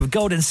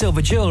gold and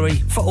silver jewellery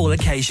for all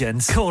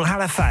occasions. Call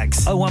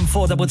Halifax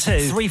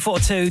 01422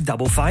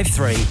 342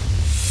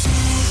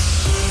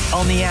 553.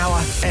 On the hour,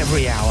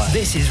 every hour.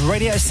 This is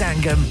Radio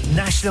Sangam,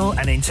 national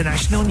and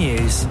international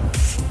news.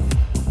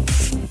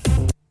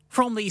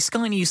 From the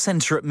Sky News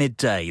Centre at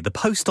midday, the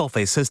Post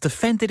Office has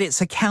defended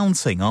its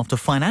accounting after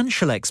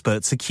financial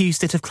experts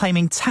accused it of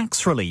claiming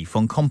tax relief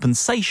on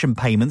compensation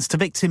payments to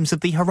victims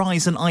of the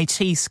Horizon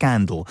IT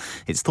scandal.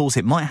 It's thought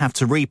it might have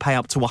to repay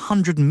up to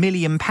 £100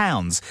 million,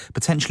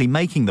 potentially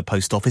making the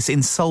Post Office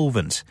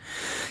insolvent.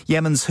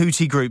 Yemen's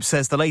Houthi group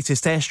says the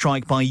latest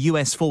airstrike by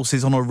US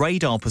forces on a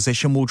radar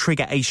position will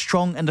trigger a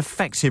strong and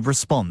effective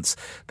response.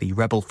 The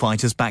rebel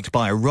fighters backed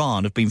by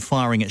Iran have been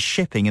firing at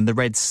shipping in the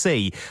Red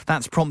Sea.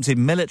 That's prompted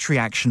military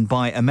action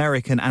by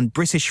American and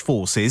British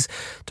forces.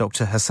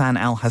 Dr. Hassan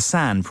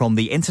Al-Hassan from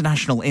the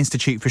International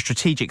Institute for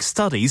Strategic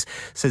Studies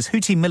says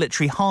Houthi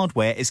military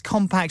hardware is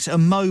compact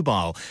and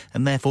mobile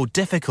and therefore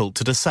difficult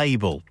to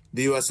disable.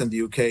 The US and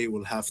the UK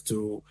will have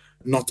to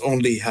not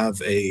only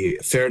have a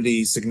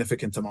fairly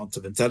significant amount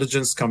of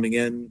intelligence coming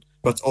in,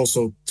 but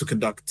also to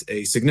conduct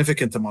a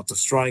significant amount of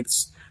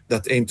strikes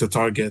that aim to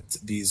target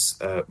these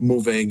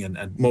moving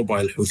and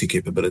mobile Houthi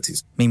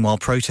capabilities. Meanwhile,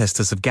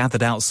 protesters have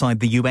gathered outside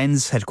the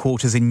UN's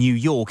headquarters in New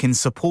York in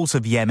support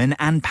of Yemen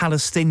and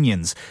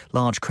Palestinians.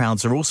 Large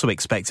crowds are also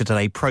expected at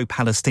a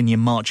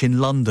pro-Palestinian march in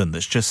London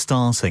that's just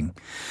starting.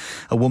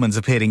 A woman's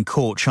appeared in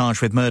court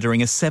charged with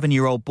murdering a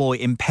 7-year-old boy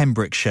in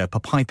Pembrokeshire.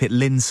 Papipit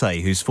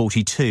Lindsay, who's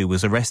 42,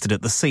 was arrested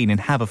at the scene in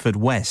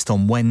Haverfordwest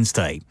on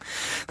Wednesday.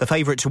 The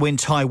favourite to win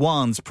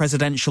Taiwan's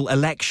presidential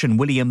election,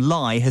 William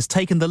Lai, has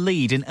taken the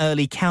lead in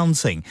early counting.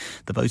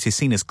 The vote is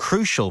seen as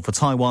crucial for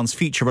Taiwan's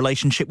future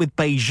relationship with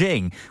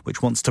Beijing,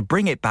 which wants to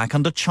bring it back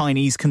under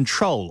Chinese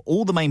control.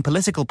 All the main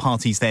political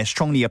parties there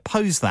strongly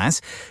oppose that.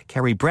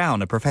 Kerry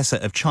Brown, a professor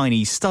of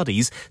Chinese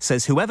studies,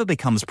 says whoever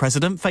becomes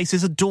president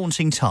faces a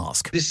daunting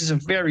task. This is a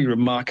very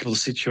remarkable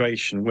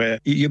situation where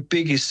your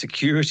biggest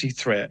security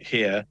threat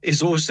here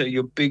is also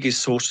your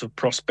biggest source of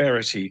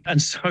prosperity.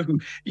 And so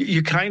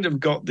you kind of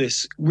got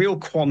this real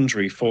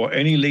quandary for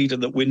any leader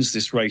that wins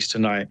this race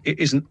tonight. It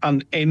is an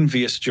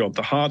unenvious job,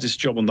 the hardest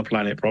job on the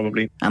planet,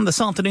 probably. And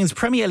this afternoon's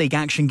Premier League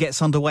action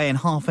gets underway in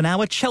half an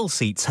hour.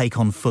 Chelsea take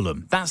on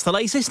Fulham. That's the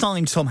latest.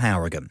 I'm Tom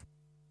Harrigan.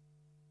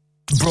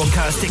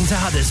 Broadcasting to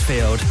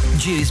Huddersfield,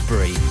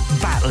 Dewsbury,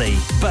 Batley,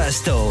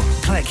 Birstall,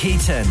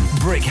 Cleckheaton,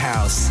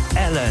 Brickhouse,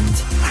 Elland,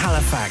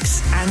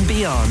 Halifax and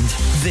beyond.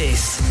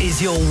 This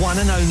is your one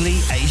and only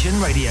Asian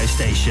radio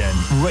station.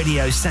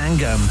 Radio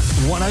Sangam,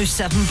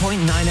 107.9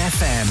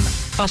 FM.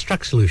 Fast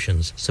Track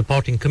Solutions,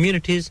 supporting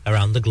communities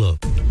around the globe.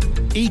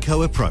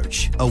 Eco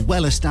Approach, a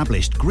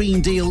well-established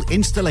Green Deal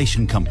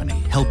installation company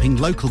helping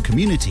local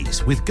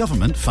communities with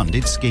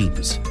government-funded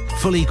schemes.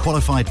 Fully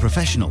qualified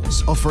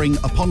professionals offering,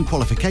 upon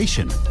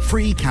qualification,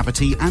 free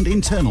cavity and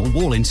internal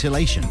wall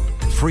insulation,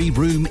 free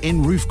room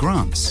in roof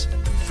grants,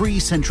 free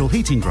central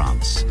heating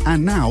grants,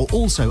 and now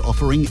also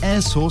offering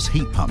air source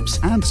heat pumps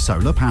and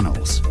solar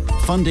panels.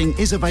 Funding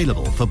is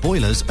available for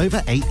boilers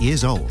over 8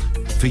 years old.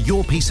 For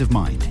your peace of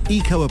mind,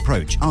 Eco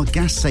Approach are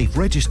gas safe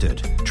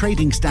registered,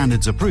 trading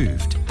standards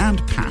approved,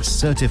 and PASS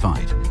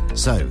certified.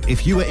 So,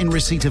 if you are in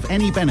receipt of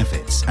any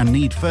benefits and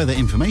need further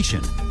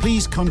information,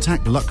 please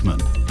contact Luckman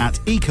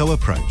at Eco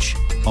Approach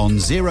on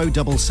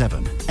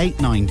 077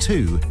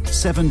 892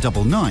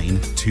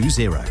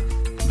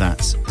 79920.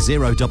 That's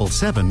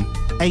 077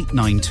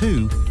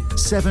 892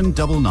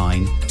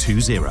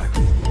 79920.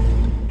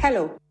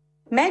 Hello,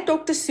 मैं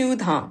doctor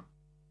सूद हां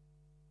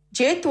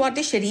जे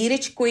ਤੁਹਾਡੇ ਸ਼ਰੀਰ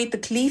ਵਿੱਚ ਕੋਈ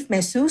ਤਕਲੀਫ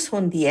ਮਹਿਸੂਸ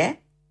ਹੁੰਦੀ ਹੈ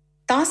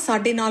ਤਾਂ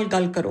ਸਾਡੇ ਨਾਲ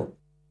ਗੱਲ ਕਰੋ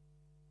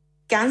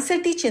ਕੈਂਸਰ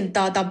ਦੀ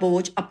ਚਿੰਤਾ ਦਾ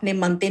ਬੋਝ ਆਪਣੇ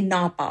ਮਨ ਤੇ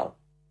ਨਾ ਪਾਓ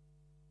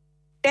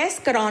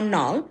ਟੈਸਟ ਕਰਾਉਣ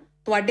ਨਾਲ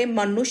ਤੁਹਾਡੇ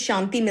ਮਨ ਨੂੰ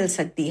ਸ਼ਾਂਤੀ ਮਿਲ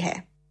ਸਕਦੀ ਹੈ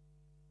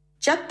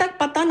ਜਦ ਤੱਕ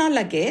ਪਤਾ ਨਾ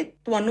ਲੱਗੇ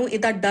ਤੁਹਾਨੂੰ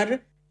ਇਹਦਾ ਡਰ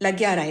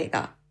ਲੱਗਿਆ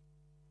ਰਹੇਗਾ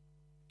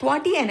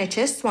ਤੁਹਾਡੀ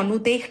NHS ਤੁਹਾਨੂੰ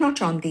ਦੇਖਣਾ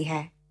ਚਾਹੁੰਦੀ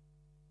ਹੈ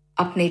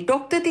अपने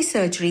डॉक्टर दी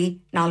सर्जरी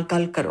नाल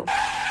गल करो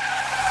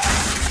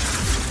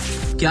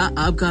क्या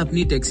आपका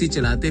अपनी टैक्सी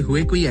चलाते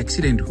हुए कोई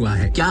एक्सीडेंट हुआ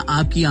है क्या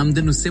आपकी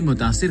आमदन उससे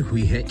मुतासिर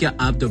हुई है क्या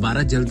आप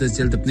दोबारा जल्द से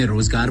जल्द अपने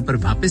रोजगार पर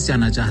वापस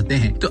जाना चाहते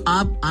हैं तो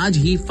आप आज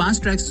ही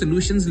फास्ट ट्रैक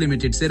सॉल्यूशंस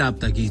लिमिटेड से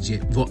राब्ता कीजिए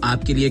वो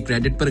आपके लिए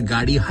क्रेडिट पर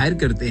गाड़ी हायर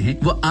करते हैं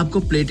वो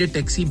आपको प्लेटेड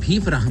टैक्सी भी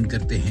फराहम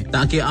करते हैं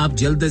ताकि आप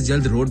जल्द से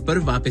जल्द रोड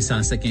पर वापस आ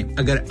सकें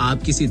अगर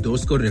आप किसी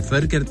दोस्त को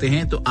रेफर करते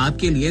हैं तो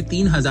आपके लिए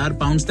 3000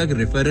 पाउंड तक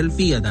रेफरल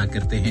फी अदा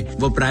करते हैं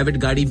वो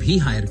प्राइवेट गाड़ी भी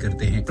हायर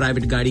करते हैं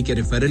प्राइवेट गाड़ी के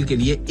रेफरल के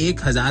लिए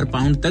 1000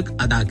 पाउंड तक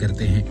अदा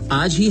करते हैं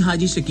आज ही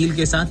हाजी शकील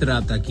के साथ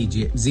राब्ता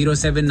कीजिए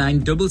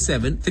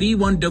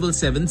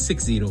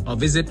 07977317760 और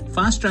visit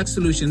fast track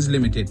solutions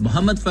limited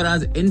Mohammad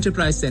Faraz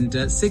enterprise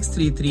centre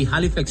 633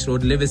 Halifax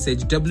road Liversedge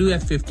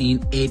WF15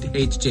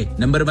 8HJ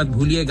number मत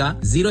भूलिएगा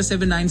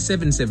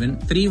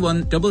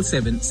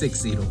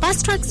 07977317760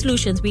 Fast Track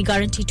Solutions we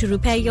guarantee to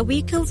repair your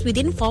vehicles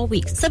within 4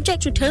 weeks subject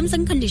to terms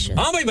and conditions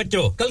हां भाई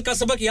बच्चों कल का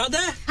सबक याद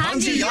है हां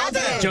जी याद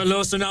है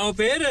चलो सुनाओ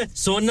फिर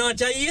सोना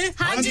चाहिए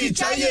हां जी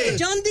चाहिए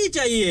चांदी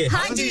चाहिए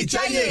हां जी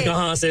चाहिए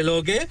कहां से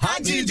लोगे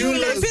हाजी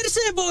जूलर्स फिर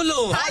से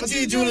बोलो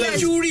हाजी जूलर्स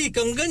चूड़ी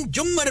कंगन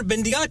झुमर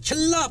बिंदिया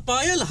छल्ला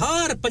पायल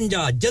हार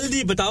पंजा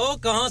जल्दी बताओ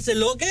कहां से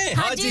लोगे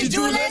हाजी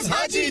जूलर्स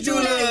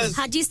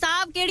हाजी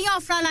साहब केड़ी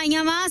ऑफर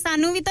लाईया वा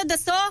सानू भी तो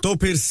दसो तो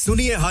फिर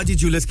सुनिए हाजी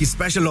जूलर्स की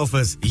स्पेशल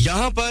ऑफर्स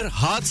यहां पर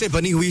हाथ से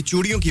बनी हुई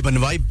चूड़ियों की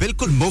बनवाई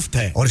बिल्कुल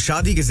मुफ्त है और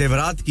शादी के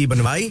जेवरात की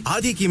बनवाई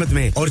आधी कीमत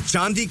में और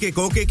चांदी के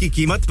कोके की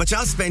कीमत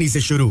 50 पैसे से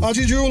शुरू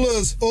Haji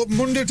Jewellers open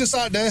Monday to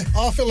Saturday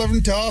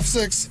 11:30 to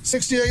 6:30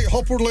 68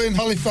 Hopwood Lane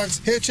Halifax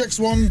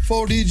HX1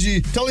 4DG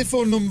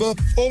telephone number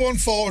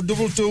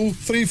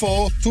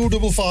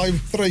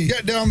 01422342553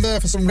 get down there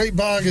for some great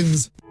bargains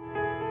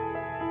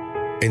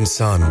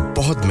इंसान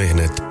बहुत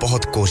मेहनत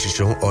बहुत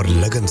कोशिशों और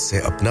लगन से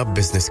अपना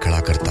बिजनेस खड़ा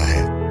करता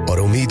है और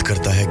उम्मीद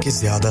करता है कि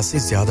ज्यादा से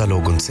ज्यादा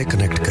लोग उनसे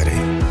कनेक्ट करें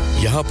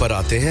यहां पर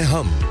आते हैं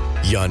हम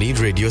यानी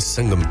रेडियो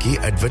संगम की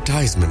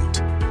एडवर्टाइजमेंट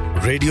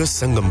रेडियो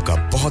संगम का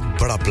बहुत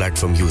बड़ा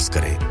प्लेटफॉर्म यूज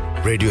करें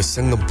रेडियो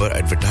संगम पर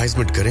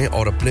एडवर्टाइजमेंट करें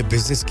और अपने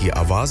बिजनेस की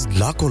आवाज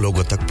लाखों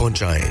लोगों तक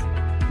पहुंचाएं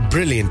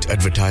Brilliant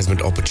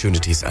advertisement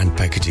opportunities and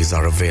packages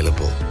are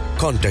available.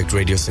 Contact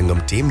Radio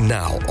Singham team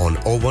now on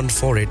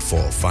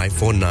 01484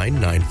 549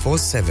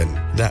 947.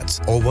 That's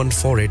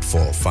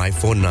 01484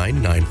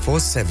 549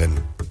 947.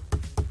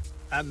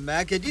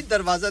 मैं के जी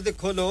दरवाजा दे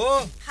खोलो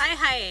हाय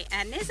हाय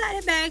एने सारे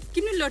बैग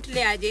किनु लुट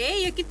ले आजे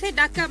ये किथे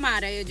डाका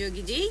मार रहे हो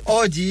जोगी जी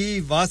ओ जी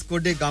वास्को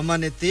डे गामा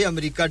ने ते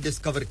अमेरिका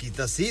डिस्कवर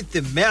कीता सी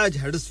ते मैं आज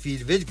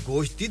हडर्सफील्ड विच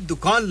गोश्त दी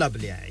दुकान लब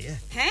ले आया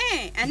है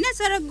एने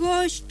सारा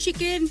गोश्त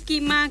चिकन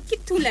कीमा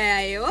किथु ले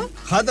आए हो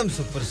खादम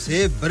सुपर से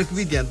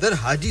बरकवी दे अंदर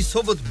हाजी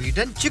सोबत मीट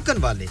एंड चिकन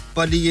वाले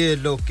पलिए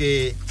लोके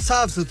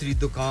साफ सुथरी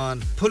दुकान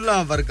फुल्ला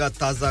वर्गा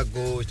ताजा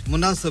गोश्त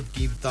मुनासिब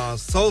कीमतां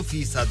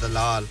 100%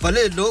 दलाल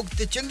भले लोग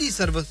ते चंगी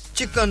service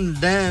chicken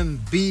lamb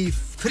beef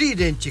free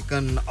range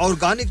chicken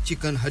organic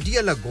chicken हड्डी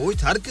वाला गोश्त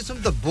हर किस्म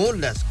दा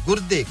बोनलेस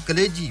गुर्दे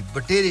कलेजी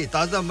बटेरे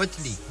ताजा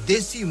मछली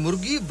देसी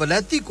मुर्गी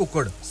बलाती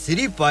कुकड़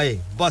सिरी पाए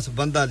बस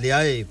बंदा ले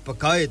आए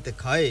पकाए ते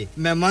खाए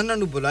मेहमानां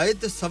नु बुलाए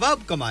ते सवाब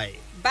कमाए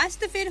बस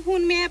तो फिर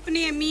हुन मैं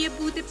अपने अम्मी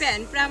अब्बू ते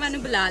भैन भरावां नु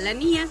बुला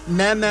लनी है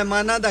मैं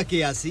मेहमानां दा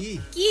किया सी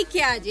की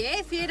क्या जे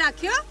फिर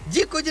आखियो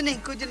जी कुछ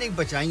नहीं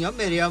बचाइयो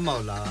मेरे या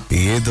मौला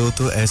ये दो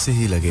तो ऐसे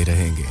ही लगे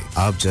रहेंगे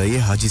आप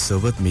जाइए Haji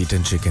Sobat meat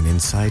and chicken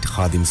inside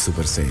Khadim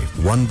super से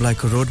 1 Black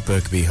Road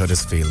Birkby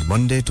Huddersfield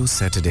Monday to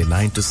Saturday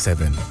 9 to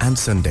 7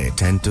 and Sunday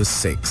 10 to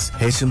 6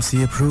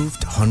 HMC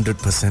approved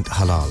 100%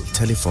 halal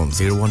telephone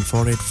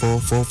 01484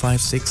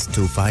 456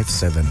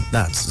 257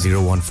 that's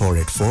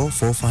 01484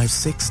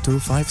 456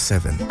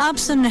 257 आप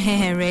सुन रहे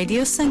हैं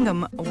रेडियो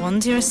संगम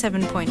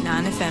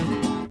 107.9 FM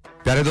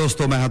प्यारे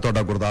दोस्तों मैं हां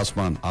तोड़ा गुरदास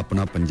मान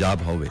अपना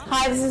पंजाब होवे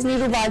hi this is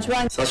Neeru Bajwa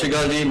Sat Sri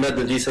अकाल जी मैं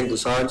दलजीत सिंह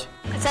दुसांझ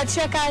सत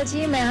श्री अकाल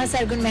जी मैं हां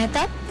सरगुन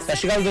मेहता सत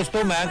श्री अकाल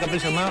दोस्तों मैं कपिल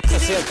शर्मा सत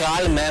श्री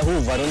अकाल मैं हूं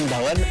वरुण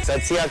धवन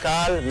सत श्री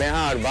अकाल मैं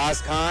हां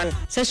अरबाज खान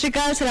सत श्री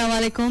अकाल अस्सलाम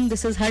वालेकुम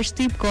this is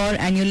Harshdeep Kaur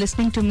and you are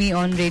listening to me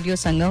on Radio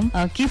Sangam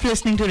keep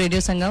listening to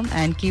Radio Sangam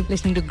and keep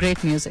listening to great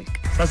music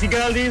Sat Sri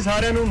अकाल जी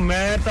साਰਿਆਂ ਨੂੰ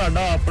ਮੈਂ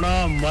ਤੁਹਾਡਾ ਆਪਣਾ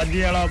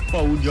ਮਾਝੇ ਵਾਲਾ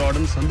ਭਾਊ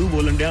ਜਾਰਡਨ ਸੰਧੂ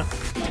ਬੋਲਣ ਡਿਆ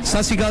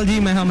सत श्री अकाल जी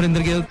मैं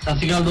अमरिंदर गिल सत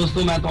श्री अकाल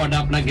दोस्तों मैं ਤੁਹਾਡਾ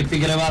ਆਪਣਾ ਗਿੱਪੀ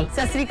ਗਰੇਵਾਲ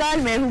सत श्री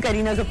अकाल मैं हूं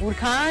Kareena Kapoor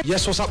Khan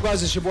Yes what's up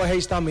guys it's your boy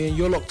Hayes Dami and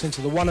you're locked into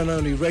the one and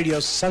only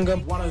Radio Sangam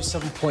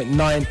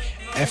 107.9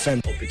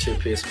 FM पीछे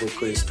Facebook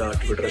को Insta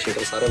Twitter शेयर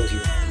सारा कुछ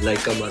लाइक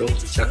का मारो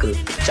चक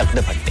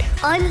दे फटते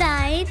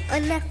online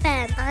on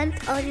FM and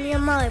on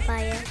your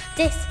mobile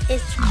this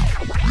is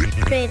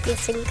Radio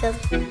Sangam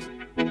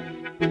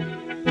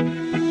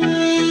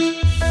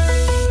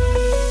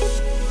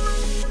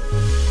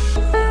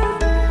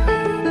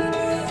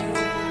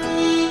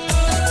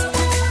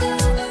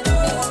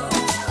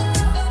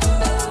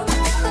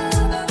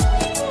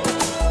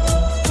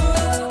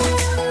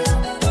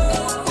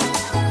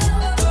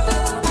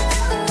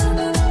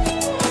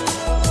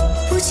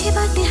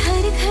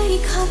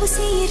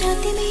से ये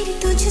रातें मेरी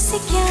तुझसे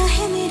क्या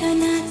है मेरा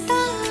नाता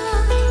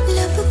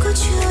लब कुछ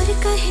और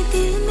कहे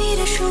दिल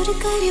मेरा शोर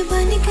कर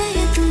बन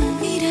गया तू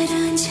मेरा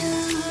रांझा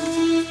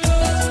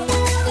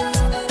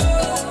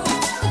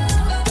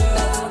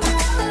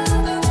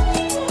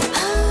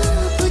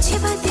हाँ पूछे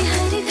बातें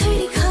हर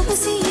घड़ी ख्वाब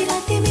से ये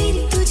रातें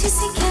मेरी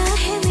तुझसे क्या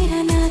है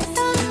मेरा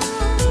नाता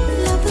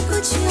लब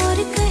कुछ और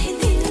कहे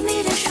दिल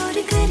मेरा शोर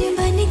कर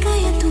बन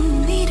गया तू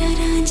मेरा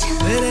रांझा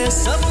मेरे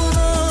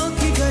सपनों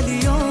की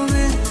गलियों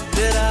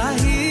तेरा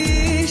ही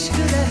इश्क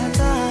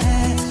रहता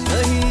है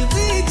कहीं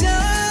भी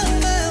जाऊं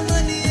मैं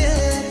मन ये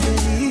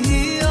तेरी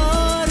ही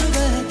और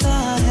रहता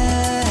है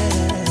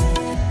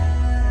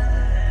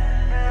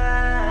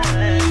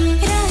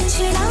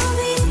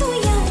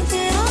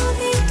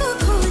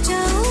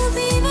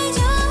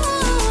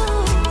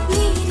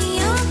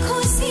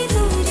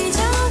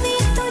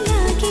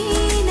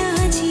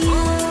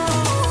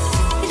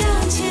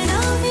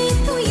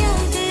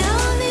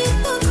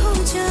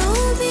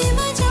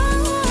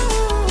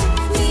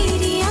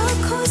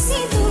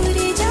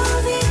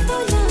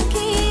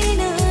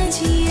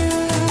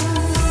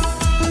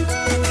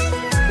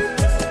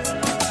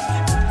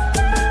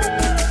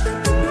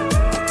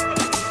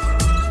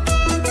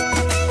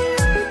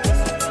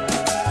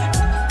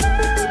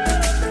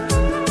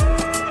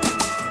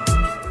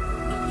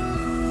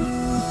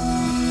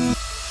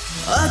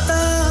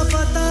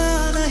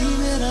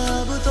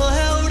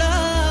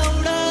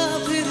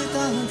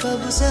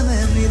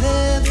मैं मिले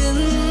बिन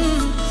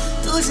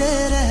तुझे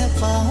रह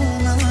पाऊं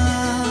ना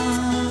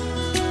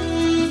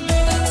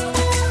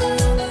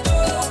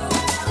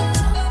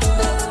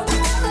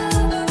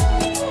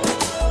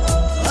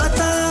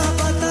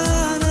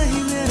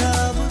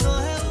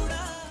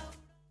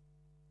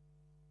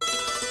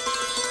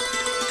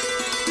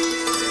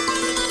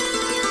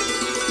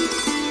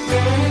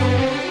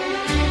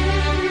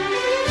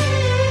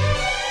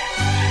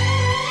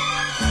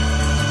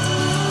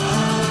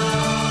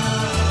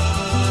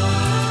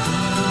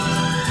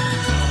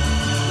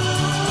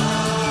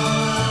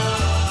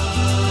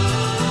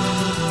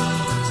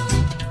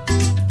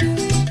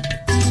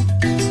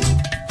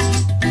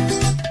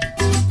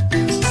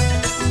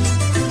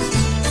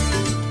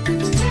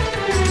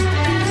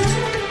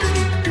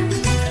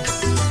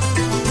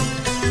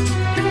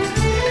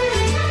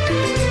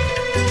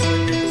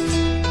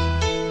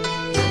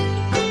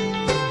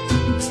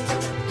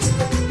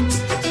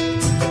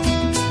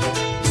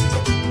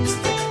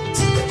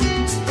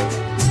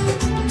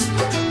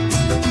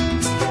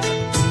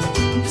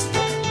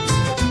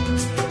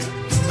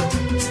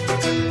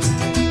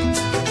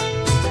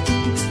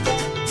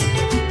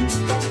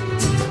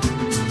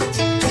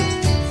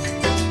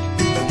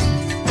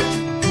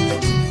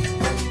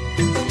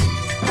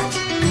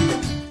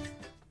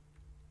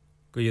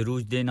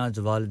ना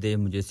ज़वाल दे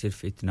मुझे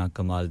सिर्फ इतना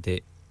कमाल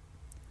दे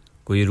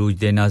कोई रूज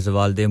दे ना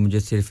ज़वाल दे मुझे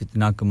सिर्फ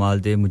इतना कमाल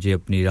दे मुझे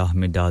अपनी राह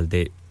में डाल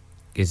दे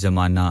कि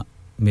ज़माना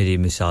मेरी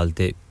मिसाल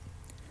दे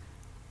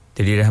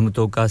तेरी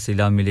रहमतों का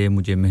सिला मिले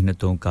मुझे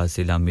मेहनतों का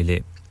सिला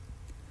मिले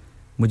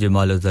मुझे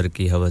मालो ज़र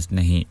की हवस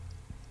नहीं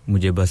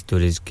मुझे बस तो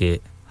रिज़्क़ के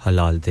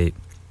हलाल दे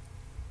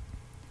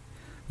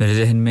मेरे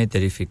ज़हन में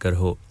तेरी फ़िक्र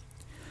हो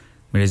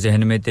मेरे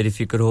ज़हन में तेरी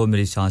फ़िक्र हो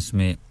मेरी सांस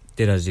में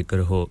तेरा ज़िक्र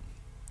हो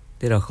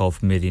तेरा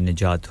खौफ मेरी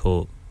निजात हो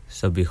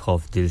सभी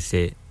खौफ दिल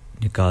से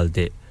निकाल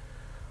दे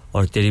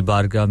और तेरी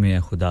बारगाह में है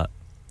खुदा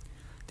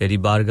तेरी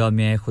बारगाह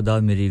में है खुदा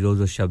मेरी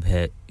रोज़ व शब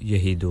है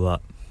यही दुआ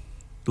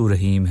तू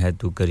रहीम है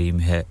तू करीम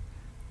है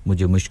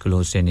मुझे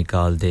मुश्किलों से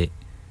निकाल दे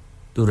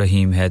तू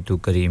रहीम है तू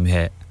करीम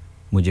है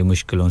मुझे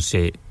मुश्किलों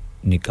से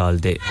निकाल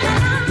दे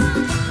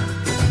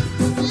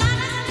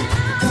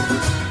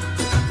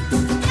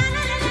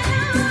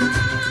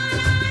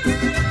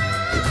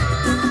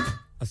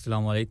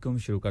अस्सलाम वालेकुम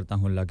शुरू करता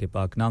हूं अल्लाह के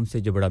पाक नाम से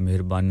जो बड़ा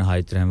मेहरबान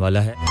नहायत रहने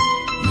वाला है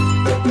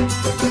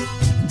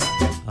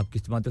आपकी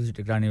समातों से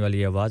टकराने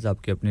वाली आवाज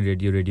आपके अपने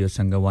रेडियो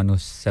संगम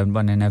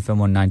 107.9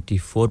 एफएम और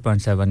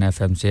 94.7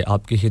 एफएम से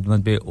आपकी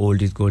खिदमत पे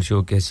ओल्ड इज गोल्ड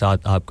शो के साथ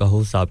आपका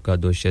होस्ट आपका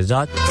दोस्त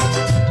शहजाद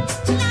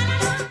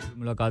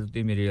मुलाकात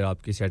होती मेरी और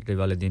आपकी सैटरडे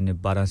वाले दिन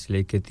 12 से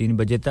लेकर 3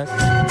 बजे तक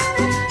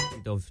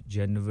ऑफ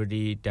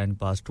जनवरी 10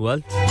 past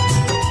 12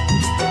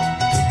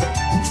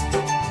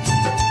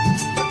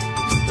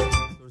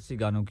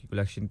 गानों की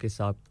कलेक्शन के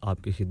साथ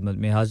आपकी खिदमत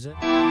में हाजिर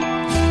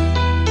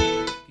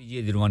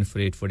कीजिए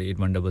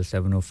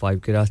 01488177705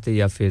 के रास्ते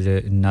या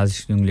फिर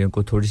नाज़िश उंगलियों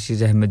को थोड़ी सी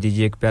ज़हमत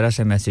दीजिए एक प्यारा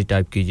सा मैसेज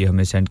टाइप कीजिए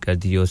हमें सेंड कर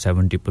दीजिए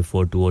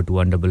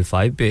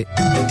 7442022155 पे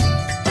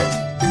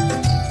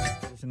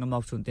संगम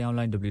आप सुनते हैं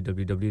ऑनलाइन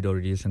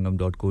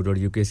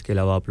www.radiosangam.co.uk इसके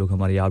अलावा आप लोग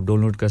हमारी ऐप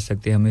डाउनलोड कर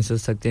सकते हैं हमें सुन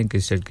सकते हैं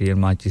crystal clear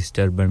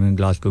Manchester Birmingham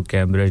Glasgow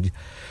Cambridge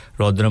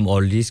रोदरम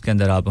और लीड्स के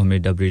अंदर आप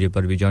हमें डब रेडियो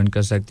पर भी ज्वाइन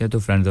कर सकते हैं तो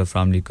फ्रेंड्स और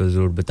फैमिली को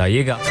जरूर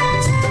बताइएगा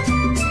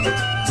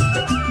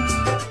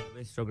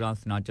इंस्टाग्राम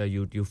स्नैपचैट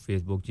YouTube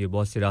Facebook ये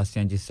बहुत से रास्ते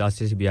हैं जिस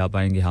रास्ते से भी आप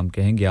आएंगे हम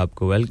कहेंगे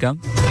आपको वेलकम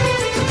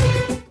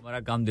हमारा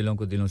काम दिलों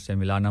को दिलों से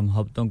मिलाना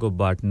मोहब्बतों को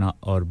बांटना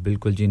और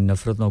बिल्कुल जिन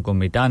नफरतों को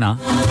मिटाना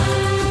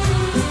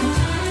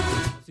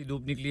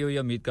धूप निकली हुई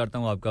उम्मीद करता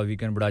हूं आपका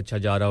वीकेंड बड़ा अच्छा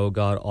जा रहा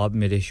होगा और आप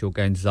मेरे शो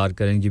का इंतजार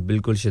करेंगे जी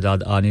बिल्कुल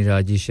शहजाद आनी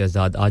राजी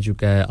शहजाद आ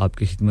चुका है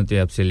आपकी खिदमत में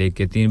अब से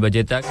लेके 3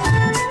 बजे तक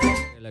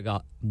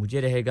लगा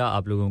मुझे रहेगा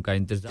आप लोगों का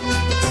इंतजार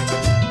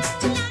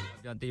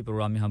जानते हैं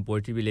प्रोग्राम में हम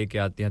पोएट्री भी लेके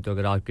आते हैं तो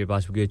अगर आपके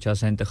पास कोई अच्छा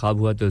सा इंतखाब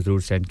हुआ तो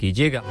जरूर सेंड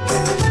कीजिएगा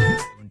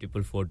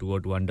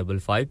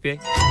 74420155 पे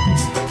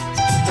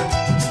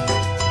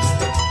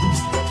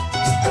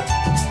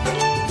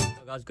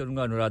आगाज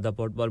करूंगा अनुराधा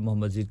पोर्टबल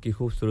मोहम्मद जीत की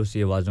खूबसूरत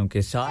सी आवाजों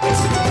के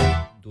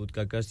साथ दूध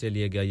का कर से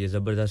लिया गया ये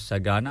जबरदस्त सा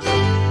गाना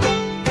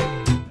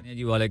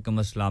जी वालेकुम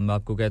अस्सलाम मैं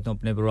आपको कहता हूं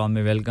अपने प्रोग्राम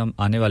में वेलकम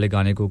आने वाले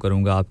गाने को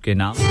करूंगा आपके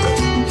नाम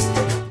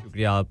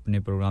शुक्रिया आपने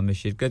प्रोग्राम में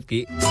शिरकत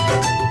की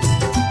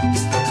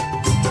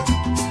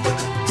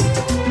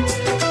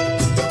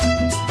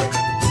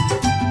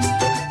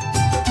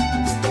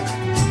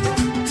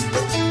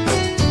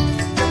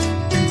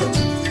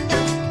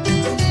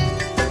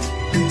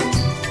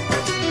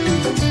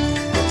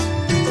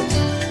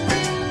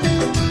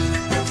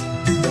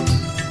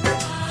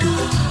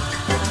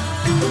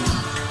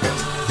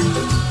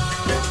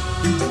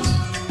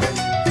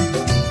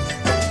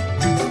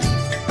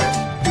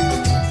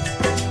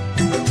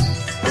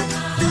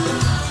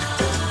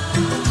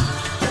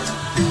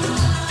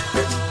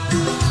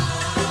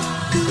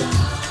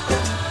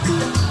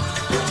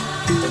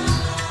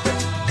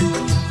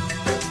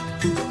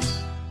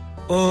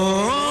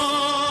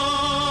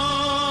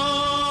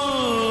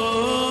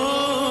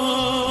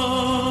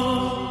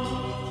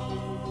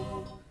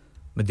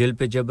मैं दिल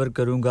पे जबर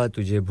करूंगा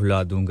तुझे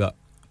भुला दूंगा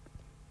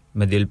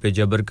मैं दिल पे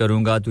जबर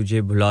करूंगा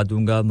तुझे भुला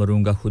दूंगा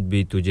मरूंगा खुद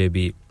भी तुझे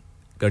भी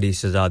कड़ी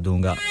सजा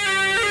दूंगा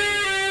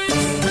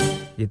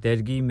ये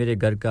तेरगी मेरे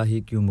घर का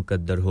ही क्यों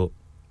मुकद्दर हो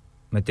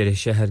मैं तेरे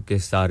शहर के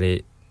सारे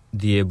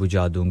दिए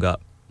बुझा दूंगा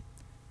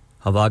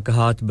हवा का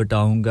हाथ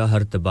बटाऊंगा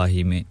हर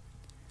तबाही में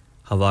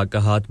हवा का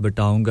हाथ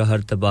बटाऊंगा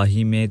हर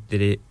तबाही में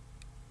तेरे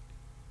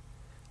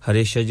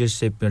हरे शजर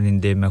से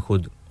परिंदे मैं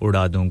खुद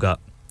उड़ा दूंगा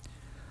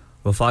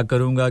वफा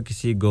करूंगा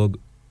किसी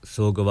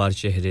सोगवार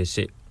चेहरे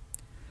से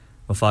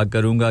वफा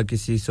करूंगा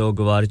किसी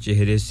सोगवार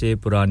चेहरे से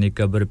पुरानी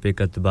कब्र पे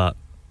कतबा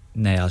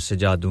नया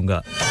सजा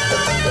दूंगा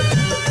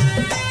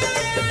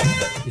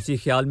इसी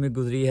ख्याल में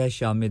गुजरी है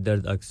शाम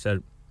दर्द अक्सर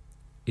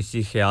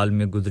इसी ख्याल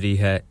में गुजरी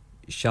है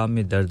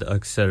शाम दर्द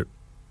अक्सर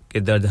कि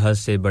दर्द हद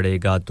से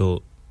बढ़ेगा तो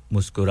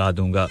मुस्कुरा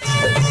दूंगा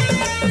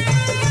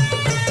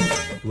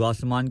तू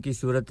आसमान की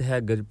सूरत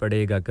है गिर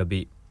पड़ेगा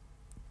कभी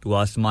तू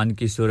आसमान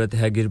की सूरत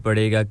है गिर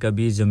पड़ेगा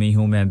कभी ज़मीं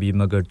हूं मैं भी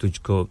मगर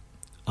तुझको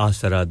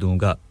आसरा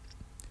दूंगा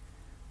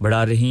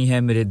बढ़ा रही हैं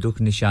मेरे दुख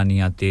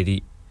निशानियां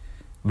तेरी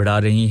बढ़ा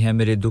रही हैं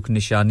मेरे दुख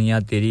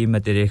निशानियां तेरी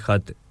मैं तेरे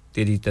खत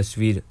तेरी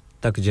तस्वीर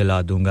तक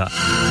जला दूंगा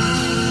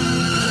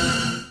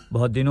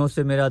बहुत दिनों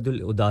से मेरा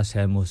दिल उदास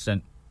है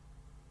मोहसिन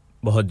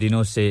बहुत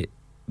दिनों से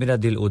मेरा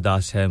दिल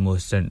उदास है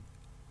मोहसिन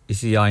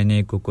इसी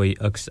आईने को कोई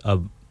अक्स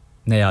अब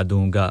नया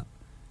दूंगा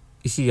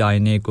इसी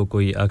आईने को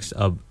कोई अक्स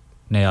अब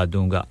नया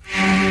दूंगा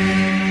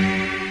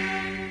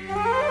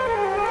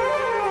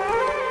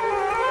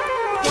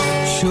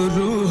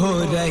शुरू हो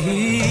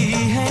रही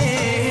है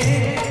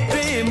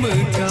प्रेम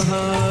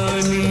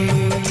कहानी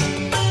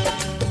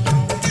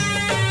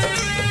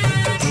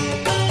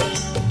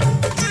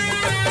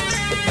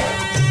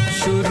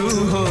शुरू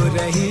हो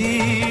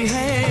रही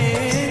है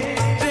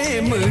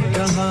प्रेम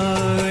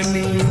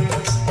कहानी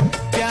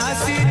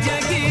प्यास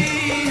जगी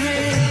है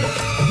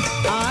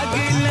आग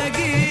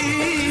लगी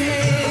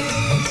है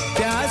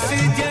प्यास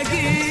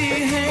जगी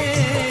है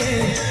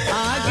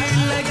आग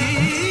लगी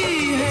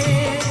है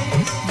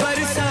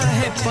बरसा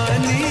है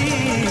पानी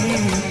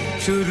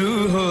शुरू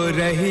हो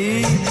रही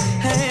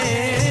है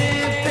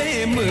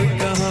प्रेम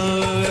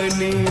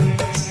कहानी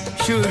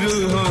शुरू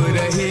हो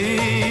रही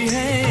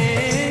है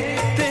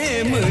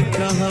प्रेम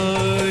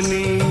कहानी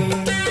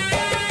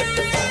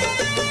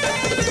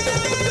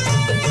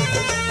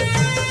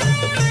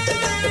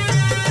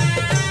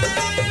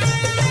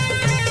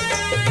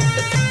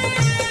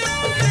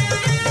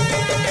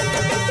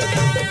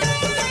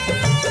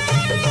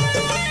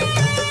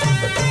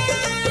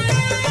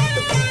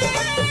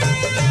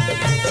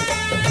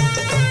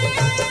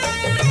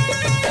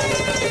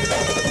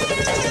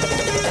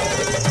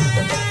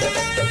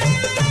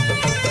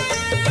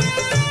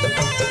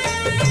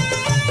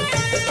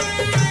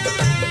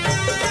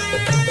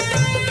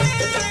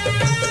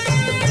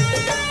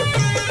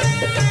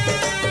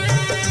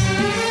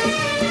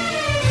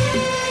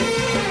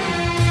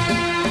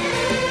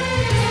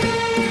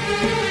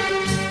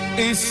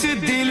इस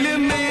दिल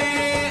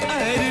में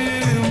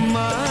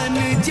अरमान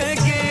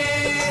जगे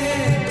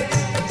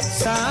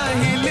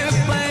साहिल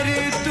पर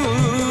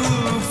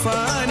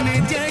तूफान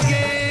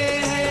जगे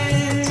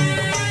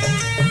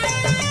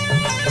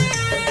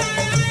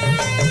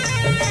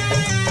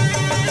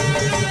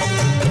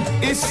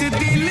इस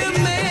दिल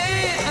में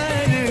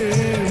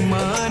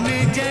अरमान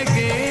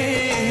जगे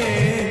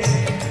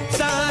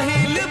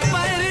साहिल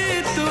पर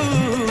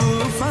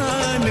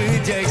तूफान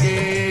जगे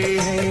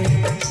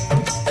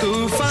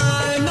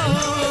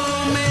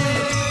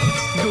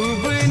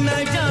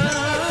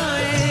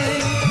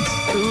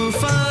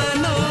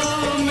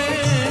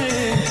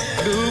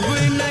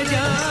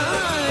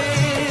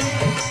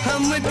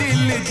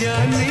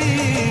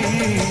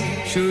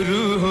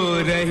शुरू हो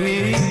रही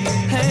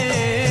है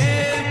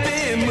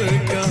प्रेम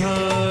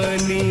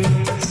कहानी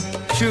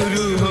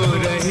शुरू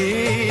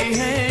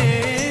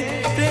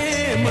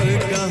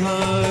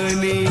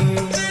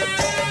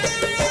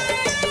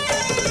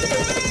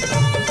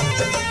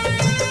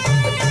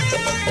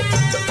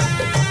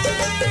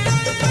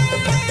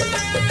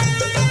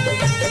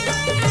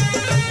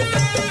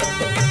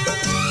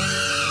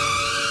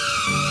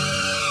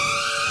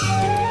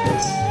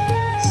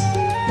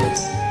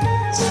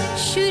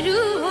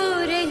हो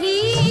रही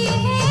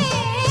है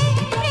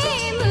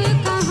प्रेम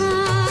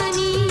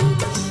कहानी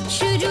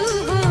शुरू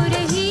हो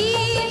रही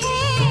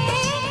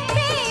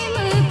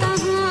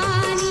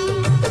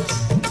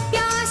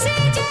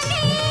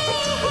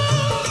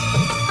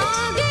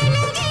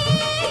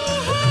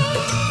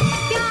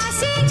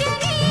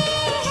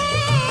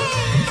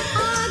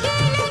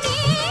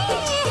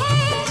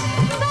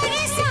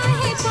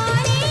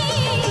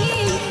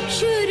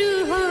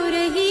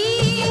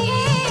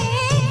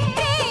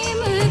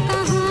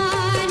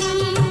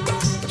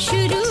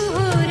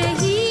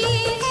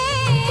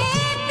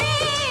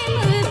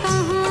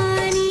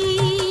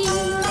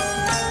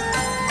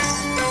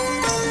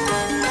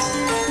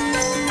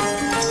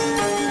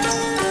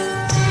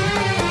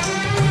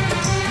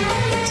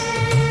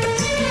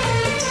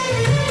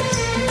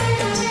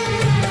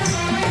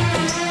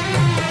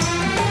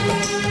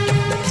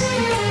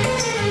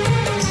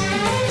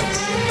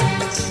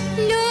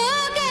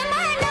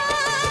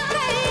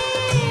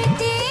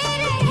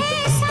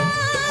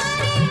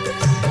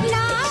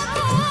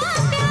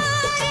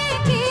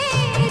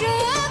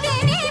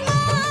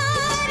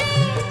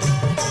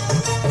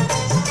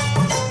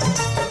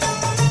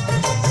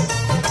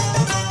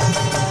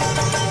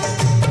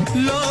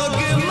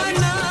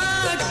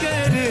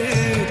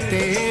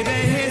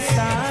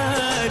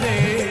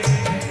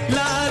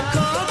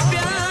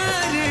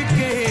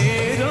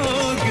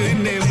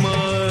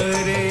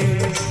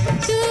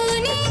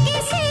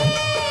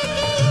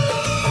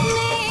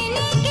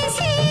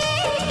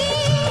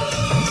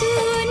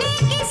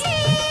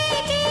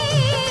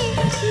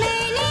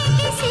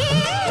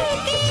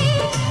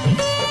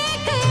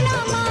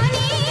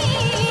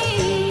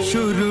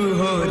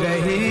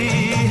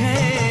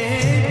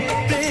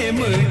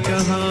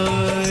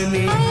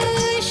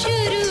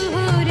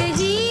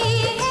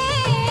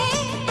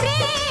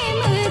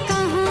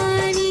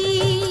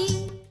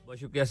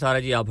शुक्रिया सारा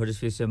जी आप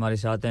हडर्सफील्ड से हमारे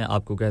साथ हैं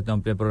आपको कहता हूं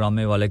अपने प्रोग्राम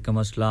में वालेकुम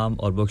अस्सलाम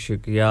और बहुत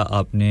शुक्रिया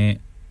आपने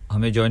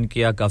हमें ज्वाइन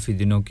किया काफी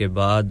दिनों के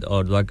बाद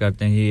और दुआ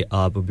करते हैं कि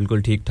आप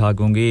बिल्कुल ठीक ठाक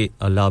होंगे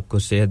अल्लाह आपको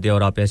सेहत दे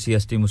और आप ऐसी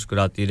हंसती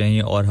मुस्कुराती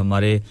रहें और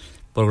हमारे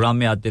प्रोग्राम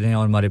में आते रहें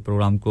और हमारे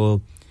प्रोग्राम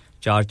को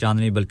चार चांद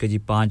नहीं बल्कि जी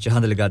पांच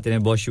चांद लगाते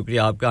रहें बहुत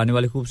शुक्रिया आपका आने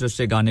वाले खूबसूरत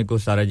से गाने को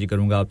सारा जी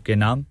करूंगा आपके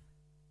नाम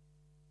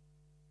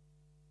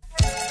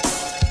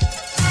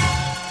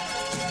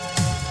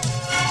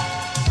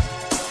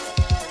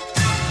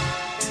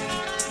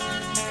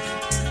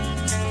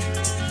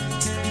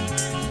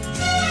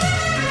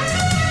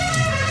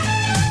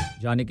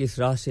जाने किस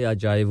राह से आ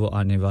जाए वो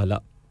आने वाला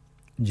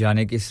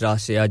जाने किस राह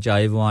से आ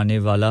जाए वो आने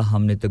वाला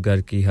हमने तो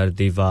घर की हर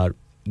दीवार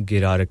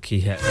गिरा रखी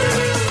है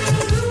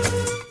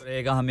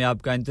रहेगा हमें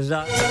आपका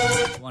इंतजार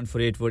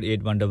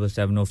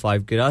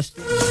 1484817705 के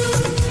रास्ते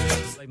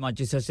भाई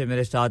मैनचेस्टर से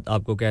मेरे साथ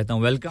आपको कहता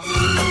हूं वेलकम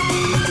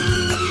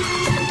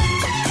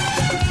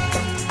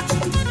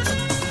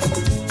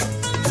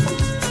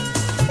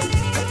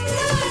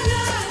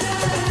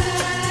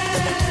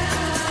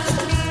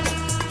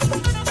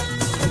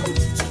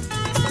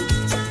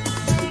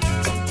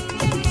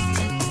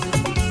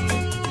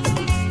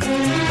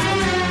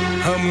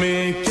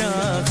हमें क्या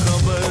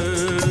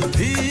खबर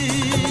थी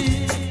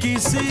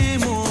किसी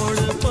मोड़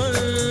पर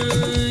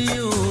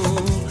यूं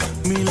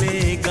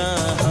मिलेगा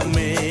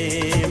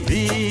हमें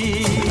भी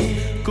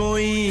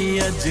कोई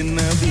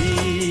अजनबी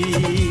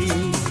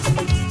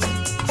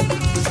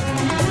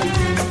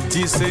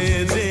जिसे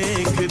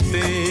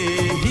देखते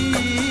ही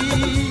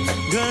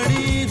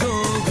घड़ी दो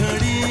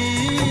घड़ी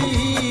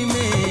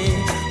में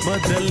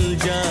बदल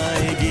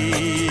जाएगी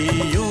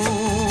यूं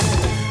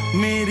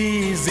मेरी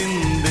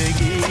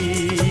जिंदगी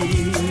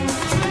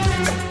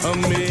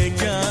हमें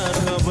क्या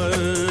खबर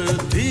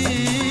थी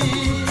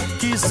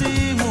किसी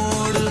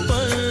मोड़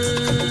पर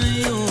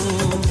यूं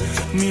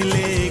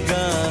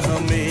मिलेगा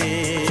हमें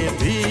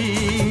भी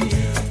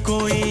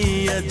कोई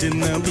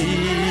अजनबी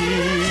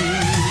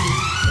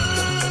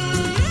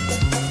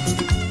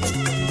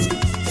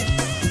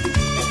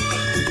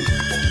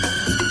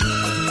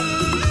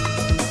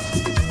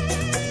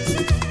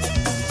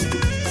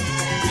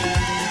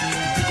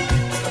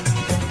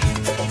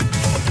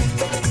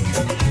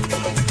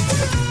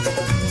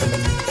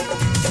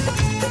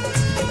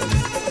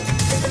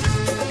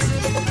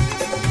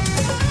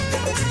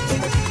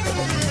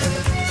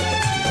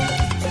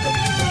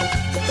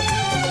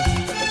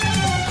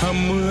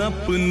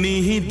अपनी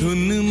ही धुन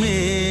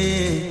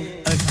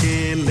में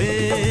अकेले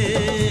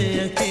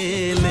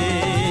अकेले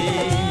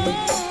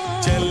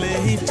चले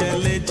ही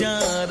चले जा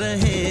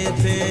रहे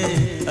थे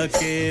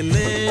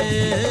अकेले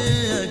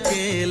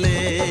अकेले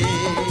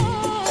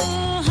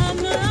हम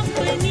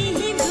अपनी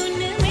ही धुन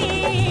में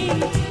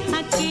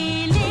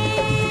अकेले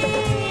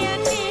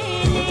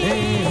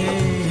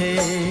अकेले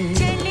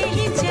चले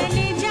ही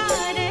चले जा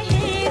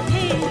रहे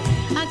थे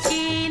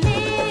अकेले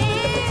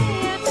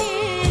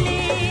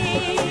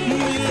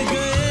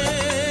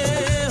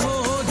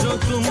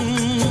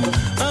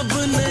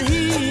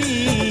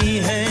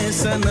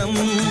सनम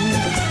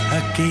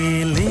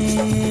अकेले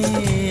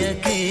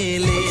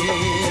अकेले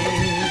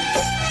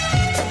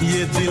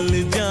ये दिल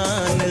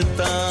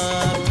जानता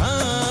था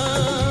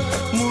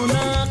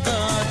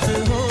मुलाकात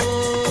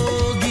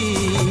होगी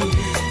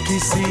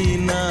किसी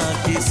ना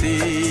किसी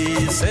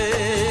से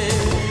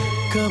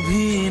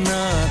कभी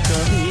ना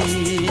कभी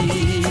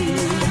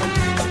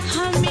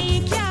हमें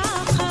क्या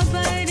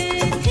खबर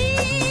थी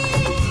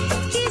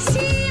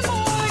किसी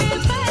मोड़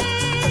पर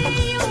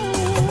यूं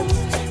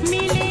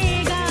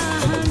मिलेगा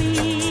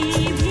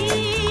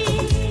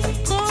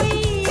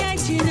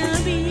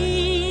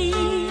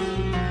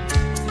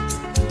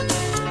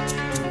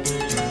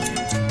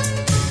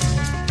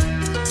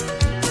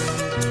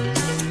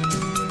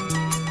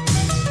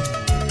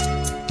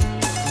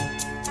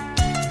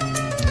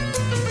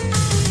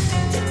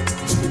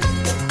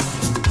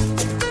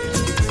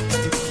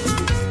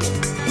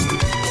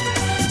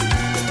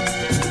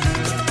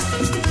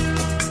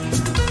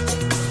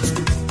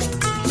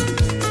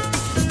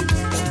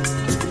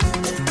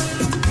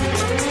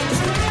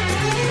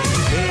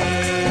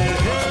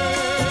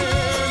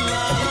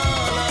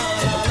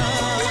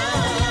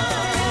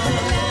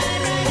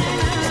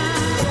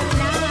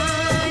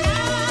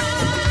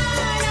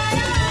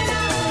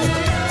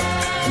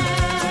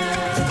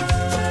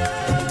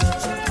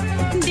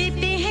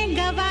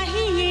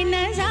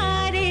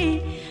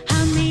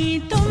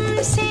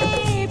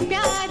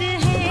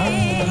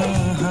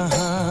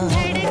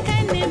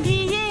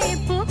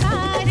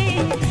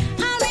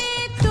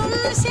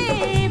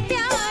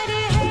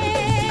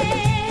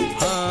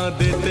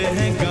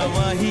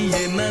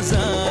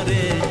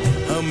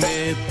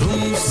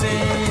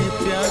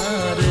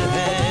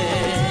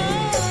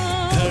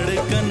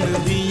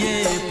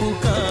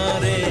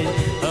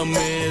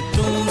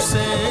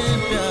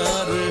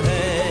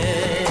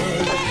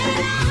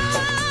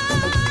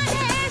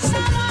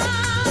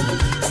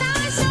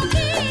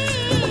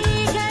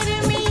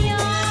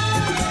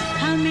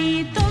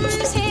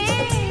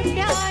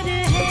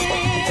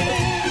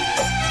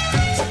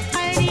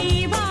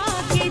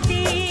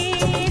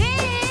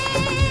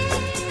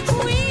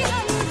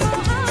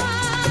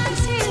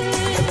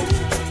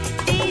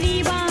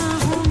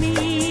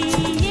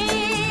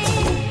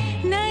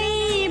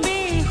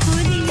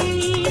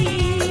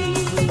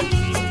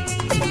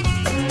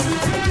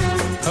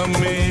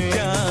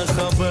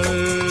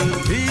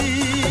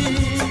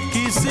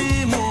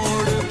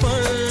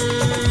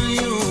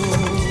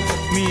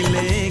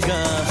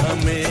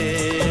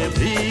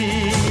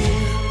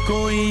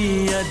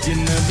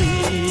अजनबी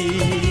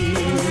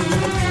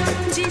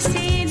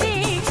जिसे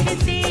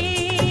देखते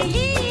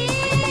ही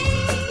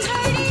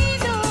घड़ी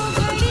दो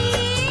घड़ी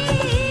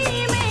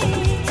में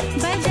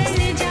बदल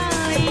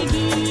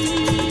जाएगी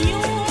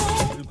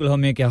बिल्कुल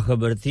हमें क्या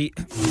खबर थी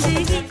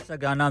ऐसा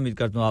गाना उम्मीद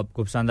करता हूं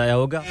आपको पसंद आया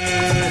होगा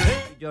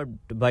जो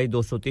भाई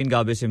 203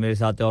 गाबे से मेरे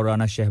साथ है और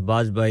राना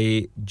शहबाज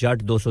भाई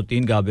जट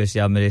 203 गाबे से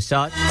आप मेरे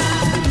साथ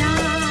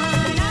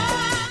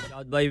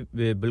शाद भाई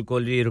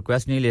बिल्कुल भी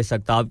रिक्वेस्ट नहीं ले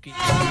सकता आपकी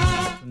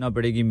सुनना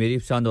पड़ेगी मेरी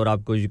पसंद और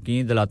आपको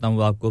यकीन दिलाता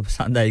हूं आपको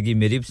पसंद आएगी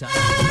मेरी पसंद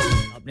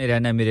आपने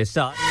रहना है मेरे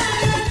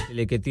साथ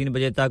लेके 3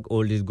 बजे तक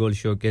ओल्ड इज गोल्ड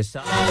शो के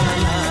साथ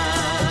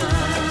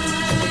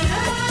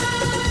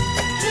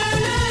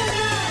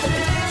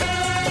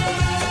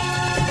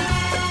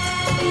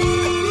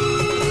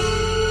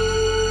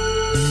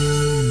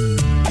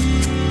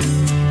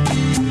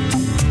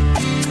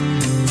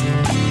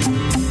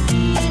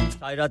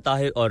सायरा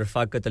ताहिर और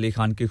फाकत अली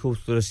खान की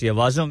खूबसूरत सी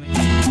आवाजों में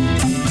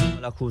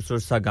वाला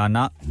खूबसूरत सा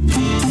गाना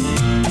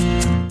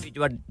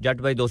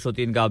जट भाई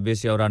 203 गाबे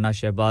से और राना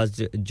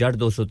शहबाज जट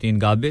 203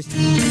 गाबे से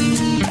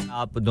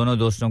आप दोनों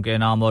दोस्तों के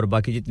नाम और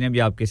बाकी जितने भी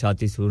आपके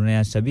साथी सुन रहे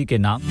हैं सभी के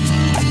नाम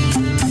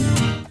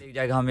एक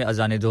जगह हमें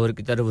अजान जोहर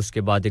की तरफ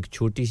उसके बाद एक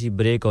छोटी सी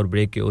ब्रेक और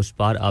ब्रेक के उस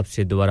पार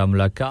आपसे दोबारा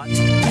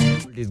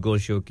मुलाकात इस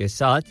गोल्ड शो के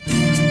साथ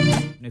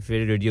अपने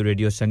फेवरेट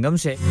रेडियो संगम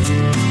से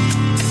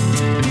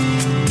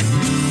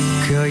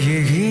क्या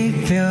यही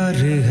प्यार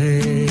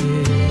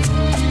है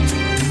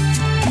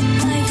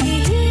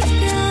यही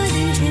प्यार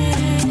है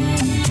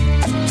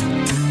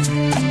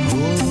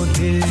वो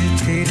दिल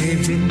तेरे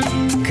बिन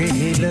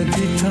कहीं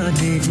लगता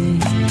नहीं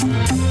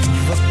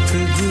वक्त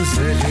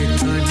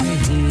गुजरता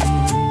नहीं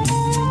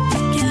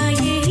क्या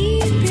यही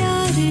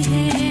प्यार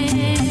है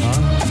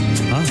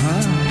हाँ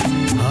हाँ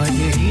हाँ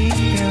यही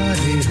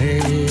प्यार है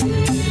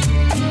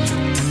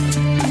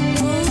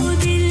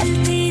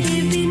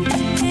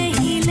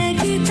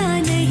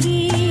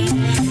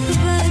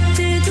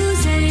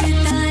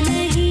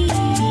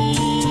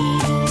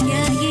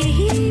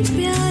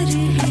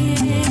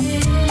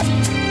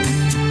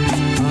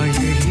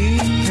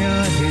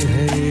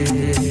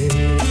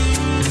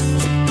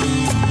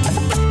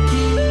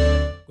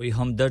कोई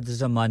हमदर्द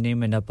ज़माने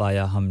में न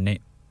पाया हमने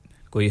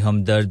कोई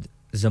हमदर्द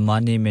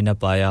ज़माने में न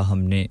पाया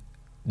हमने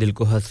दिल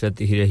को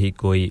हसरत ही रही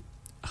कोई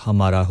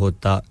हमारा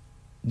होता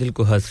दिल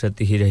को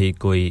हसरत ही रही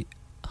कोई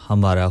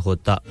हमारा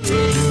होता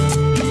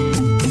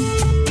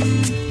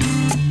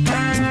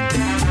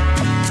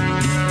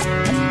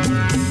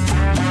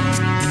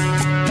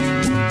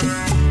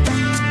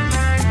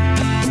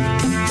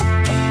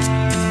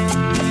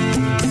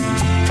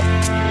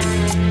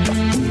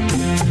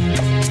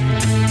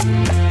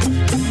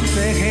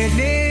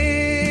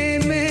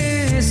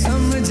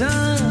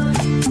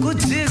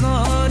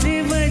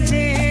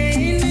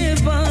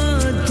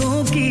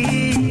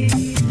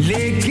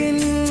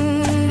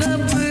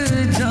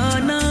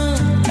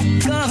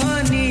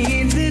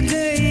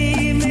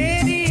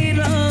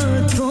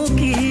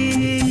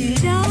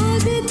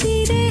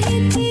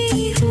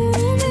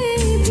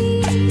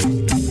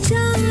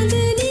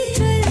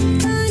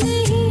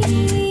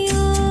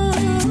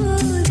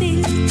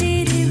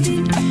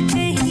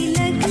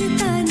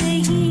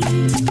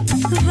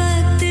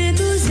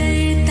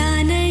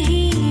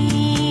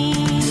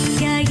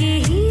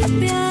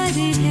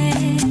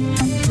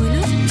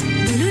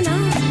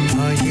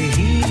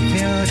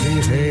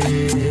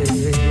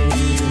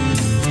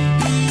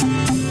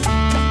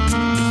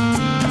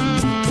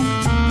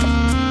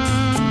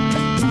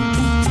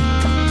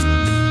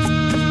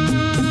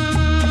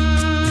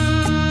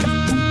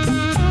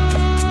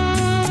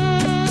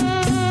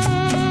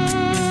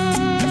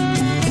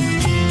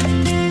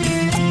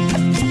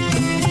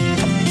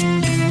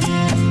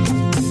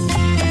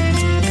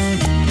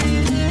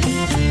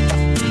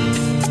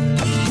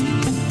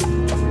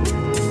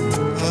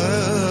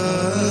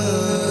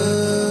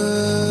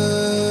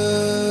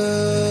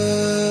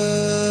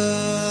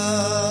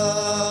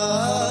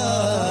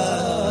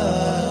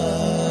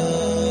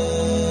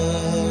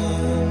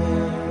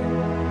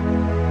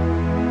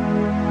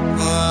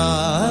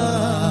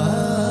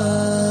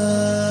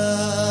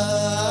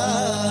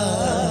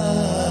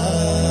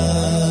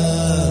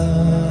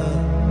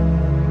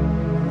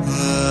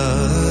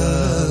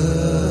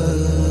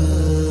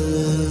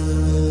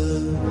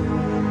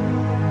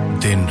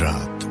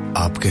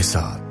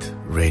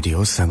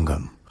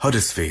संगम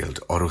हडर्सफील्ड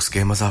और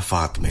उसके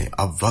मज़ाफ़ात में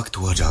अब वक्त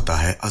हुआ जाता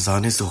है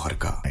अज़ान ज़ोहर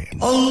का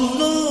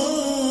अल्लाहु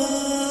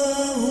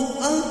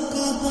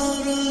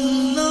अकबर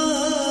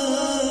अल्लाहु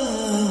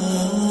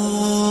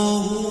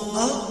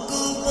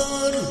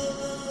अकबर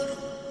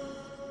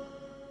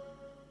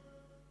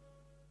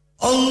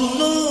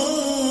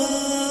अल्लाहु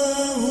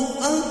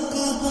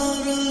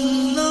अकबर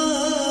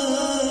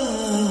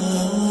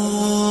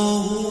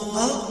अल्लाहु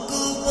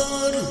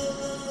अकबर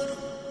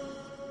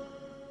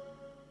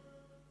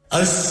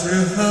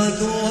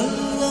अशहदु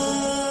अल्ला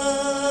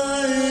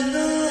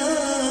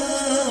इलाहा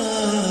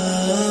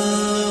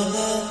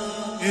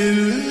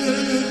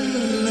इल्लल्लाह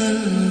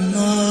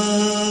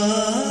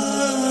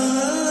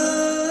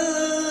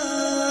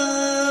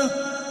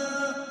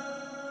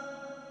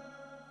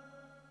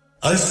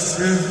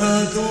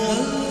अशहदु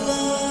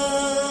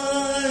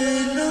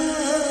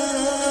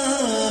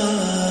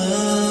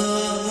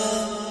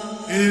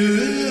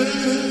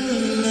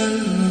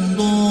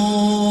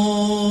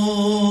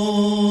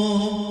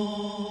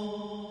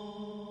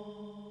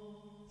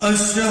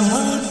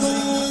أشهد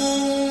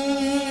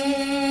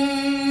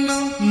أن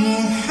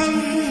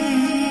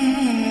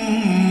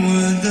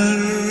محمد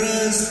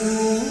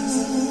رسول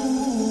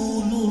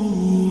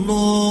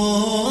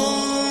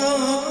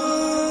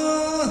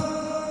الله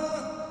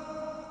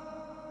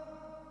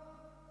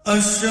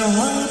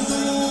أشهد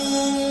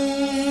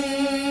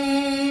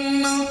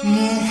أن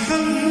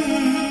محمد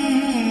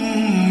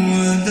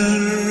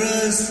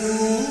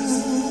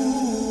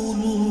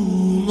رسول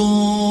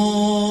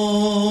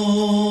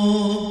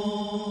الله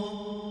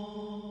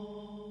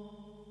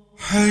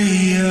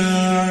حي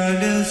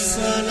على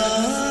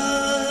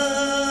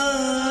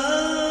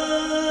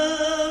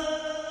الصلاة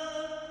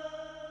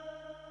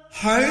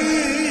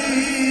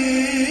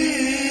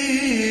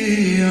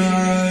حي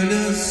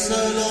على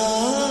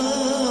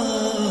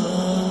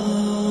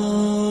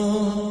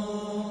الصلاة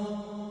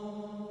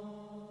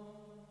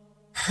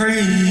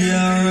حي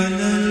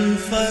على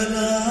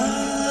الفلاح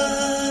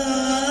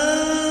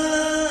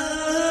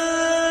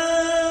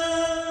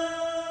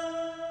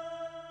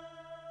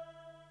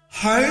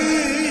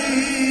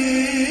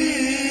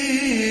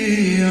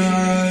حي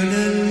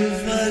على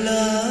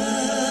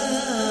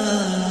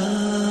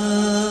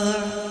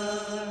الفلاح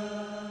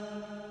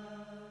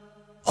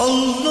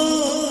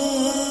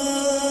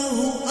الله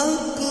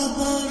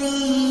أكبر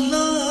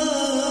الله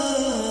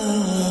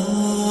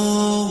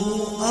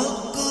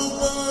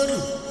أكبر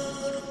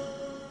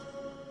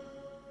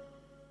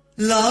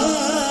لا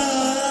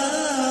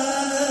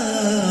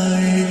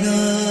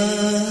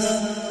إله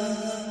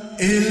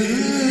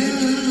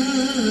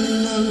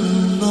إلا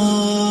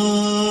الله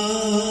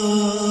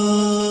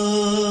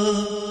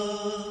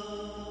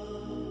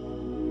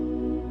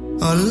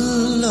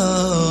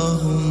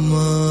اللهم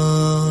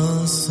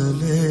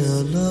صل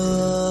على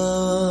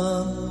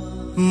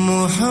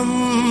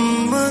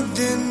محمد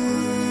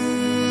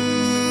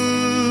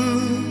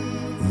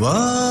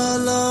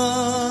وعلى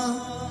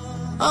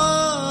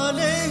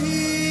آله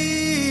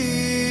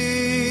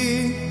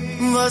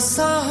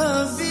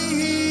وصحبه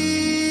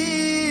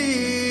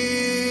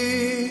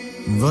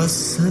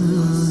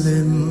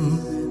وسلم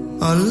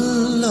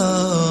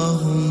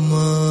اللهم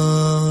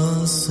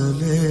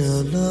صل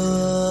على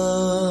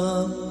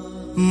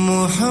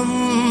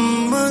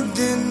محمد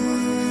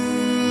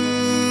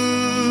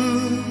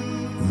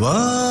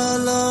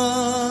وعلى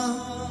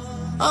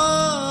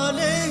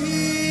آله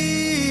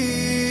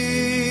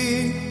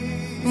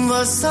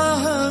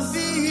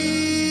وصحبه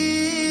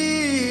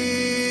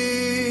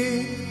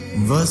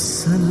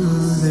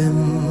وسلم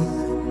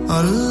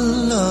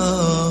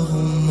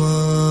اللهم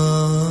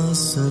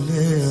صل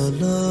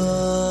على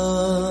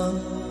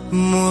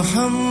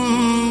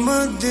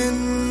محمد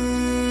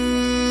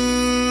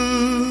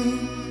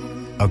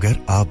अगर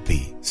आप भी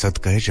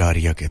सदका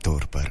जारिया के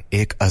तौर पर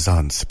एक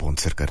अजान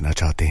स्पॉन्सर करना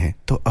चाहते हैं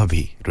तो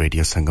अभी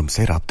रेडियो संगम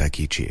से राब्ता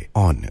कीजिए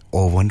ऑन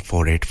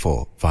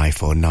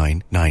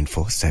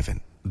 01484549947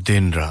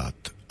 दिन रात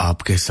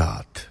आपके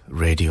साथ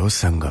रेडियो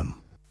संगम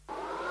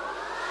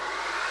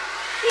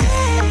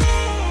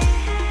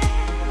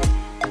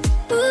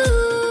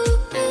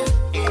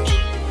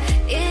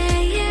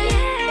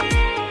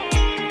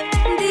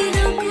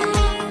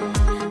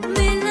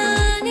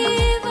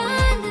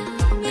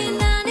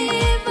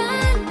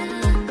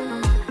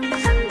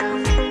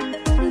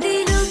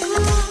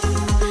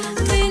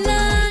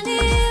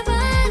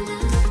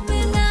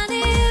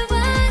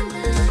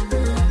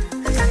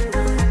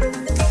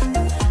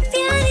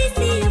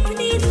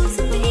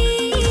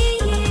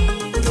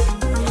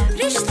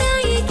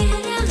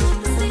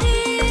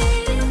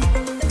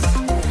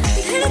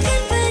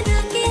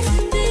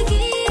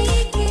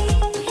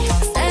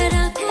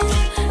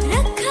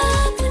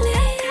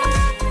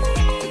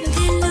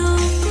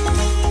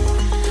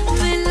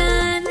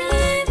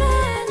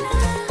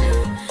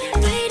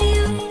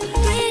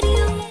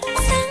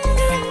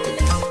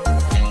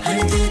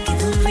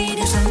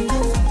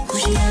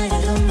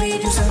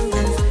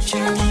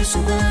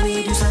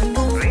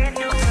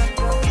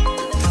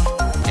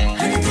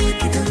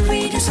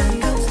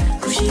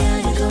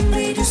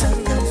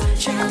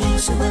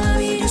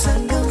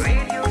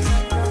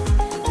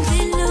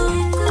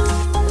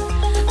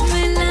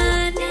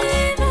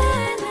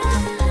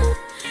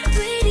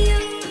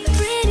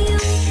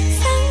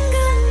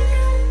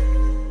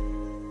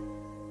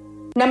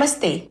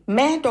नमस्ते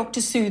मैं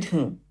डॉक्टर सूद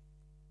हूं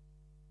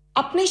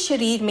अपने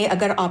शरीर में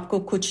अगर आपको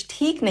कुछ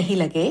ठीक नहीं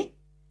लगे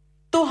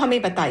तो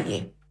हमें बताइए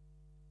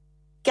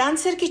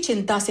कैंसर की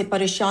चिंता से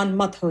परेशान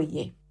मत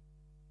होइए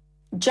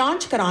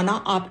जांच कराना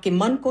आपके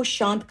मन को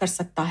शांत कर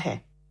सकता है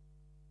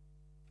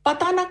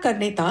पता न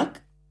करने तक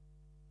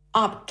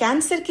आप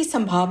कैंसर की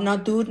संभावना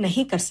दूर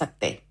नहीं कर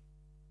सकते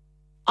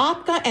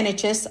आपका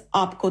एनएचएस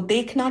आपको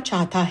देखना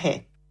चाहता है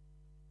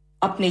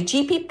अपने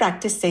जीपी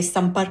प्रैक्टिस से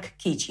संपर्क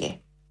कीजिए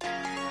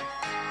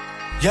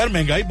यार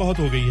महंगाई बहुत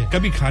हो गई है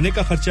कभी खाने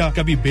का खर्चा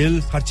कभी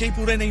बिल खर्चे ही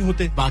पूरे नहीं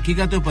होते बाकी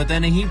का तो पता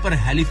नहीं पर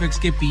हैलिफैक्स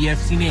के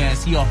पीएफसी ने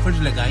ऐसी ऑफर्स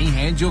लगाई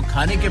हैं जो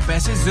खाने के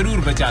पैसे जरूर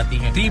बचाती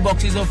हैं 3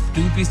 boxes of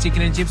 2-piece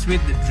chicken and chips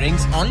with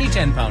drinks only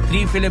 £10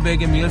 3 filet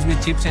burger meals with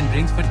chips and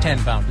drinks for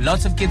 £10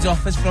 lots of kids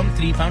offers from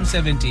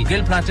 £3.70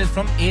 grill platters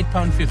from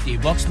 £8.50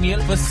 box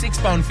meal for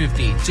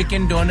 £6.50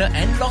 chicken doner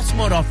and lots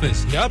more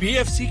offers यार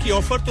PFC की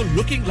offer तो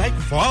looking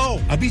like wow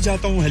अभी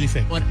जाता हूं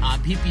Halifax और आप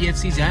भी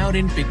PFC जाएं और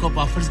इन पिकअप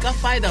ऑफर्स का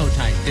फायदा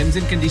उठाएं terms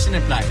and condition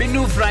apply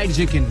Pinu fried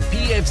chicken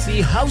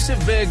PFC House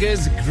of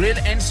Burgers Grill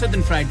and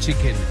Southern fried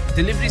chicken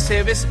delivery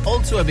service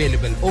also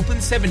available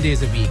open 7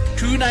 days a week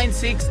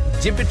 296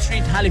 Gibbet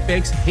Street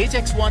Halifax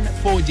HX1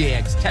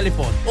 4JX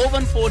telephone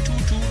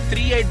 01422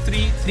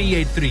 383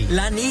 383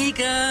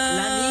 Lanika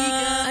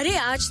अरे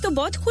आज तो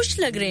बहुत खुश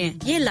लग रहे हैं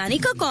ये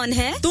Lanika कौन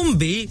है तुम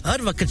भी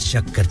हर वक्त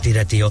शक करती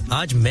रहती हो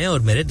आज मैं और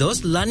मेरे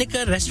दोस्त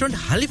लानिका रेस्टोरेंट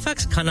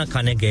हैलिफैक्स खाना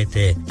खाने गए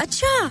थे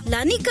अच्छा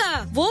लानिका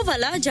वो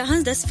वाला जहां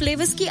 10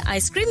 फ्लेवर्स की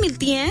आइसक्रीम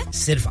मिलती है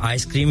सिर्फ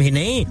आइसक्रीम ही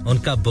नहीं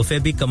उनका बुफे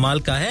भी कमाल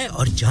का है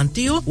और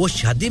जानती हो वो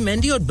शादी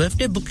मेहंदी और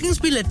बर्थडे बुकिंग्स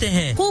भी लेते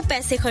हैं खूब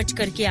पैसे खर्च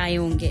करके आए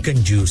होंगे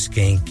कंजूस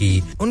कहीं की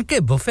उनके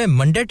buffet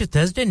Monday to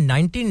Thursday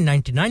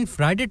 1999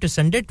 Friday to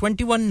Sunday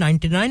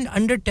 2199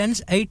 under 10s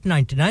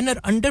 899 और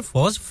अंडर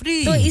 4s फ्री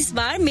तो इस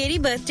बार मेरी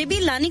बर्थडे भी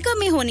लानिका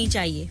में होनी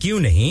चाहिए क्यों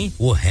नहीं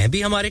वो है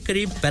भी हमारे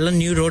करीब पेलन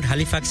new road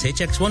Halifax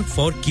HX1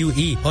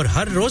 4QE और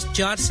हर रोज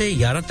 4 से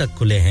 11 तक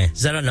खुले हैं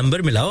जरा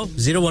नंबर मिलाओ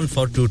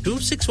 01422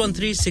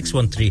 613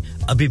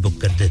 613 अभी बुक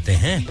कर देते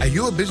हैं Are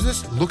you a business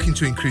looking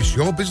to increase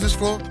your business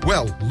flow?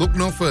 Well, look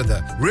no further.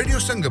 Radio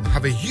Sangam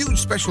have a huge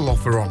special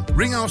offer on.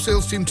 Ring our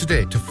sales team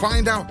today to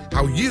find out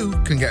how you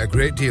can get a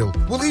great deal.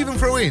 We'll even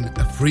throw in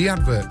a free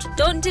advert.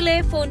 Don't delay,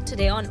 phone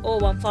today on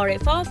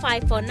 01484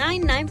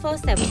 549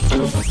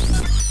 947.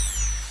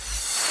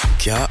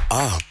 क्या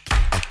आप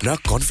अपना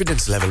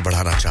confidence level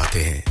बढ़ाना चाहते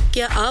हैं?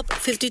 क्या आप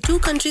 52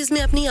 countries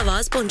में अपनी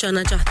आवाज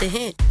पहुंचाना चाहते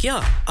हैं? क्या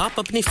आप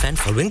अपनी फैन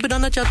फॉलोइंग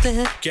बनाना चाहते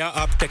हैं? क्या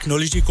आप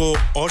टेक्नोलॉजी को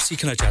और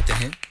सीखना चाहते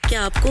हैं?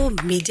 क्या आपको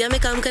मीडिया में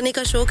काम करने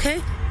का शौक है?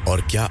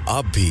 और क्या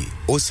आप भी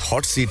उस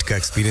हॉट सीट का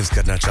एक्सपीरियंस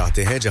करना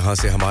चाहते हैं जहां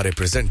से हमारे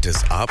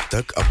प्रेजेंटर्स आप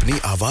तक अपनी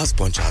आवाज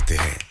पहुंचाते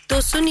हैं? तो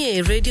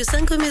सुनिए, Radio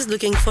Sangam is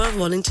looking for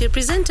volunteer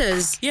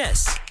presenters. Yes,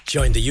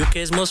 join the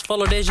UK's most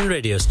followed Asian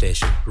radio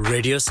station,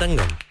 Radio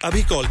Sangam.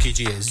 अभी कॉल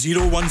कीजिए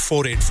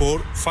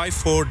 01484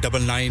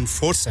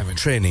 549947.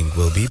 Training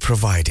will be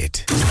provided.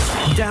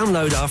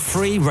 Download our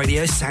free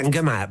Radio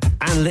Sangam app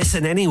and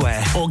listen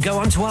anywhere or go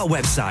onto our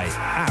website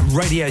at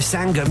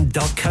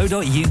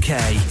radiosangam.co.uk.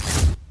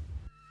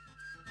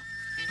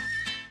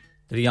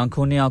 तेरी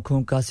आंखों ने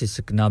आंखों का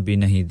सिसकना भी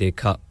नहीं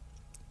देखा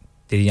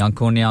तेरी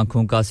आंखों ने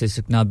आंखों का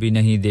सिसकना भी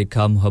नहीं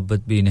देखा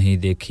मोहब्बत भी नहीं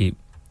देखी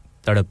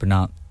तड़पना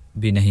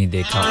भी नहीं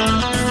देखा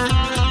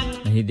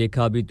नहीं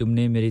देखा अभी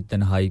तुमने मेरी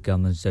तन्हाई का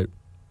मंजर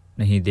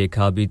नहीं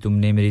देखा अभी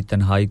तुमने मेरी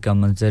तन्हाई का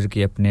मंजर कि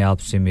अपने आप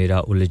से मेरा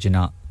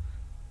उलझना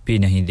भी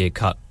नहीं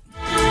देखा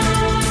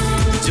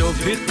जो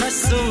भी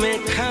कसमें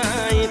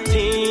खाई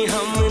थी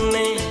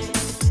हमने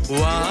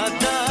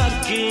वादा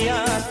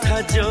किया था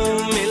जो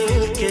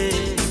मिलके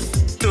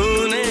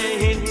तूने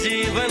ही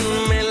जीवन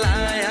में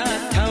लाया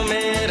था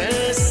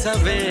मेरे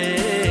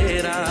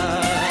सवेरा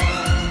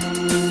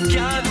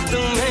क्या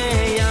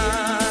तुम्हें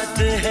याद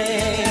है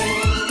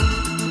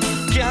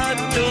क्या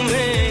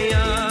तुम्हें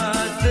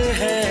याद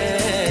है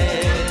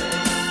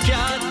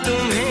क्या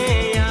तुम्हें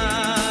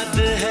याद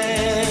है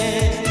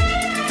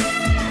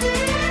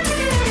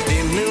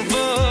दिन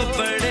वो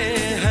बड़े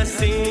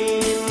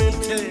हसीन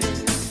थे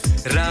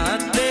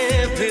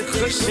रातें भी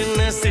खुश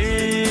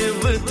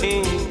नसीब थी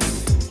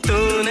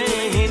तूने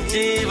ही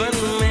जीवन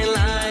में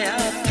लाया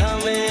था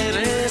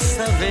मेरे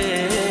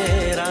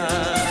सवेरा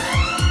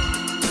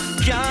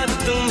क्या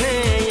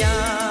तुम्हें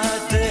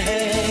याद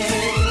है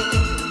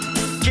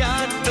क्या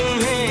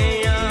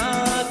तुम्हें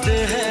याद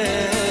है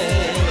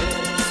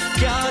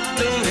क्या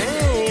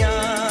तुम्हें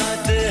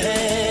याद है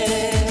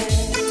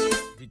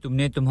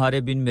तुमने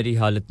तुम्हारे बिन मेरी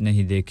हालत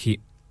नहीं देखी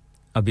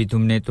अभी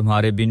तुमने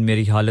तुम्हारे बिन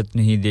मेरी हालत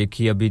नहीं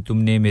देखी अभी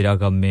तुमने मेरा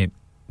गम में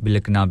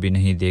बिलकना भी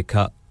नहीं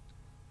देखा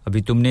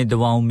अभी तुमने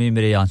दवाओं में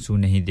मेरे आंसू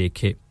नहीं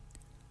देखे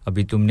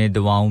अभी तुमने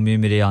दवाओं में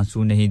मेरे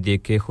आंसू नहीं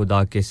देखे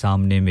खुदा के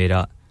सामने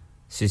मेरा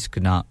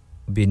सिसकना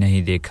भी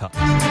नहीं देखा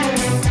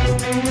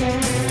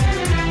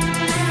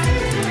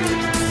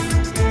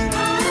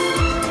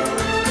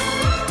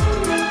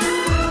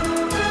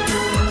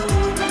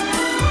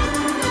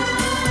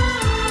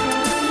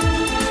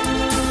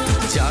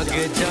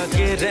जागे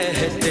जागे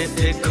रहते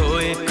थे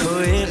खोए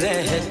खोए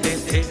रहते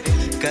थे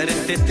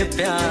करते थे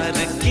प्यार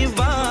की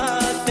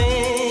बातें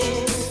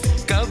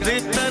कभी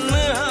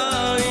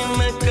तन्हाई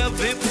में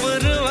कभी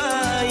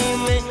पुरवाई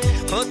में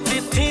होती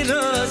थी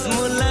रोज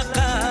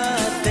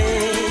मुलाकातें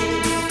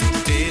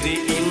तेरी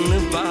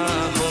इन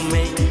बाहों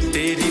में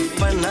तेरी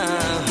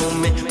पनाहों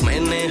में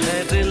मैंने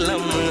हर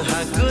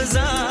लम्हा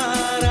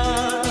गुजारा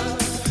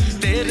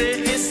तेरे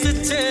इस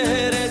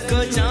चेहरे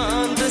को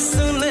चांद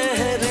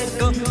सुनहरे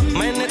को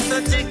मैंने तो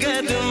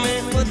जिगर में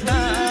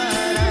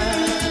उतारा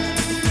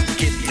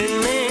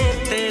कितने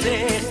तेरे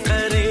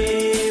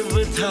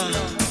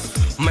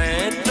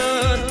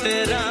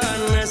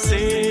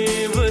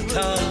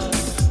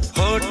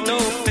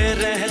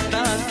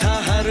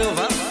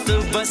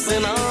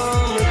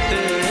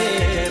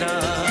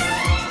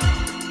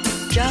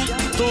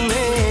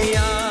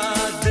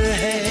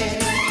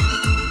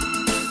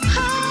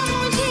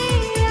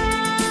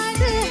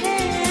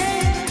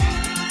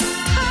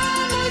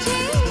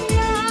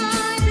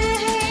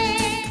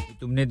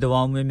तुमने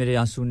दुआओं में मेरे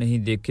आंसू नहीं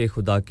देखे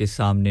खुदा के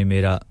सामने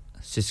मेरा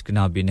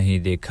सिसकना भी नहीं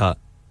देखा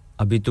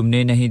अभी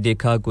तुमने नहीं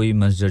देखा कोई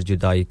मंजर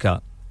जुदाई का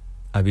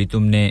अभी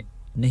तुमने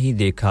नहीं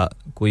देखा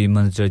कोई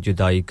मंजर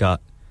जुदाई का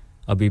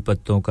अभी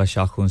पत्तों का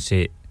शाखों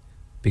से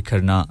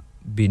बिखरना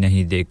भी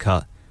नहीं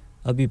देखा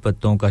अभी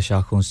पत्तों का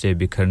शाखों से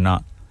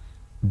बिखरना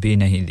भी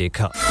नहीं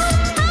देखा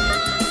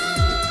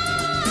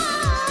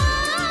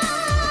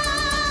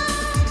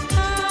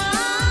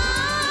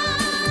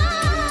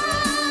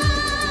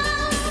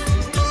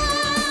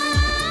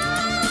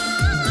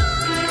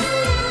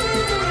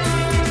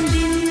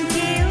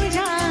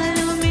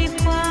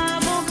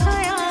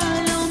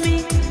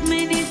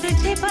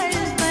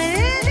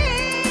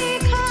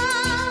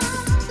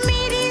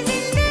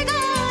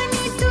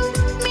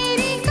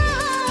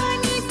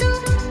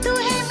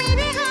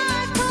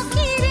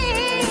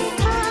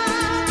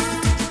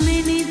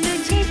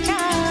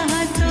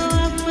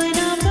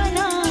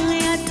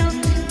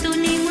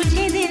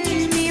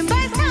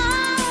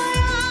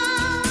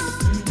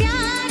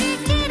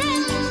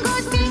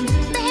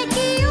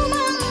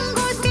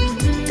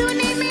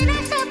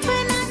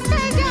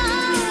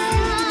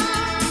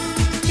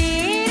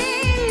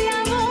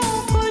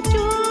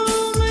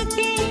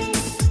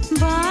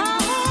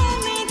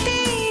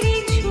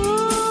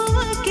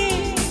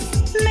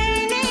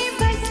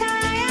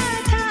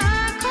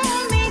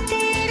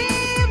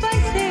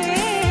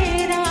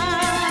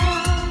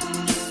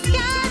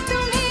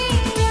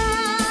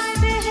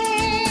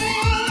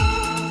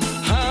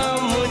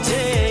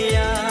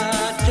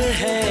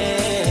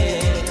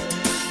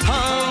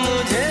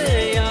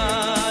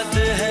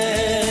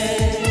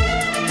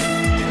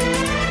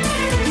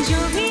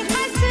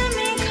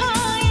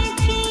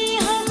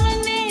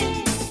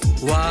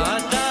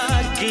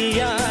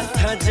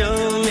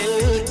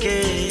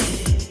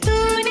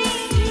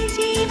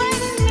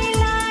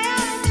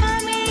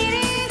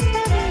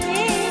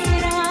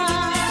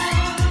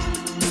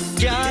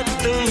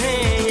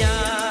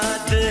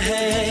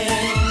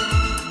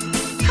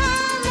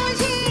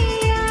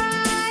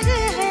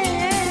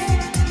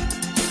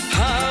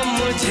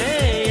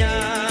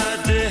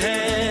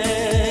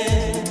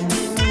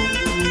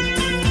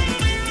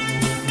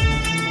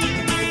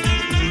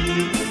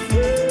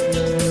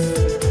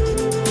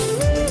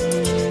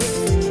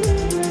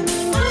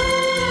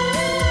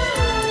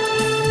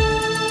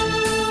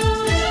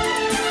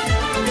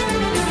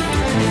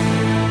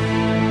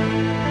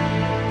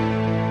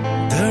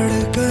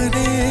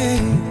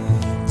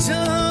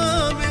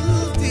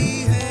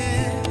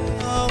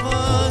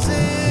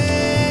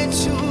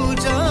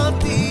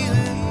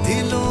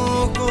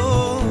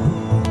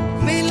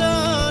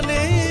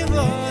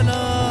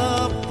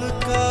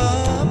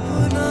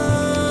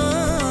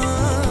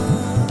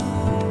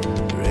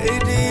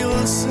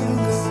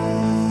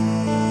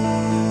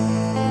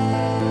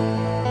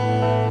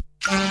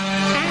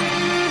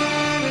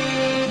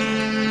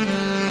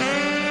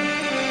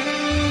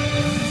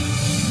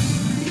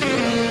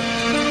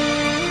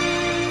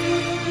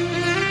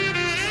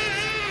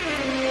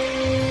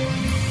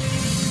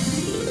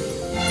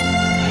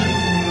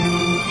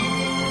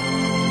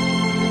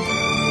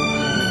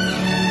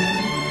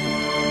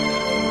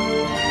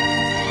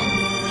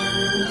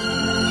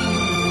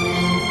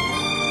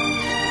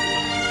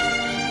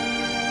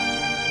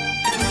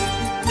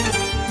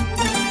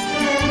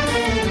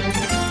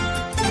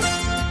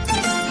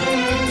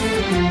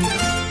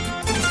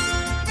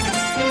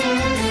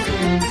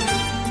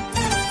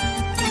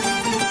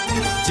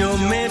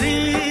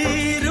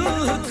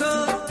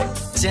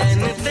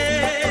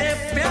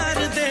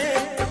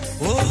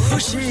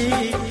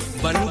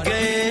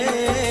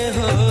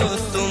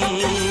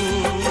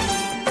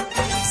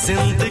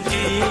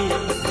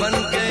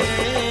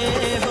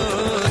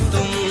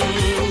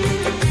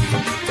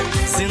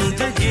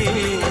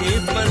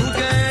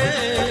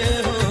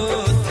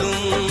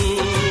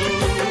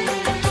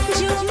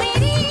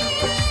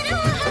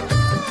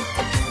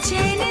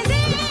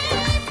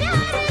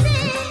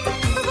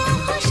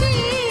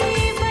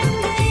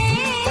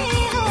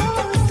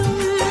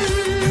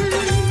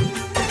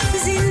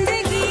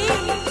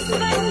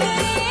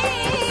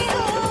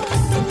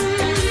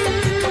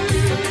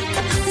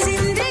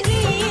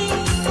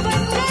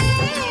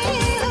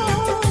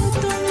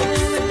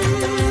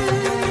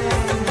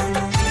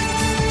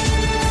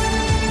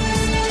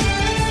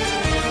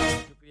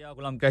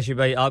काशी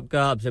भाई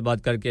आपका आपसे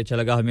बात करके अच्छा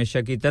लगा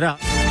हमेशा की तरह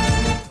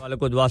वालों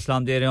को दुआ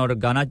सलाम दे रहे हैं और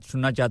गाना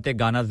सुनना चाहते हैं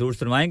गाना जरूर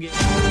सुनवाएंगे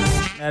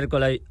मेरे को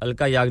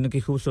अलका याग्निक की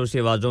खूबसूरत सी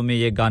आवाजों में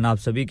ये गाना आप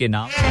सभी के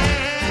नाम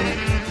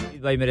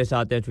भाई मेरे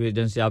साथ है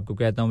ट्विजन से आपको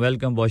कहता हूं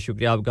वेलकम बहुत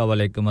शुक्रिया आपका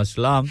वालेकुम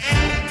अस्सलाम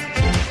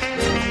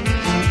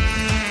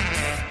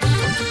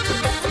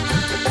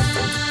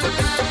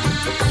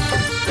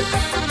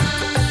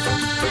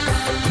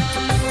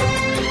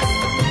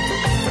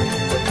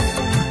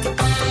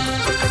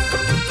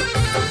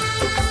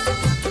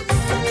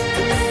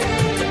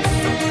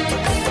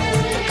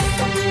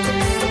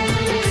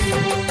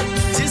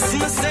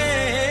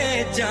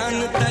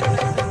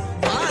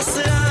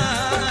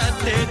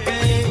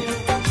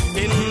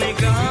इन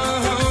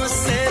निगाहों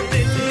से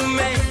दिल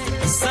में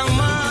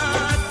समा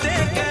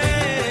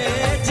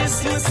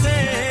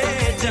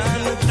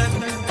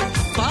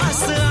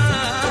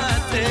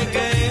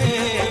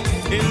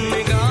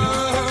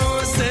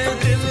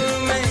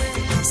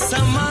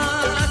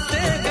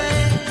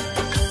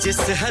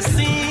जिस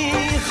हसी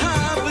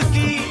ख्वाब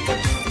की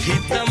थी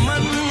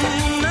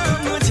तमन्ना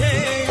मुझे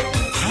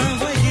हाँ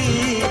वही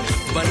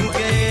बन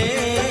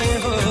गए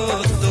हो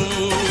तुम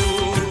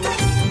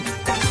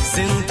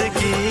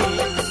जिंदगी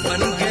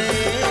बन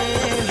गए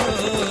हो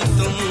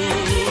तुम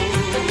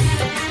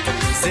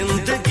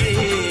जिंदगी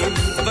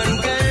बन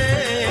गए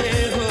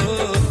हो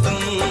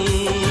तुम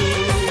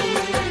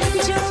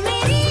जो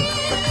मेरी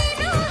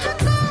रूह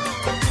को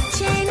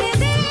चैन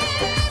दे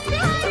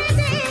प्यार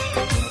दे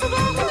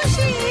वो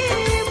खुशी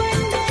बन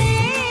गए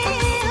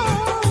हो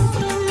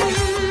तुम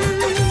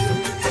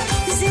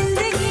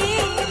जिंदगी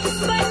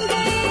बन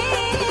गए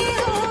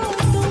हो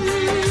तुम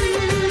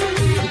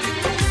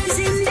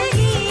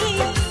जिंदगी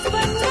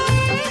बन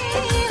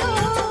गए हो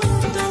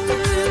तुम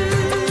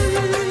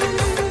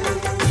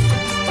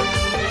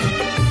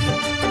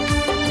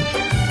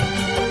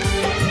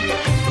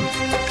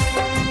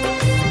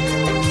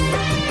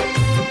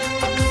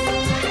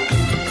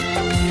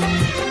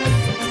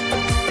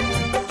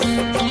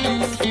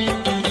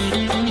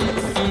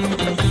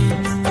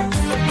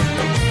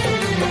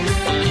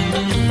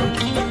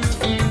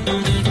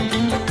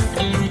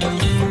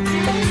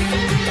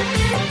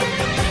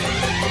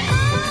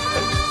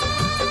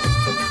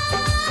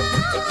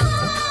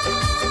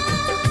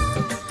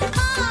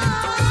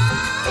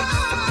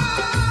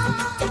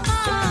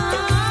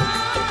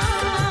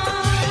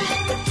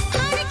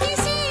हर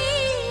किसी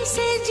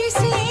से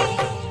जिसे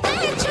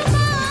मैं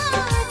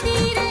छुपाती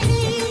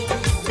रही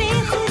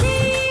बेखुदी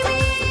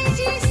में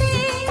जिसे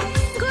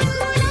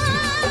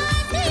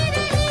गुनगुनाती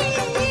रही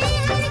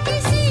हर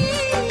किसी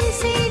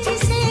से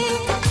जिसे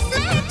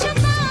मैं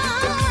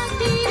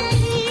छुपाती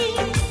रही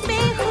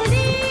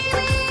बेखुदी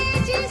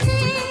में जिसे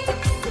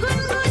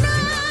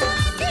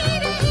गुनगुनाती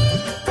रही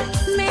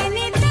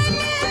मैंने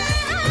तन्हा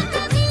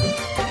कभी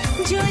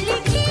जो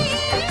लिखी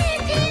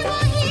थी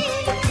वही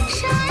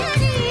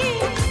शायरी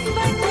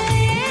बन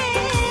गए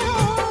हो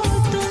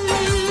तुम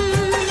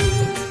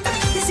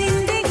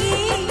जिंदगी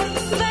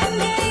बन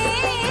गए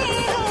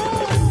हो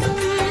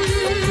तुम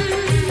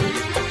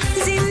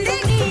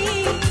जिंदगी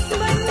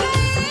बन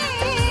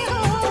गए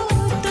हो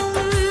तुम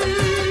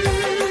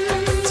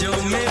जो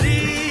मेरी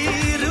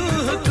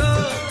रूह को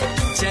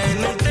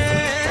चैन दे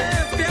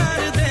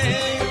प्यार दे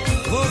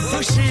वो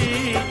खुशी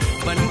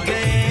बन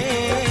गए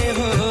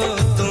हो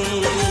तुम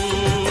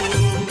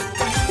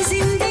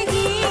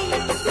जिंदगी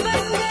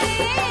बन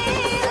गए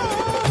हो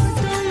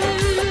तुम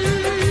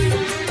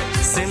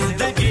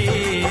जिंदगी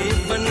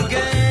बन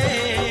गए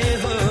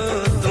हो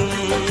तुम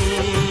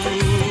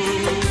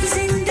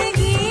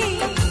जिंदगी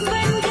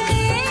बन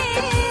गए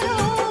हो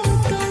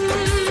तुम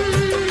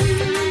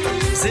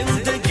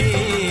जिंदगी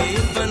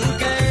बन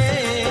गए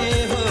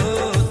हो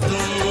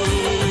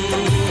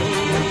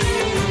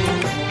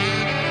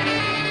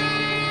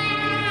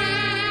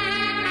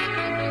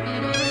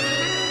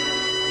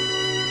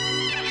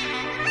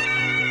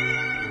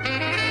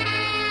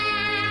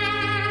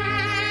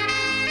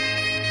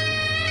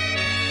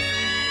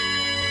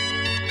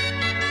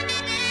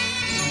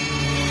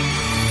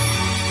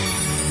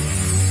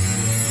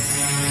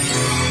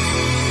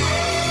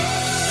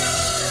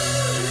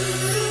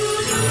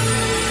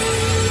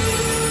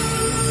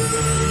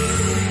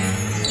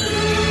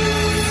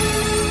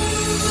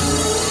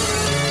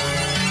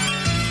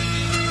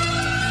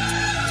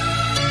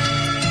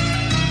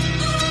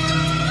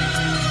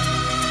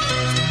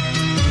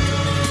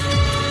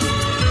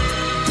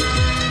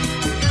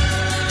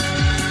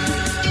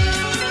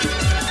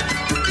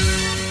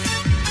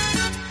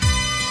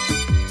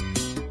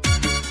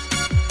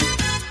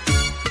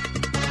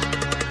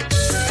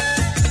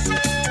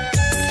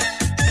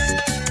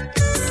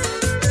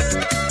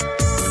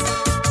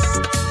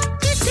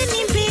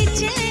कितनी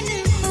बेचैन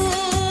हो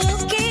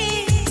के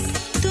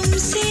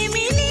तुमसे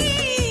मिली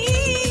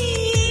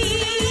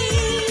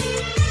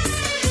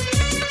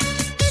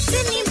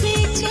कितनी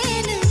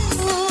बेचैन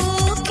हो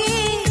के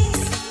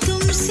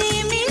तुमसे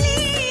मिली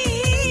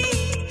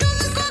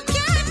तुमको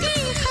क्या थी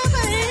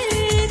खबर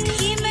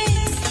थी मैं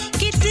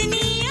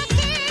कितनी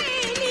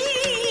अकेली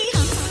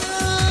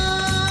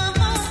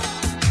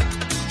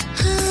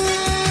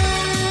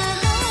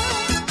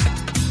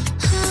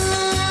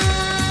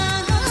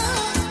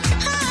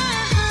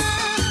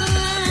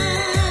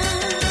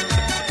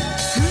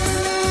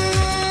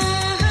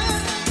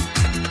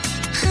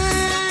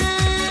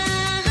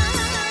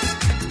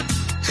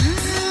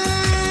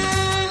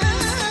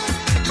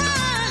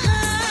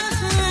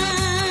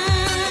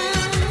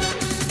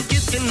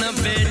कितना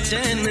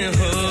बेचैन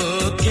हो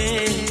के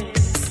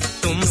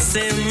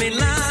तुमसे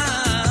मिला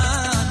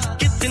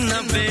कितना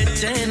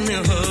बेचैन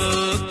हो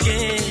के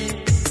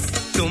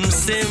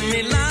तुमसे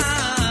मिला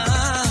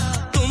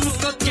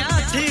तुमको क्या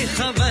थी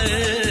खबर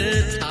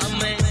था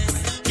मैं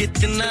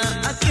कितना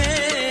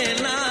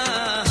अकेला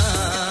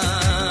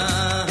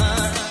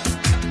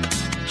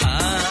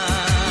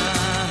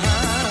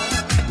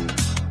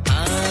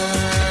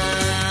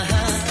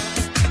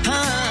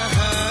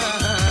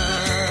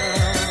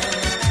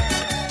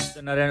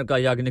नारायण का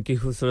याग्निक की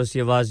खूबसूरत सी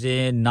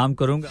आवाजें नाम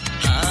करूंगा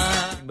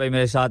भाई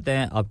मेरे साथ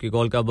हैं आपकी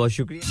कॉल का बहुत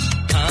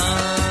शुक्रिया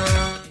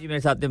जी मेरे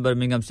साथ में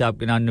बर्मिंघम से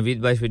आपके नाम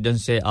नवीद भाई स्वीडन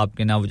से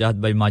आपके नाम वजाहत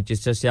भाई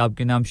मैनचेस्टर से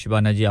आपके नाम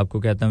शिबाना जी आपको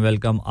कहता हूं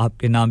वेलकम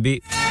आपके नाम भी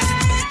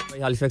भाई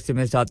हैलिफैक्स से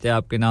मेरे साथ है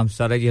आपके नाम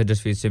सारा जी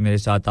हडर्सफील्ड से मेरे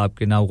साथ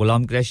आपके नाम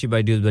गुलाम क्रैशी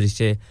भाई ड्यूसबरी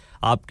से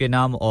आपके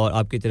नाम और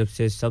आपकी तरफ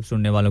से सब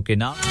सुनने वालों के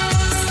नाम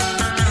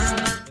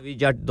नवी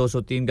जट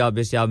 203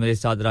 गाबे से आप मेरे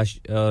साथ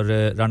और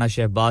राणा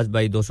शहबाज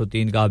भाई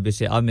 203 गाबे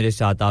से आप मेरे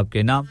साथ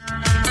आपके नाम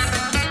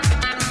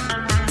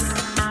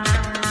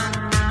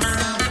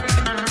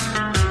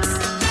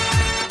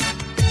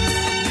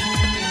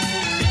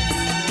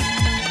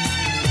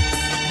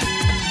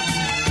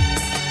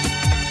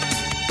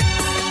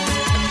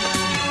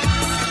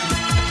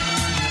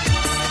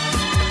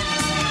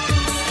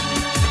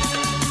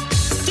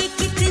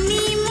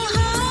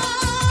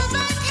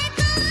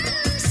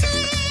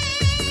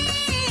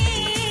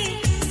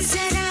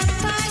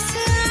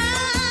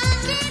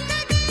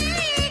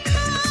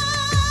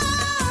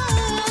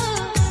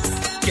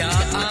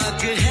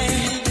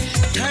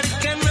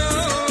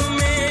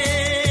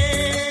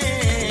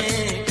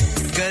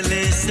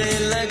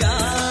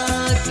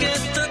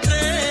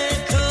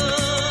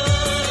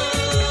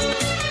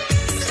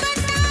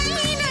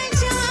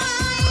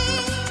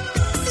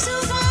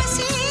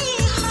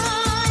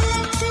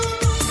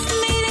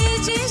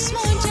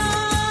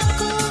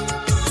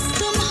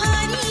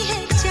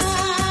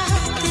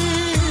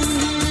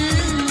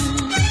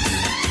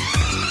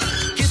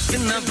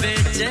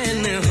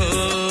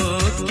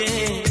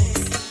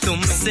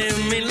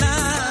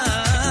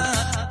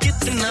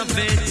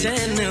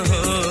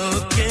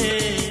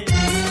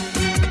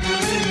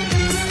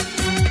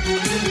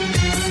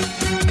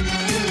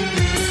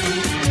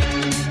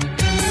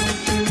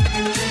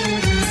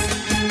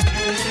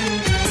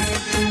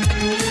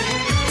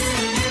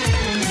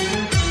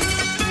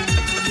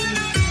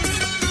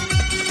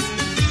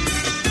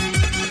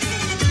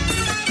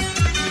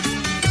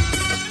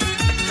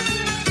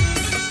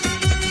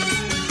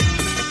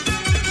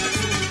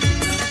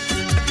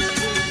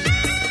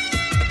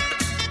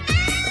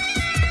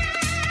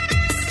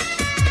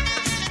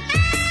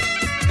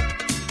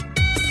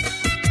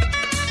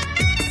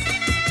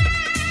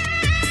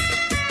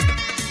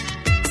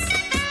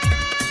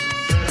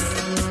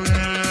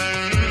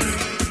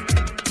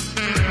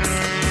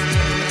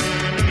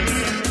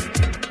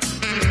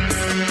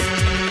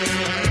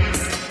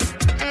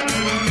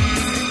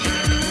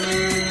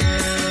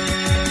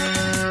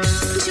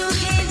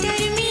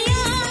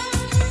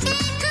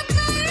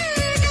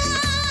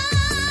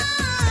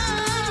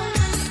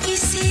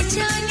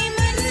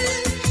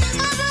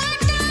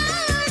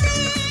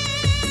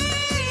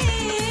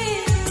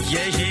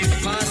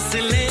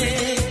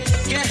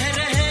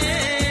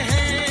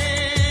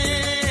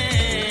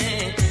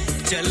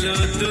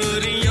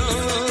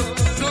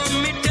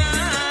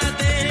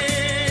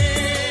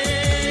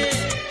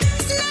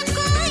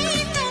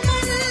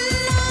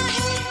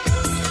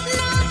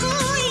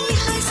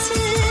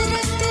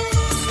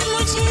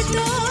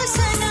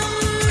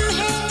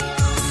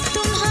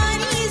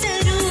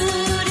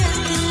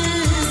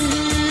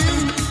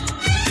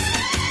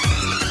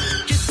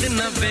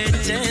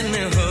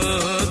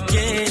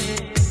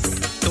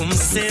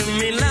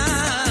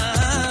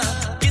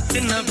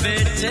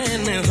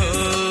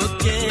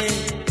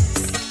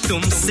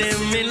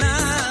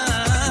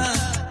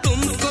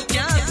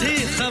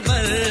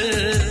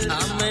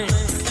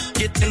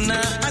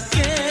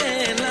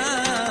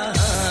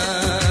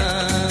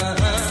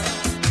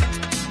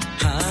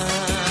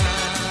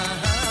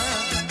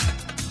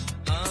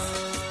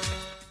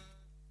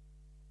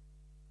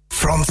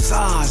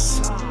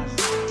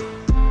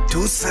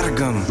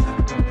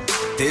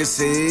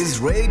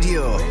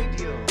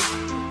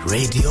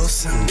Radio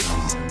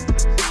Sangam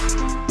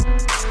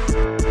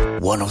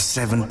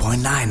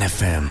 107.9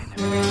 FM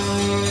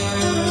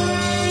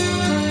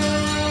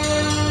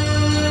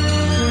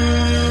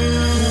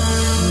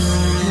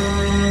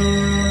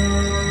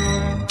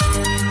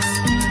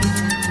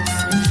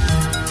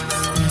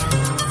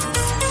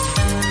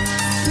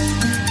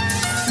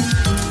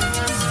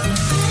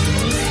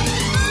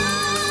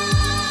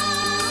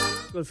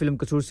फिल्म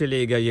कसूर से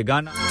ले गया ये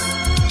गाना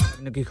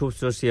की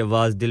खूबसूरत सी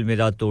आवाज दिल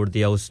मेरा तोड़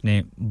दिया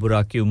उसने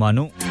बुरा क्यों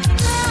मानूं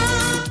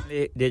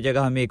दे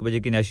जगह हमें 1 बजे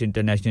की नेशनल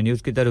इंटरनेशनल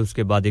न्यूज़ की तरफ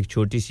उसके बाद एक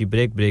छोटी सी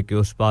ब्रेक के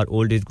उस पार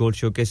ओल्ड इज गोल्ड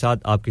शो के साथ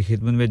आपकी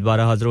खिदमत में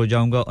दोबारा हाजिर हो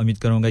जाऊंगा उम्मीद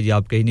करूंगा जी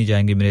आप कहीं नहीं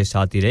जाएंगे मेरे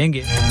साथ ही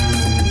रहेंगे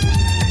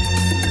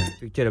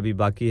पिक्चर अभी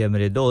बाकी है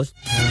मेरे दोस्त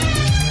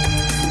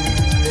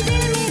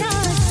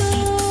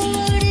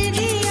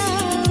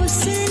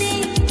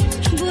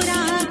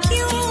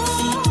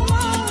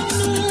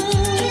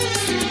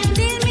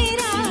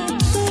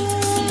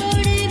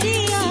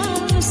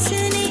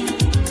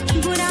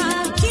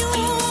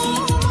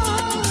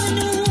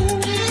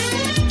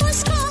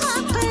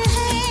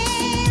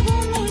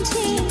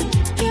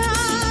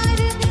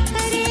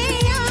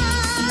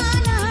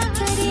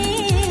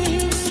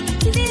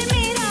दिल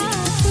मेरा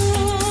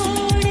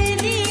तोड़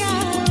दिया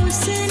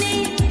उसने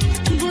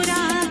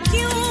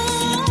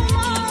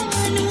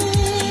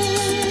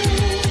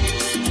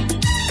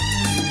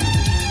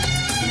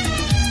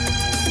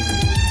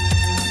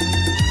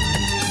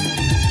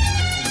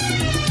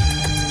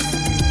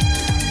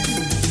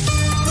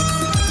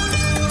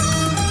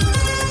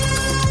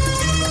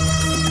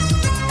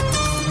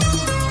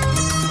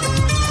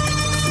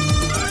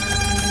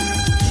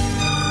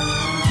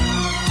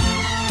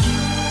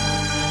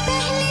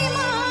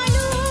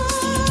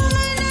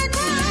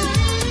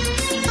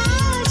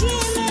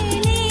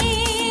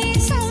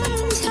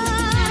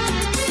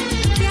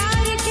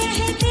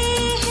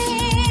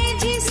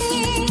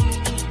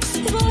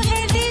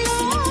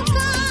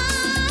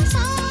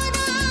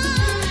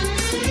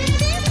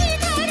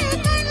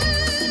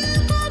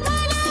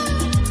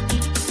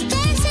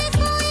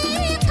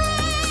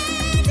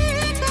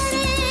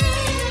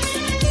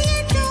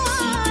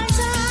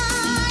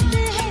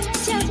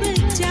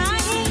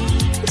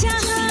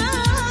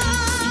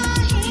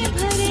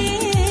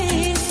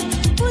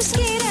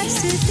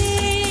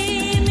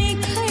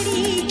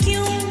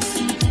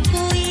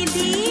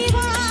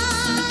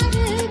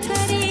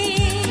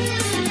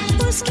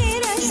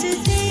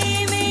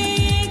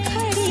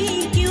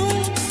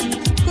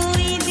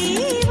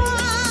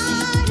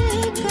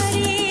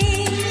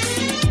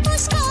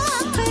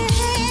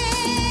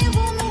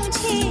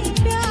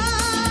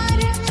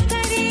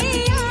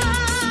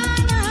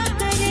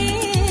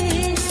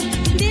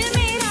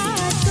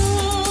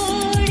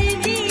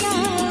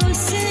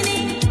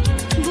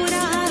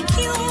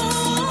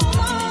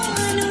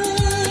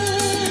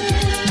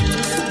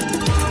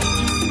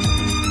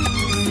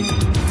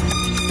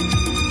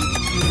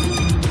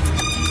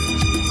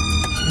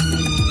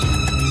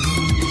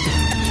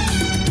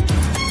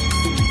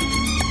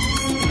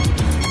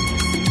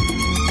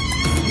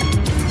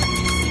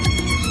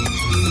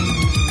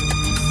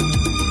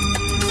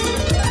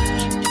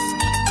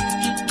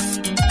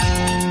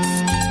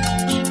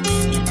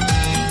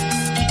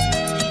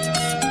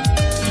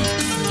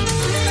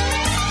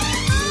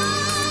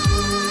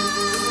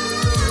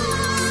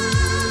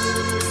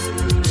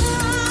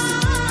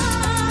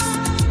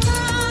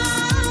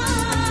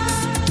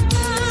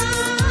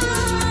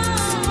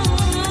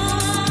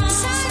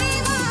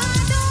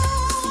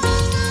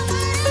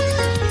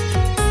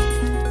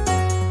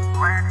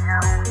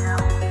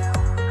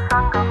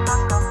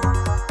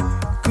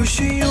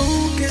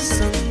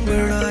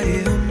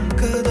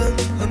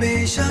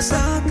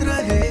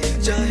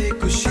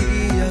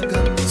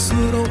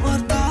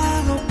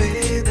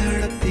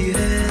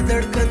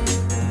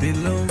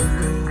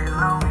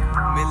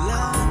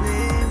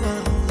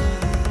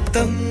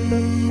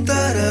Dum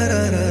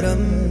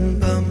tarararam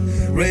bum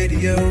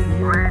Radio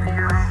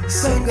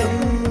Sangam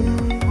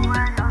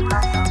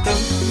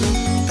Dum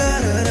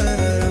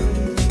tarararam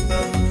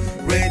bum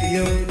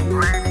Radio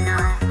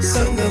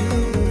Sangam.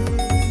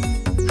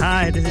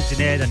 Hi, this is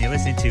Junaid and you're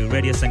listening to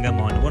Radio Sangam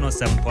on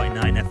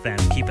 107.9 FM.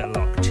 Keep it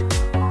locked.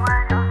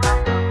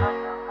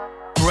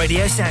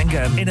 Radio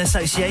Sangam in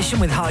association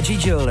with Haji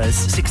Jewellers,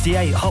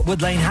 68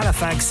 Hotwood Lane,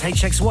 Halifax,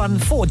 HX1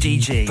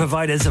 4DG.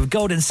 Providers of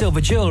gold and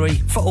silver jewellery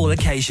for all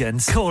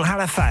occasions. Call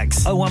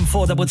Halifax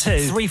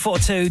 01422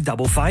 342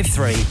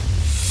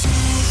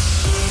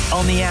 553.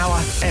 On the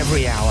hour,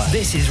 every hour.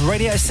 This is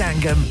Radio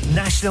Sangam,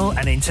 national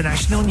and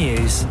international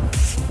news.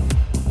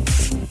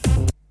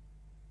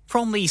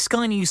 From the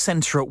Sky News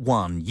Centre at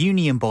 1,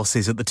 union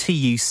bosses at the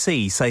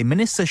TUC say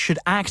ministers should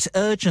act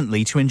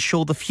urgently to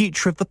ensure the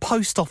future of the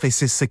post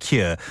office is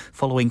secure,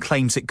 following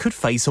claims it could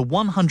face a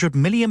 £100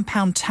 million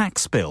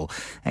tax bill.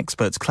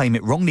 Experts claim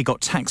it wrongly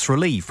got tax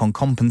relief on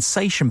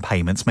compensation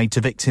payments made to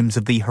victims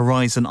of the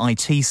Horizon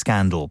IT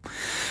scandal.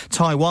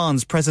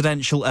 Taiwan's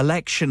presidential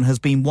election has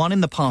been won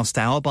in the past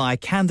hour by a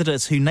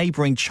candidate who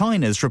neighbouring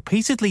China's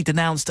repeatedly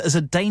denounced as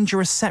a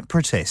dangerous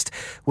separatist.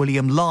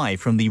 William Lai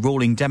from the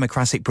ruling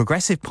Democratic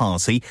Progressive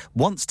Party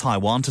wants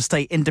Taiwan to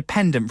stay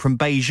independent from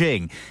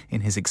Beijing. In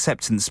his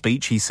acceptance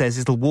speech, he says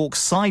it'll walk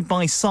side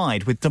by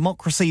side with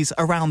democracies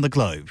around the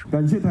globe.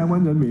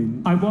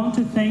 I want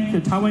to thank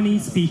the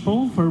Taiwanese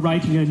people for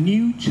writing a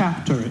new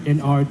chapter in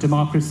our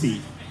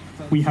democracy.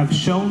 We have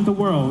shown the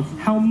world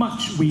how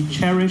much we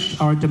cherish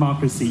our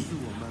democracy.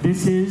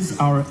 This is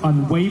our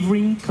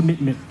unwavering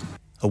commitment.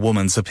 A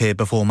woman's appeared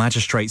before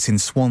magistrates in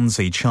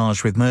Swansea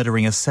charged with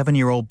murdering a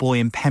 7-year-old boy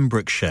in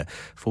Pembrokeshire.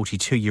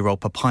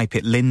 42-year-old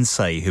Papipit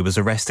Lindsay, who was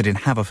arrested in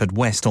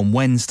Haverfordwest on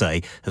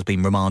Wednesday, has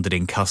been remanded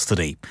in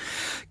custody.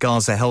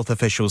 Gaza health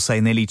officials say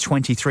nearly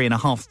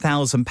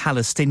 23,500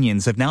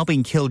 Palestinians have now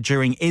been killed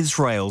during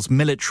Israel's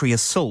military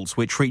assault,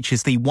 which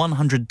reaches the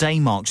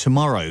 100-day mark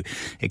tomorrow.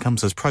 It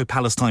comes as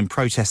pro-Palestine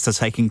protests are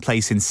taking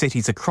place in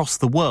cities across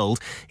the world,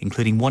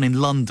 including one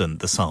in London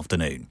this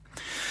afternoon.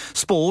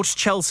 Sport,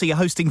 Chelsea are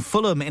hosting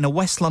Fulham in a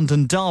West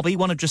London derby,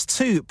 one of just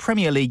 2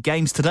 Premier League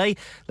games today.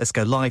 Let's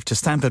go live to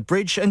Stamford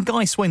Bridge and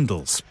Guy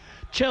Swindles.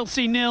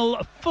 Chelsea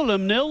 0,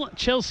 Fulham 0.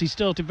 Chelsea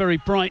started very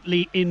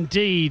brightly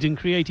indeed and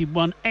created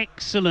one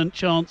excellent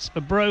chance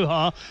for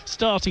Broha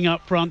starting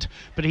up front,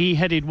 but he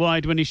headed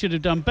wide when he should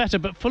have done better.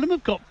 But Fulham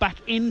have got back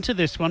into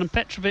this one, and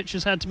Petrovic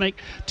has had to make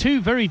 2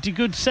 very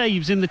good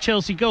saves in the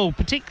Chelsea goal,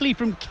 particularly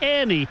from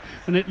Kearney,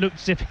 when it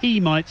looked as if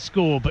he might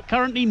score. But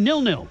currently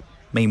 0-0.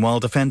 Meanwhile,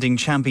 defending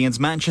champions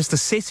Manchester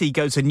City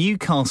go to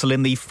Newcastle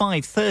in the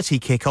 5:30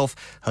 kickoff,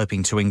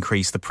 hoping to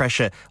increase the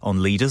pressure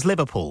on leaders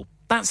Liverpool.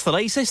 That's the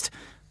latest.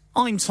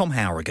 I'm Tom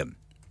Harrigan.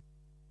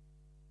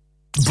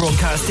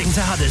 Broadcasting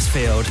to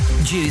Huddersfield,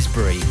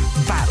 Dewsbury,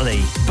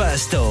 Batley,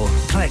 Birstall,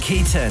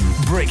 Cleckheaton,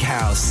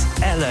 Brickhouse,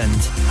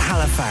 Elland,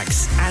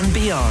 Halifax and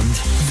beyond.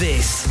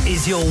 This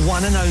is your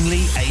one and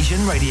only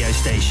Asian radio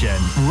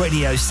station.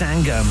 Radio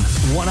Sangam,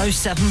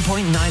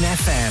 107.9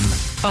 FM.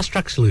 Fast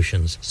Track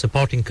Solutions,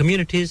 supporting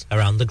communities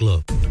around the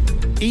globe.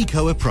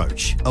 Eco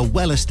Approach, a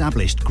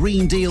well-established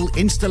Green Deal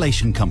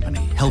installation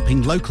company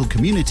helping local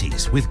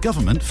communities with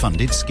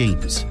government-funded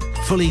schemes.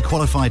 Fully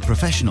qualified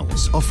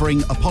professionals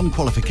offering, upon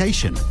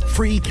qualification,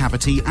 free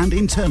cavity and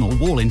internal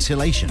wall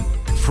insulation,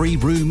 free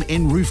room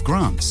in roof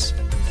grants,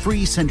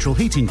 free central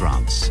heating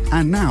grants,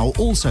 and now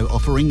also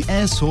offering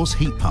air source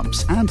heat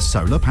pumps and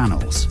solar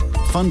panels.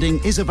 Funding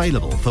is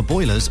available for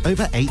boilers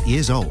over 8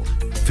 years old.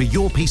 For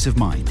your peace of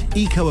mind,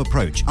 Eco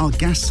Approach are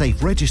gas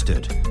safe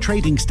registered,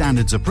 trading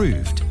standards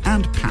approved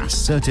and PASS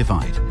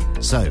certified.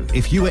 So,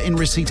 if you are in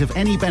receipt of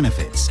any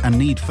benefits and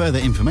need further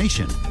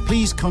information,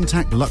 please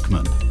contact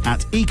Luckman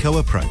at Eco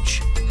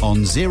Approach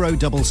on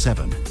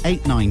 077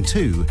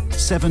 892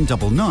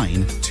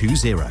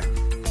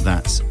 79920.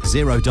 That's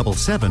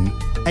 077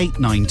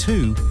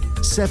 892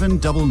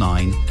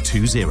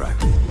 79920.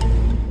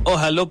 O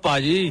hello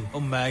पाजी ओ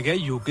मैं क्या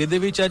UK दे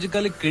विच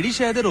आजकल केड़ी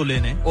शय दे रोले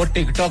ने ओ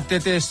TikTok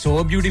ते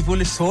सो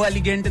ब्यूटीफुल सो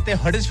एलिगेंट ते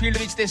हडर्सफील्ड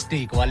विच ते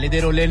स्टेक वाले दे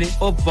रोले ने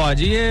ओ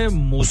पाजी ये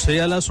मूसे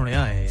वाला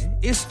सुनया है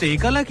ये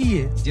स्टेक वाला की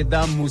है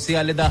जिद्दां मूसे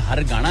वाले दा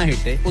हर गाना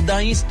हिट है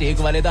उदां ही स्टेक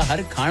वाले दा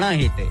हर खाना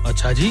हिट है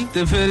अच्छा जी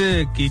ते फिर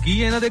की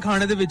है इना दे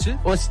खाने दे विच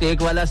ओ स्टेक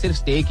वाला सिर्फ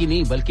स्टेक ही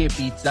नहीं बल्कि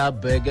pizza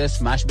burger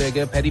smash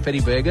burger peri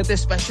peri burger ते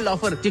स्पेशल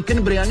ऑफर चिकन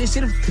बिरयानी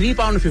सिर्फ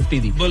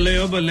 £3.50 दी बल्ले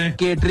ओ बल्ले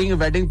catering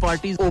wedding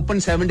parties open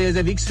 7 days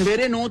a week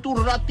सवेरे 9 to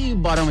राती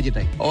 12 बजे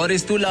तक और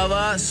इस तो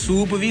अलावा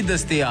सूप भी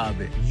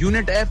दस्तयाब है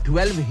unit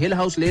F12 hill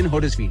house lane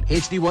Huddersfield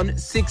HD1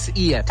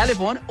 6EF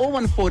telephone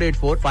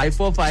 01484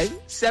 545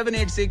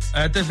 786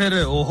 ऐते फिर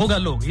ओहो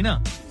गल होगी ना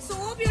So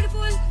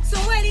beautiful, so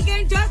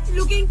elegant, just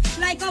looking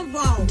like a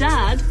wow.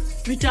 Dad,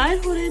 retire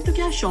हो रहे हैं तो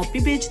क्या शॉप भी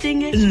बेच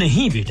देंगे?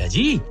 नहीं बेटा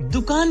जी,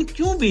 दुकान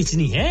क्यों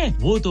बेचनी है?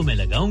 वो तो मैं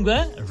लगाऊंगा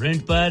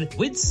रेंट पर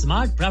with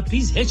smart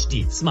properties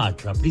HD.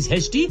 Smart properties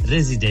HD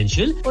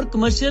residential और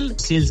कमर्शियल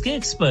सेल्स के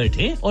एक्सपर्ट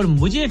हैं और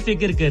मुझे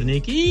फिक्र करने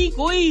की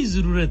कोई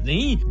जरूरत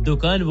नहीं।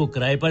 दुकान वो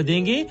किराए पर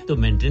देंगे तो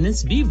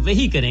मेंटेनेंस भी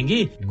वही करेंगे।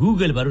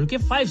 गूगल पर उनके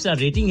 5 स्टार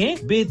रेटिंग है,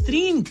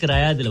 बेहतरीन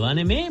किराया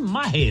दिलवाने में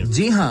माहिर।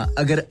 जी हां,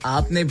 अगर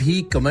आपने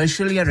भी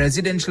कमर्शियल या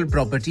रेजिडेंशियल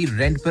प्रॉपर्टी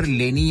रेंट पर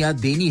लेनी या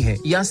देनी है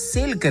या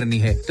सेल करनी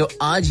है तो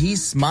आज ही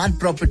स्मार्ट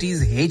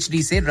प्रॉपर्टीज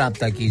एचडी से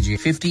राब्ता कीजिए।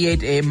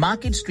 58A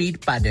market street,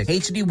 paddock,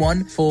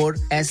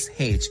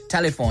 HD14SH।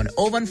 Telephone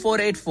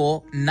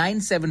 01484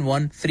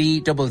 971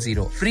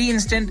 300। Free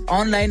instant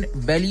online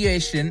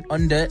valuation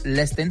under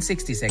less than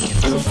 60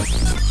 seconds.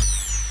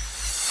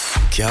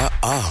 क्या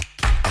आप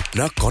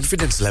अपना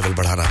कॉन्फिडेंस लेवल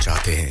बढ़ाना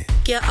चाहते हैं?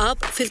 क्या आप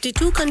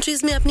 52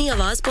 कंट्रीज में अपनी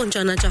आवाज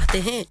पहुंचाना चाहते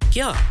हैं?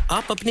 क्या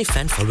आप अपनी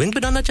फैन फॉलोइंग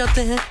बनाना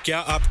चाहते हैं? क्या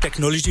आप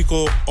टेक्नोलॉजी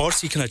को और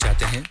सीखना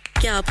चाहते हैं?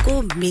 क्या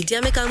आपको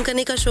मीडिया में काम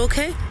करने का शौक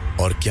है?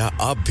 और क्या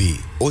आप भी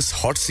उस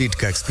हॉट सीट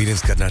का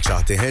एक्सपीरियंस करना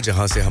चाहते हैं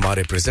जहां से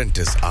हमारे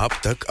प्रेजेंटर्स आप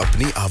तक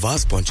अपनी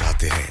आवाज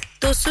पहुंचाते हैं?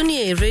 तो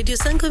सुनिए, Radio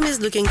Sangam is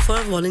looking for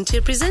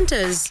volunteer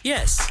presenters.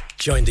 Yes,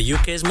 join the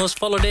UK's most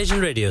followed Asian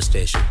radio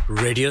station,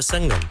 Radio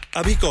Sangam.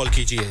 अभी कॉल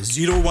कीजिए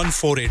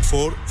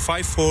 01484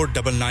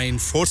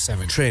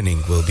 549947. Training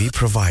will be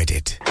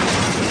provided.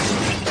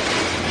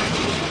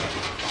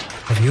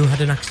 Have you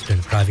had an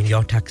accident driving your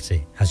taxi?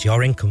 Has your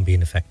income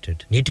been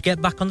affected? Need to get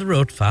back on the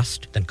road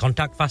fast? Then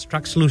contact Fast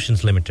Track Solutions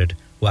Limited,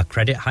 who are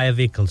credit hire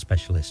vehicle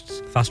specialists.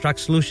 Fast Track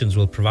Solutions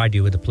will provide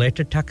you with a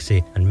plated taxi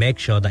and make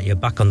sure that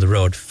you're back on the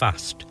road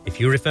fast. If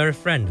you refer a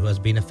friend who has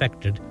been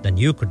affected,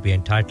 then you could be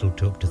entitled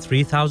to up to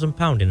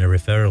 £3,000 in a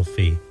referral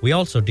fee. We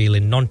also deal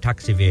in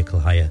non-taxi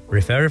vehicle hire.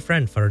 Refer a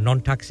friend for a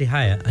non-taxi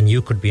hire and you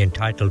could be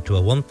entitled to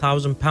a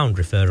 £1,000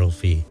 referral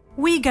fee.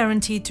 We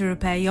guarantee to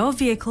repair your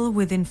vehicle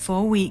within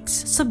 4 weeks,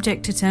 subject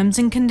to terms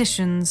and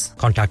conditions.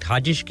 Contact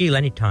Haji Shkil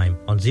anytime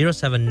on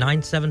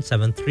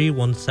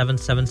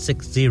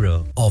 07977317760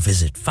 or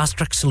visit Fast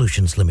Track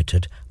Solutions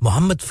Limited,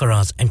 Mohammed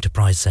Faraz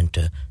Enterprise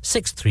Centre,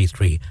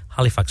 633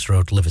 Halifax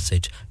Road,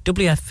 Liversedge,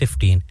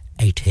 WF15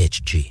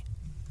 8HG.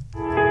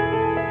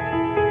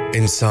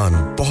 इंसान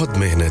बहुत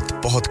मेहनत,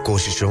 बहुत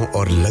कोशिशों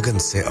और लगन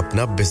से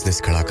अपना business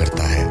खड़ा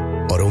करता है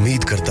और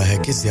उम्मीद करता है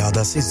कि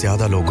ज्यादा से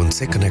ज्यादा लोग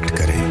उनसे कनेक्ट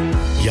करें।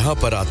 यहाँ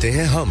पर आते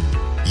हैं हम,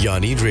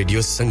 यानी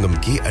रेडियो संगम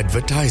की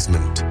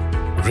एडवर्टाइजमेंट।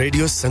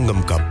 रेडियो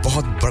संगम का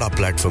बहुत बड़ा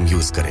प्लेटफॉर्म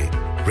यूज करें।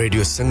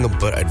 रेडियो संगम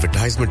पर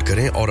एडवर्टाइजमेंट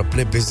करें और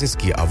अपने बिजनेस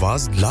की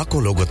आवाज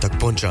लाखों लोगों तक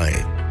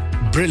पहुंचाएं।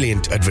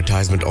 Brilliant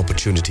advertisement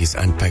opportunities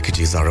and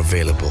packages are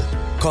available.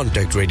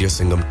 Contact Radio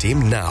Sangam team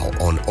now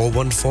on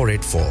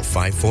 01484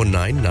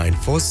 549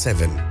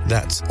 947.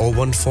 That's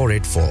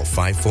 01484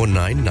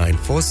 549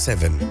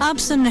 947. आप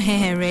सुन रहे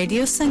हैं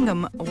रेडियो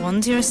संगम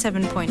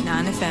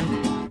 107.9 FM.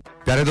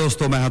 प्यारे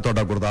दोस्तों, मैं हां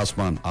तोड़ा गुरदास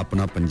मान,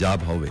 अपना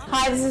पंजाब होवे।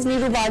 Hi, this is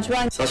Neeru Bajwa.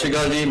 Sat Sri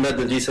अकाल जी, मैं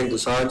दलजीत सिंह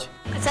दुसांझ।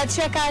 सत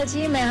श्री अकाल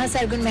जी, मैं हां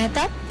सरगुन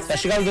मेहता। सत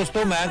श्री अकाल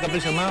दोस्तों, मैं कपिल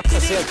शर्मा। सत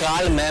श्री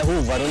अकाल, मैं हूं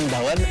वरुण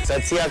धवन।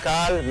 सत श्री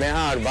अकाल, मैं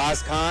हां अरबाज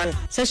खान।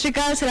 सत श्री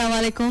अकाल, अस्सलाम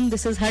वालेकुम,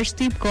 this is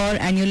Harshdeep Kaur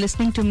and you're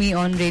listening to me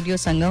on Radio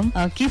Sangam.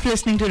 Keep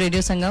listening to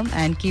Radio Sangam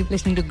and keep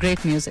listening to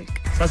great music.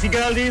 ਸਤ ਸ਼੍ਰੀ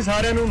ਅਕਾਲ ਜੀ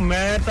ਸਾਰਿਆਂ ਨੂੰ,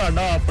 ਮੈਂ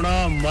ਤੁਹਾਡਾ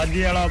ਆਪਣਾ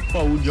ਮਾਝੇ ਵਾਲਾ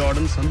ਭਾਊ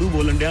ਜਾਰਡਨ ਸੰਧੂ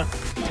ਬੋਲਣ ਡਿਆ।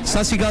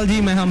 सत श्री अकाल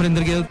जी, मैं हां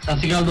अमरिंदर गिल। सत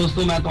श्री अकाल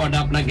दोस्तों, मैं ਤੁਹਾਡਾ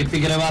ਆਪਣਾ ਗਿੱਪੀ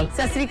ਗਰੇਵਾਲ।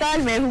 सत श्री अकाल,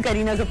 मैं हूं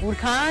Kareena Kapoor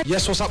Khan.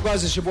 Yes, what's up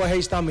guys, it's your boy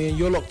Hayes Dami and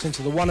you're locked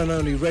into the one and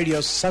only Radio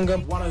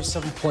Sangam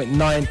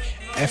 107.9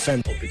 FM.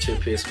 पीछे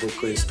Facebook,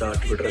 Insta,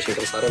 Twitter,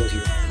 Twitter सारा कुछ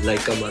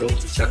लाइक का मारो,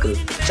 चक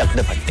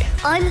दे फटते।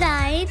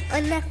 Online,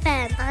 on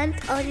FM and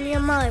on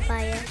your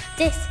mobile.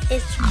 This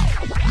is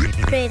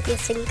Radio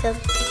Sangam.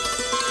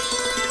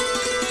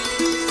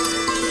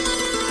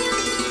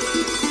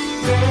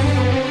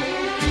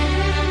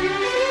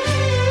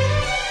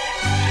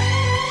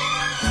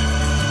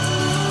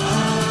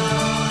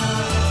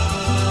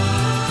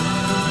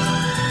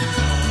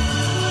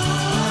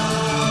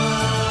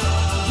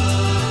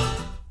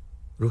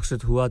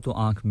 रुखसत हुआ तो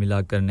आंख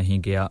मिलाकर नहीं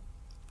गया,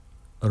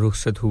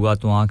 रुखसत हुआ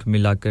तो आंख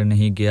मिलाकर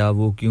नहीं गया,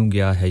 वो क्यों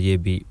गया है ये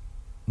भी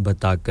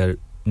बताकर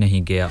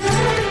नहीं गया।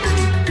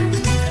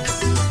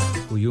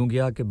 वो यूं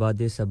गया के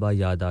बादे सबा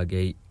याद आ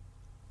गई,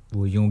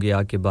 वो यूं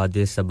गया के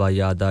बादे सबा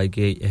याद आ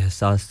गई,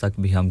 एहसास तक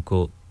भी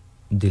हमको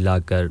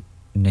दिलाकर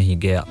नहीं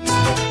गया।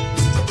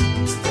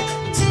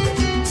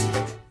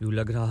 यूं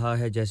लग रहा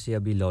है जैसे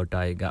अभी लौट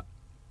आएगा,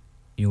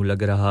 यूं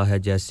लग रहा है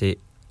जैसे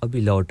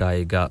अभी लौट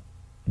आएगा,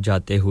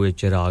 जाते हुए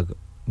चिराग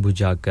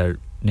बुझाकर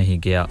नहीं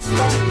गया।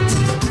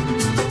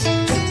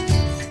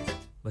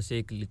 बस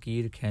एक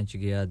लकीर खींच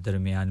गया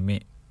दरमियान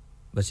में,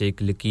 बस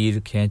एक लकीर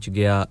खींच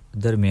गया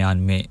दरमियान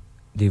में,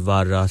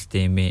 दीवार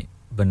रास्ते में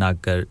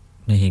बनाकर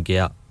नहीं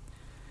गया।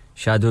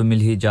 शायद वो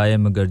मिल ही जाए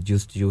मगर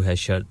जुस्तजू है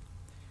शर्त,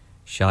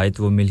 शायद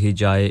वो मिल ही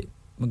जाए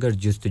मगर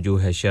जुस्तजू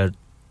है शर्त,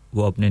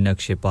 वो अपने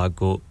नक्शे पा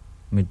को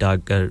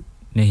मिटाकर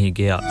नहीं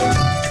गया।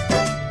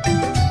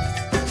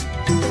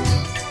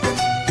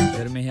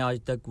 घर में है आज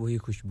तक वही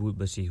खुशबू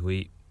बसी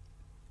हुई,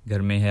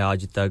 घर में है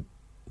आज तक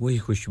वही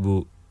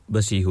खुशबू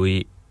बसी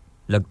हुई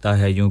लगता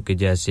है यूं कि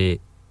जैसे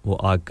वो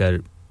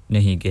आकर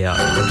नहीं गया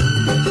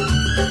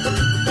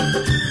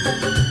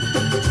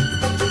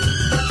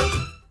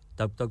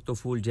तब तक तो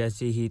फूल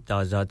जैसी ही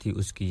ताज़ा थी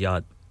उसकी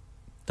याद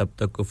तब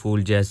तक वो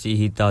फूल जैसी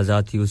ही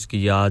ताज़ा थी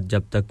उसकी याद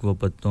जब तक वो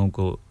पत्तों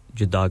को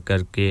जुदा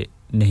करके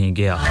नहीं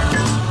गया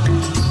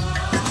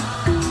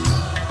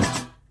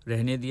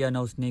रहने दिया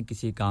ना उसने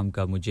किसी काम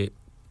का मुझे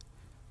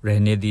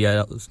रहने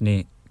दिया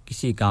उसने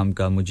किसी काम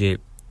का मुझे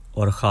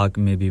और खाक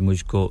में भी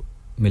मुझको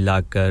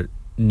मिलाकर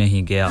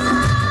नहीं गया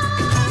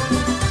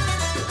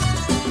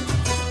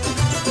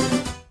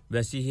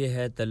वैसी ही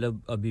है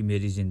तलब अभी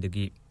मेरी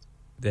ज़िंदगी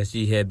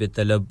वैसी है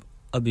बेतलब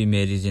अभी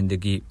मेरी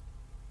ज़िंदगी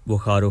वो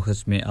खारो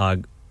खस में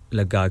आग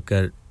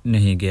लगाकर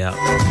नहीं गया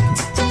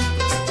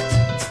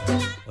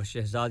और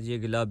शहजाद ये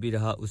गिला भी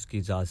रहा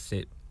उसकी ज़ात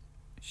से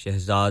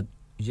शहजाद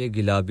ये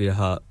गिला भी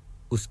रहा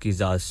उसकी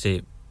ज़ात से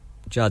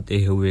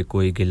जाते हुए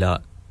कोई गिला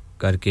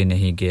करके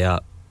नहीं गया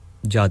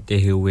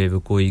जाते हुए वो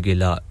कोई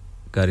गिला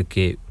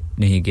करके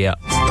नहीं गया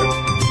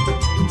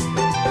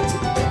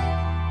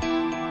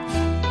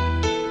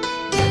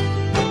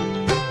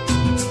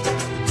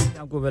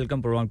आपको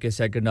वेलकम प्रोग्राम के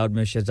सेकंड आवर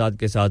में शहजाद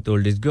के साथ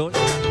old is gold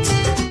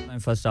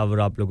first hour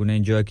आप लोगों ने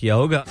एंजॉय किया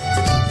होगा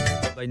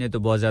भाई ने तो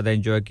बहुत ज्यादा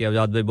एंजॉय किया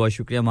आजाद भाई बहुत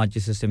शुक्रिया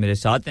मैनचेस्टर से मेरे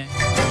साथ हैं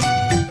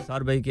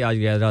सार भाई की आज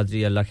गैर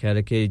हाजिरी अल्लाह खैर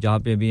रखे जहां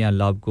पे भी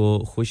अल्लाह आपको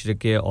खुश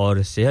रखे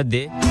और सेहत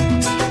दे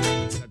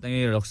करते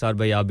हैं रुखसार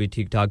भाई आप भी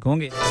ठीक ठाक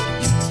होंगे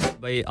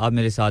भाई आप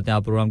मेरे साथ हैं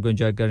आप प्रोग्राम को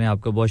एंजॉय कर रहे हैं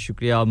आपका बहुत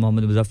शुक्रिया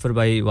मोहम्मद मुजफ्फर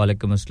भाई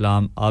वालेकुम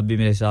अस्सलाम आप भी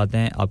मेरे साथ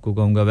हैं आपको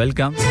कहूंगा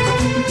वेलकम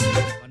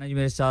वाना जी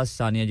मेरे साथ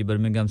सानिया जी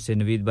बर्मिंघम से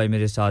नवीद भाई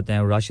मेरे साथ हैं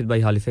और राशिद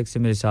भाई हैलिफैक्स से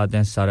मेरे साथ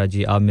हैं सारा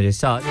जी आप मेरे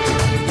साथ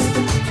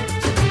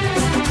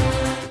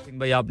सिंह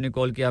भाई आपने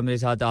कॉल किया मेरे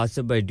साथ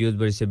आसिफ भाई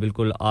ड्यूसबरी से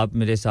बिल्कुल आप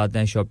मेरे साथ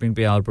हैं शॉपिंग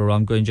पे और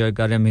प्रोग्राम को एंजॉय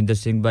कर रहे हैं महेंद्र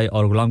सिंह भाई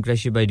और गुलाम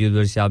क्रैशी भाई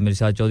ड्यूसबरी से आप मेरे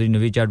साथ चौधरी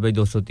नवीद चाट भाई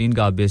 203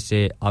 का बेस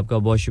से आपका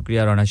बहुत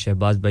शुक्रिया राणा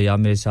शहबाज भाई आप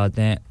मेरे साथ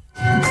हैं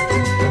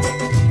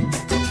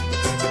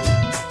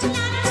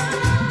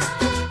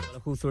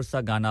खूबसूरत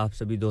सा गाना आप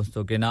सभी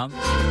दोस्तों के नाम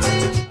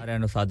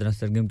आर्यन और साधना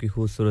सरगम की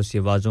खूबसूरत सी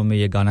आवाज़ों में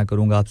ये गाना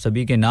करूंगा आप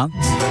सभी के नाम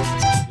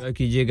एंजॉय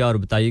कीजिएगा और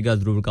बताइएगा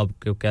ज़रूर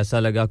आपको कैसा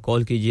लगा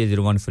कॉल कीजिए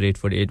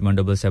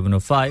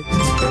 01484817705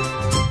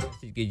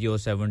 मैसेज कीजिए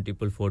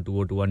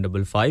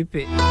 074442155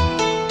 पे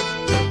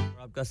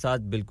आपका साथ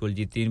बिल्कुल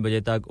जी 3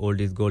 बजे तक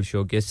ओल्ड इज गोल्ड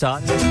शो के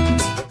साथ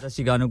 10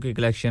 गानों की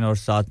कलेक्शन और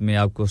साथ में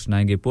आपको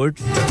सुनाएंगे पोएट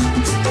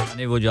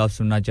गाने वो जो आप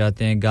सुनना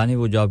चाहते हैं गाने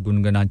वो जो आप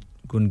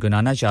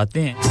गुनगुनाना चाहते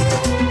हैं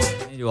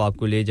जो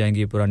आपको ले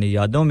जाएंगे पुरानी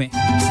यादों में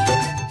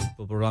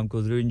तो प्रोग्राम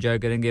को जरूर एंजॉय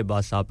करेंगे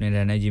बस आपने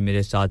रहना है जी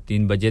मेरे साथ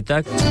 3 बजे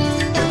तक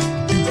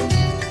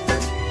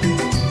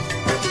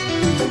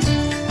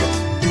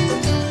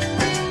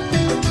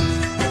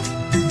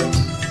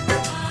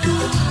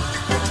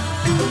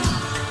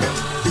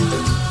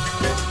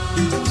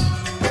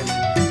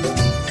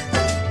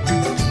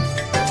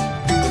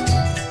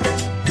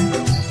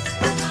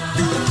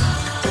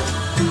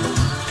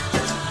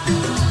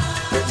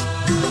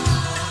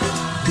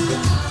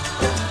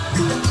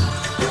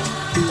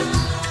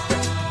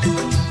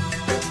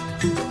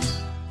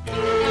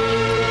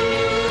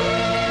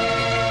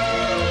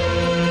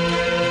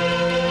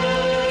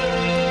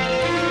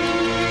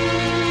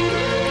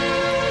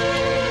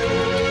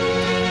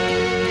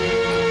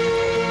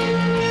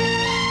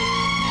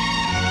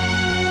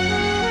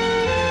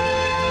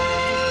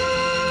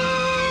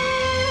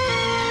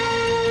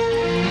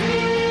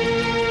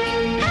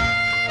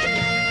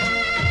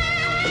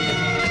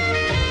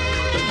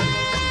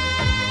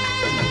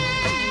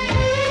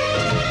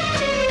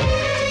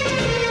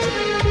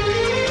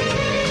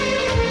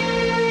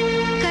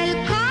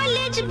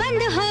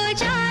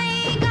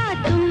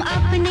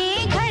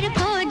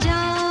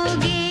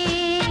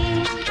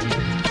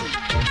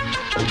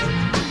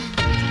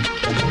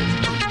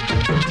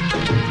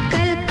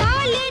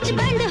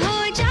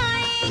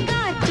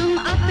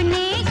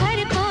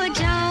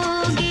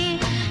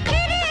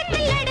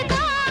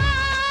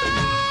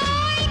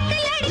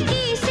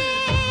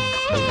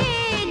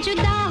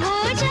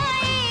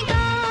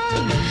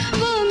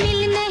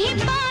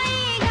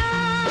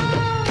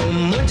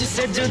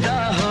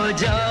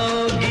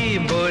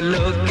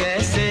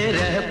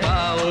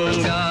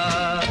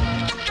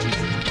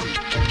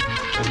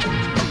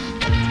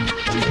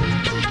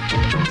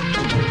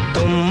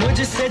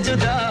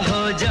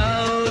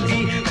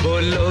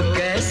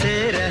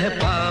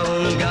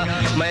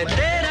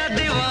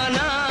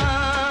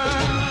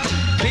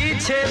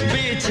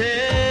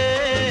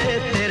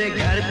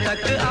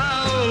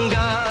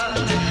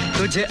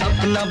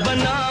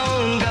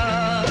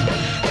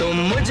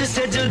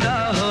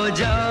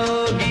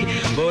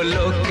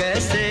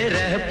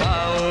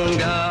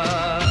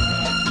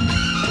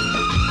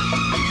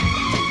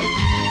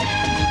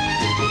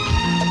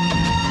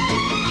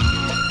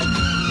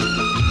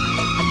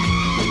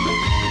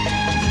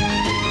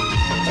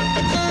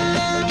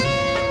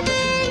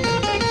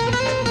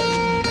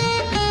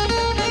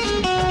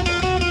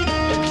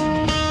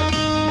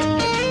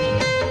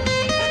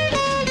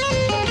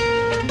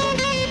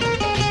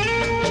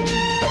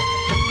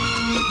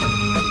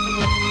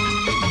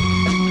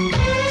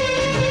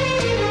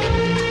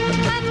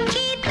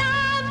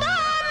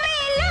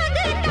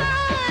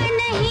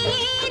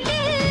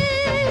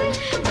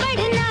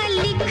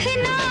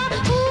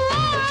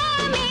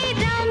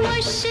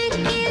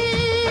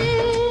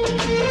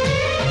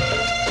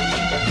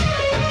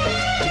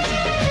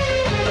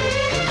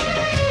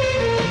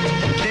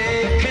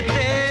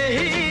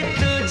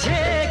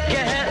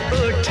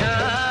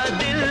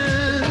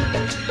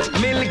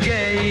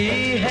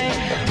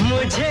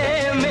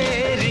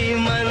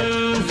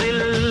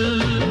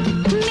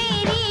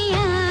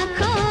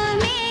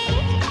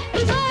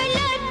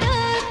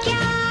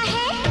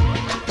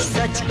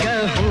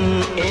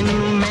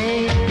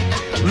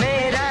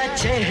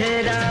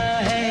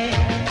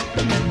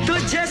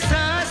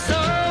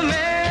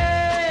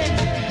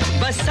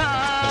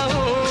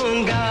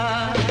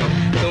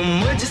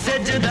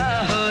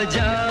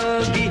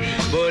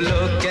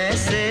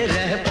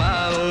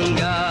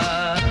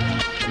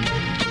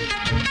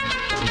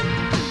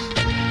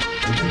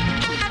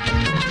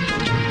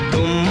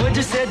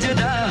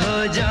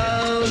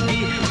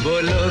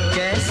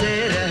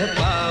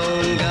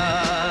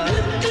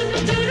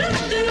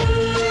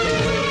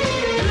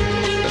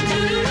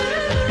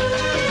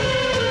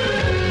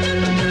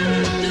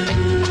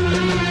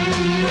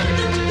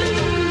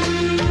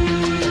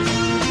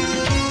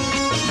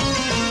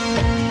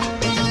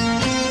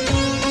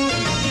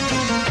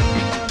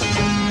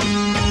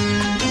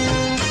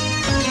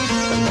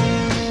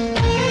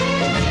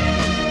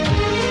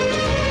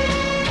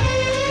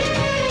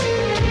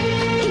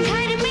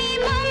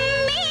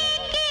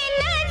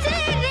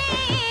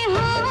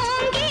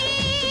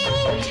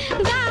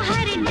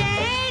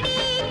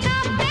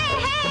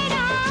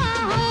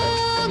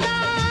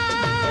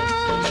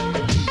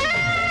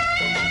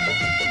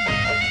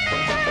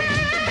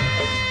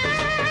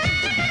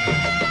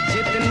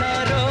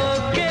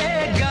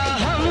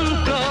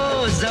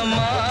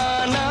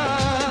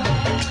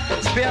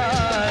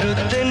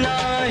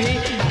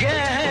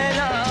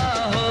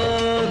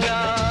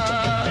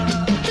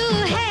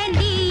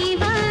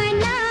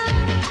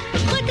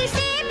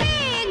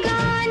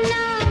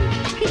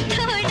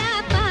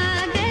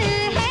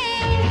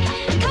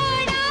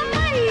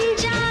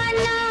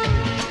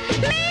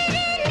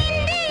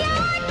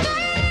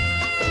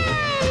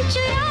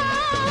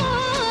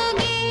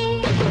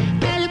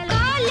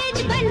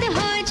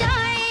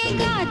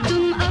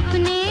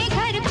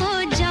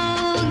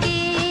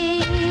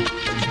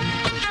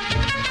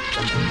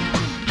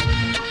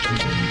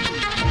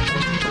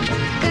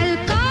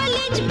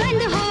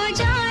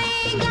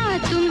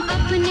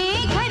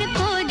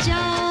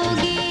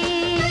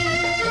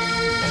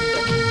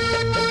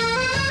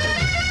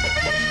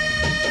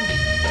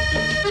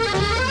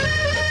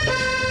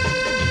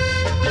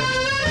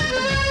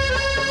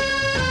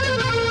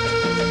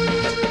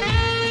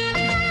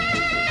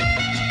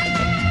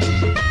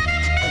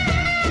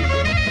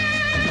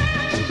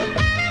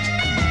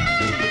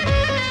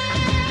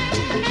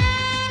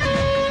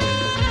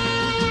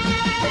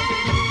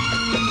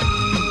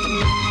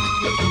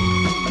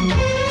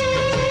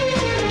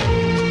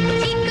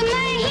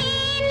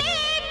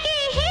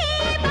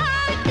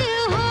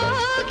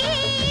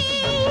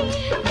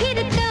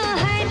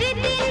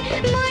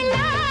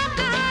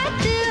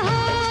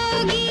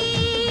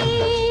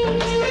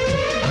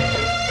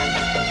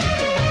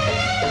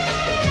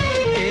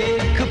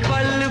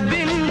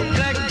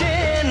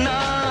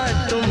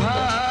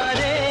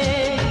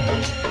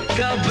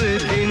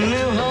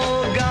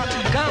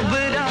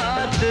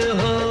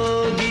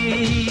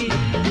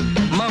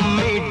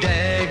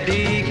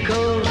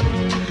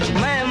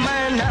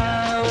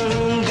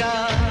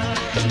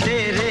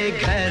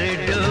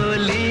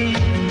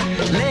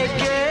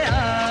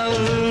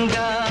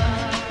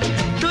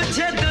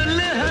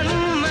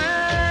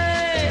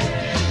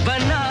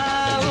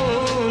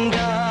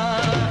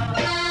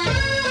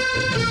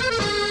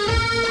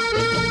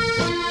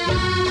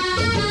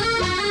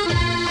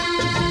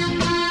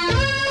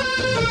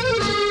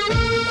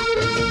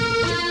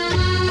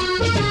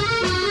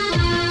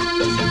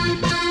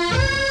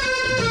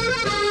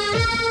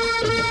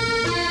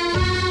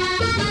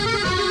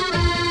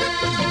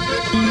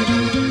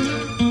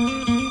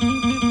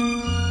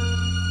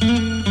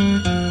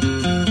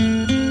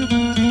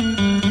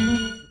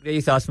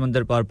साथ ही साथ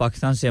समंदर पार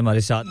पाकिस्तान से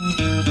हमारे साथ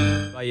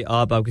भाई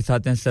आपके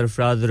साथ हैं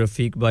सरफराज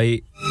रफीक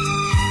भाई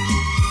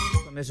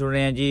हमें सुन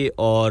रहे हैं जी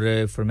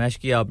और फरमाइश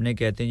की आपने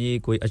कहते हैं जी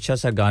कोई अच्छा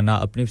सा गाना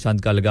अपनी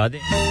पसंद का लगा दें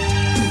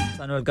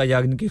सनवर का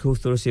याग्न की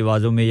खूबसूरत सी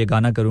आवाज़ों में ये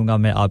गाना करूंगा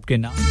मैं आपके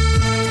नाम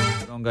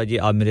कहूंगा जी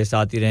आप मेरे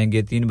साथ ही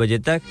रहेंगे 3 बजे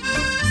तक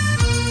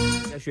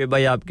शुएब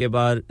भाई आपके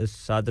बार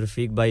साथ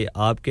रफीक भाई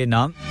आपके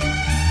नाम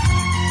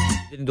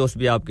जिन दोस्त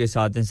भी आपके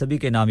साथ हैं सभी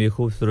के नाम ये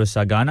खूबसूरत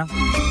सा गाना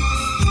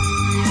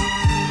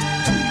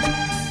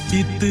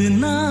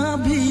इतना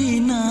भी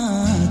ना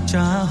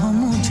चाह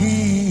मुझे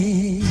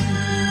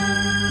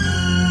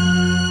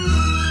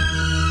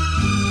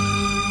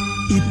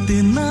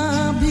इतना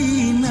भी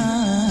ना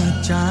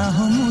चाह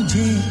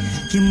मुझे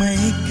कि मैं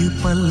एक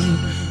पल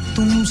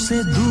तुमसे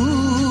दूर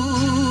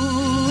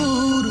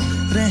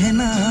रह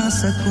ना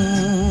सकूं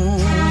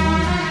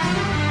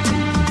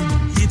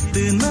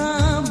इतना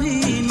भी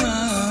ना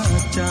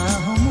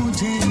चाह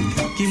मुझे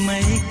कि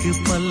मैं एक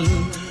पल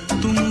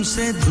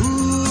तुमसे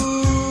दूर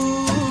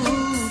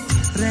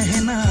रह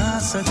ना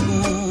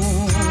सकूं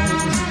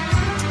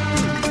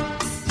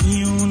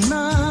यूं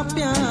ना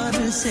प्यार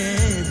से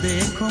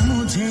देखो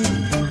मुझे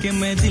कि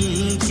मैं दिल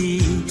की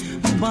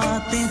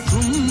बातें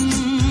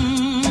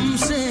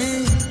तुमसे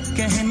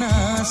कह ना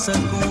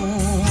सकूं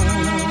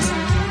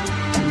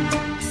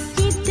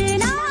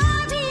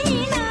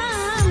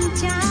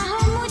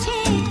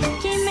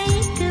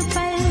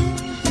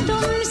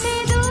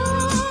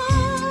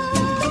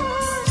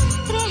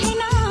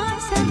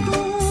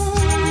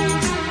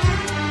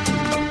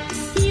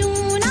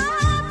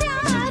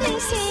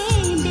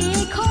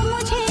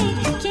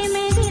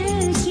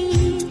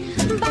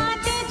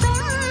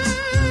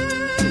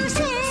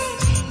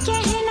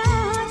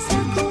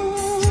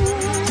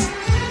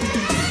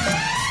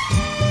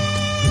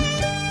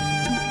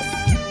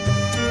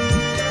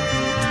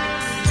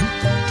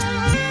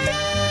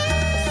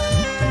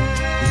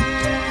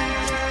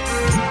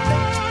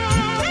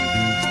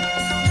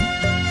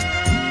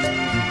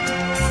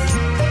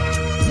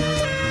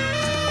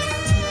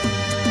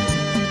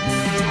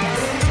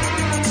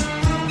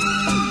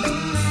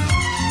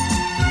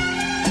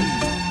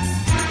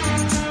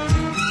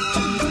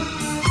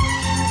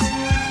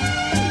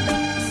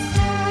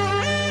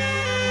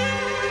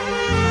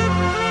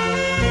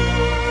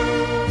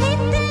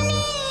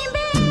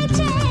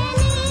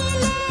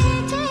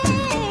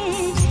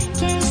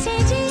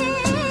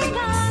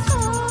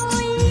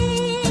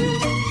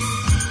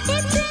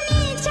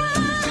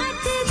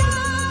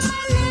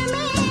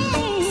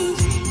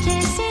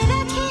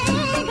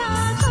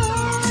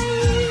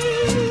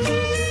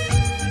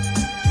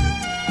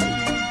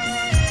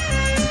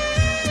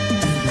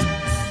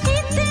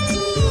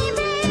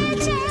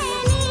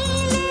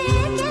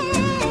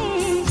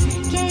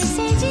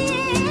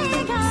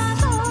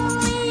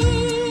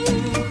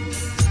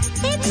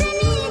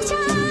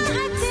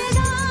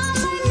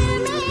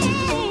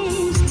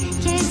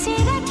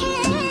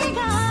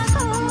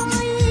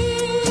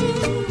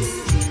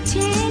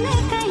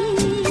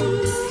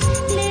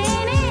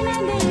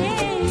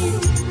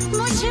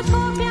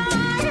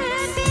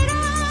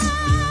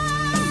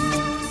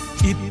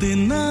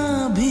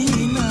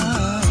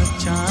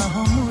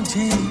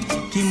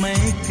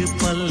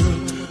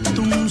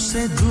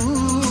तुमसे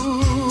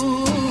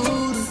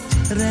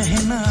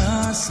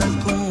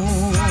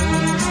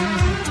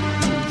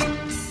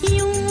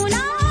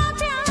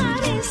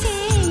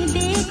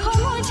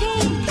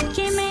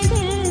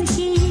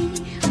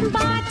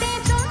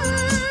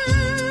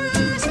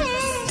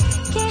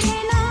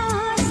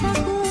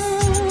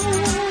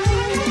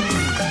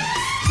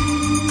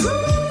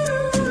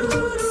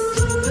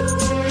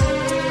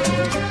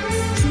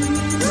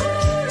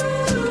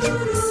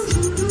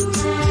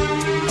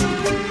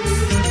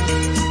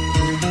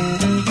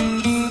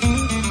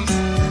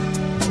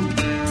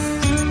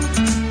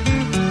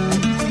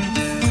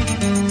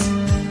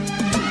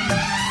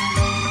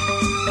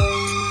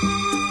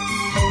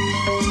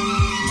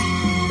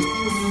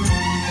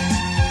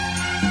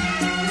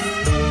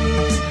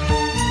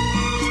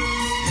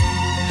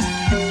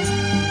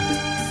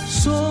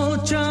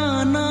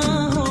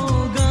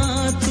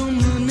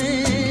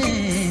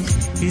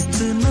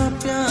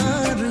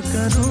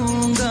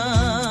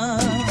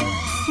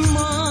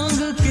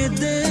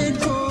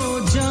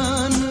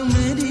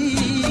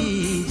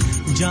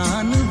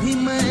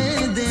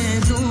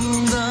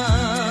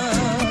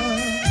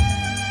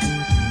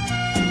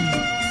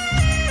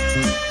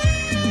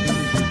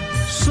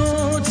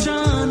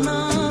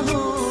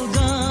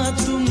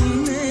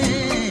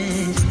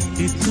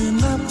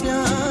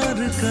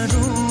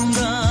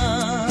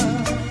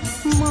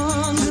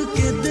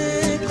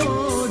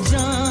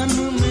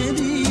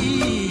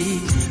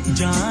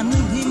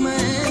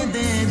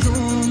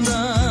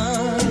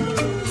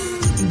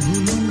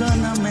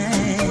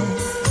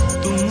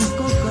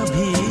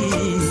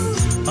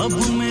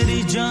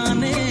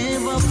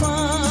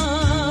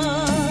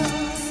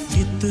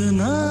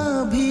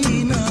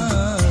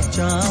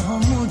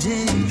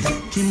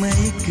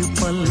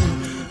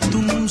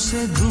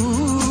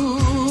दूर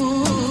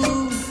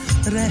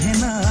रह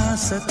ना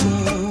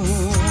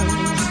सकूं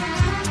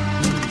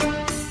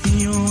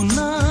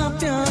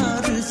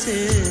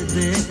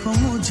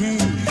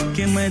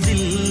मैं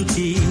दिल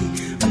की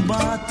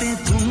बातें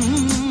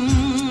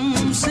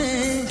तुमसे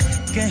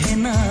कह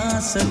ना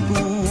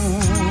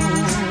सकूं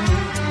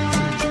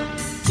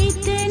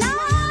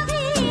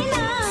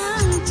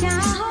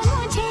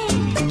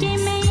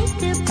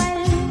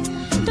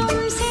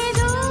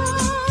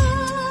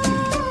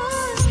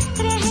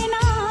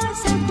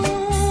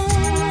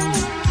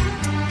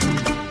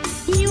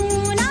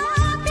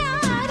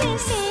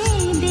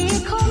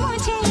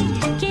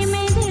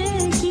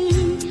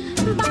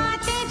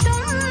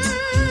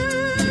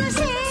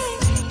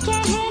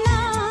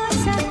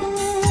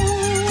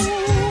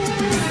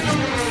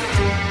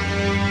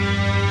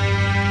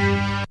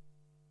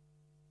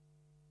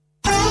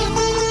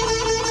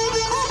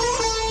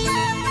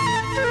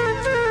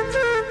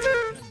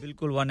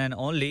वन एंड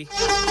ओनली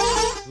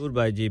दूर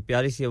भाई जी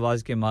प्यारी सी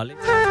आवाज के मालिक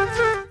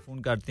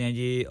फोन करते हैं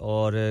जी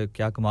और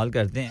क्या कमाल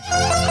करते हैं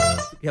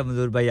क्या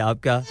मंजूर भाई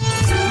आपका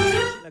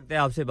लगता है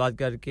आपसे बात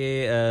करके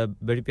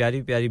बड़ी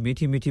प्यारी प्यारी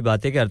मीठी मीठी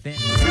बातें करते हैं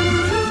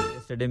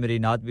यस्टरडे मेरी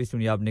नात भी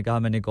सुनी आपने कहा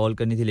मैंने कॉल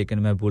करनी थी लेकिन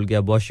मैं भूल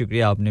गया बहुत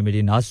शुक्रिया आपने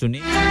मेरी नात सुनी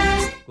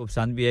खूब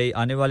पसंद भी आई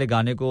आने वाले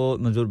गाने को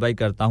मंजूर भाई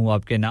करता हूं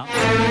आपके नाम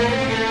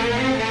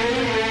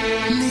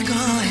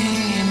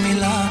निगाहें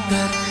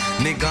मिलाकर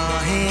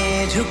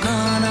निगाहें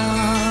झुकाना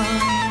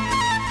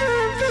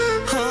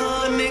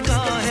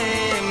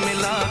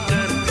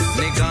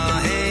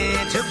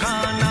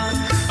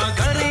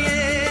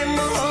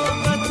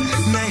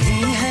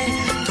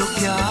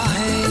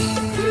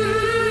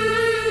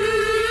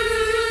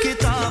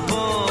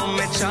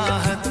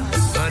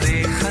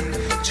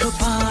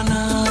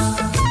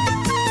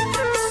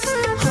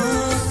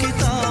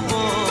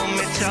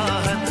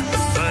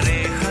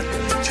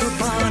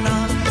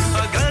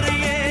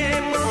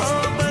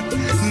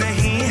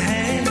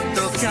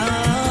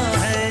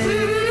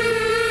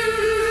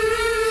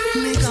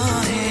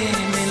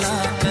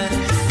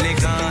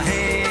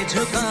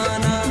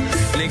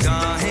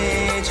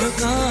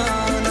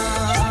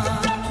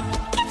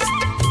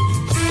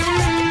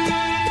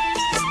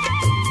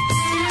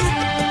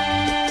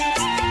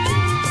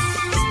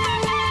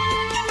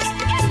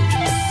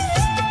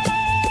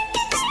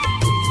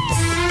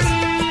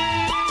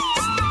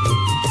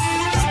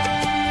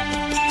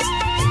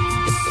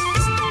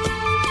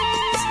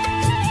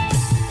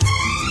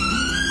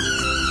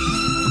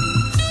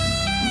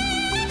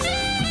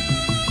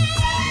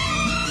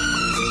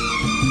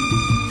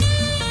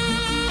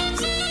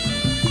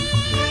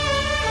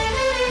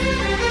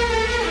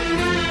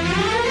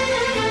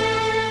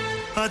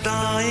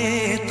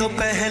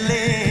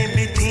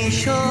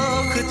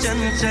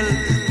चंचल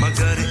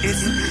मगर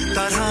इस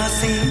तरह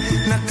से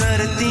न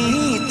करती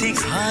थी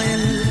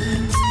घायल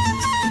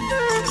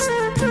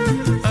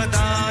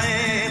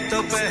अदाएं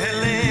तो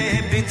पहले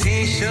भी थी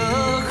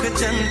शोख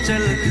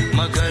चंचल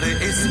मगर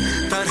इस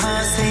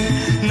तरह से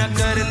न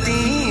करती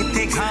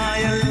थी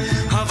घायल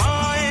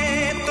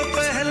हवाएं तो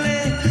पहले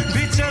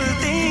भी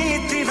चलती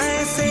थी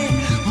वैसे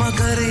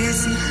मगर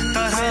इस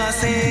तरह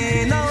से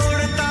न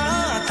उड़ता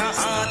था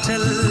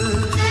आंचल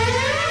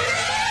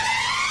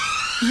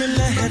ये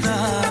लहरा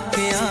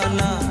के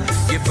आना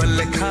ये पल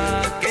खा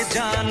के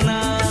जाना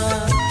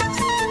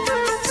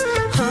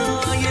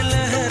हाँ ये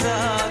लहरा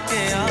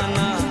के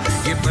आना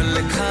ये पल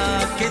खा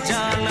के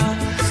जाना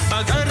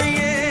अगर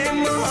ये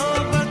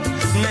मोहब्बत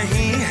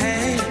नहीं है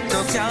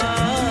तो क्या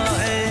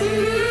है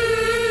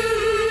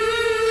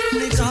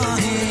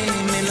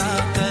निगाहें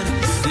मिलाकर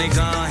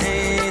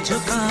निगाहें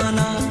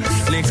झुकाना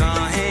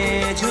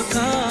निगाहें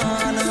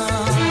झुकाना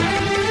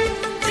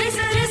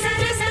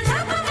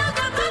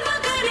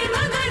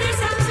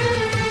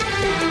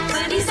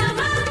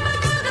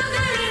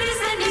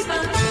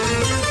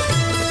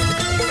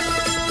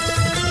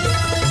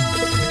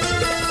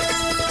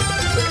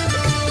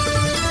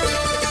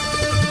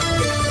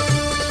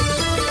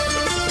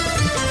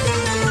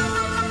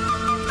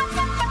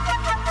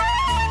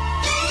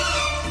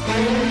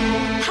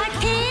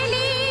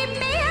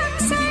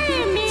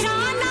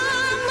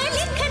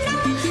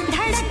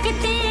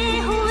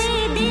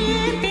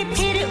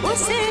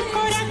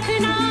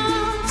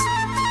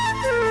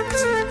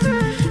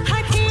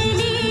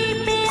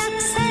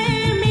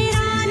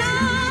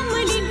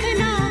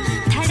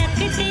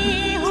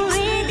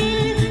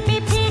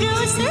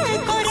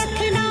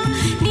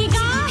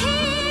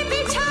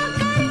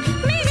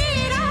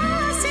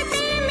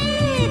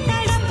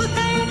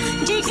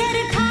जिगर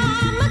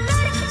थाम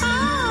कर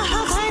आह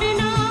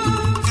भरना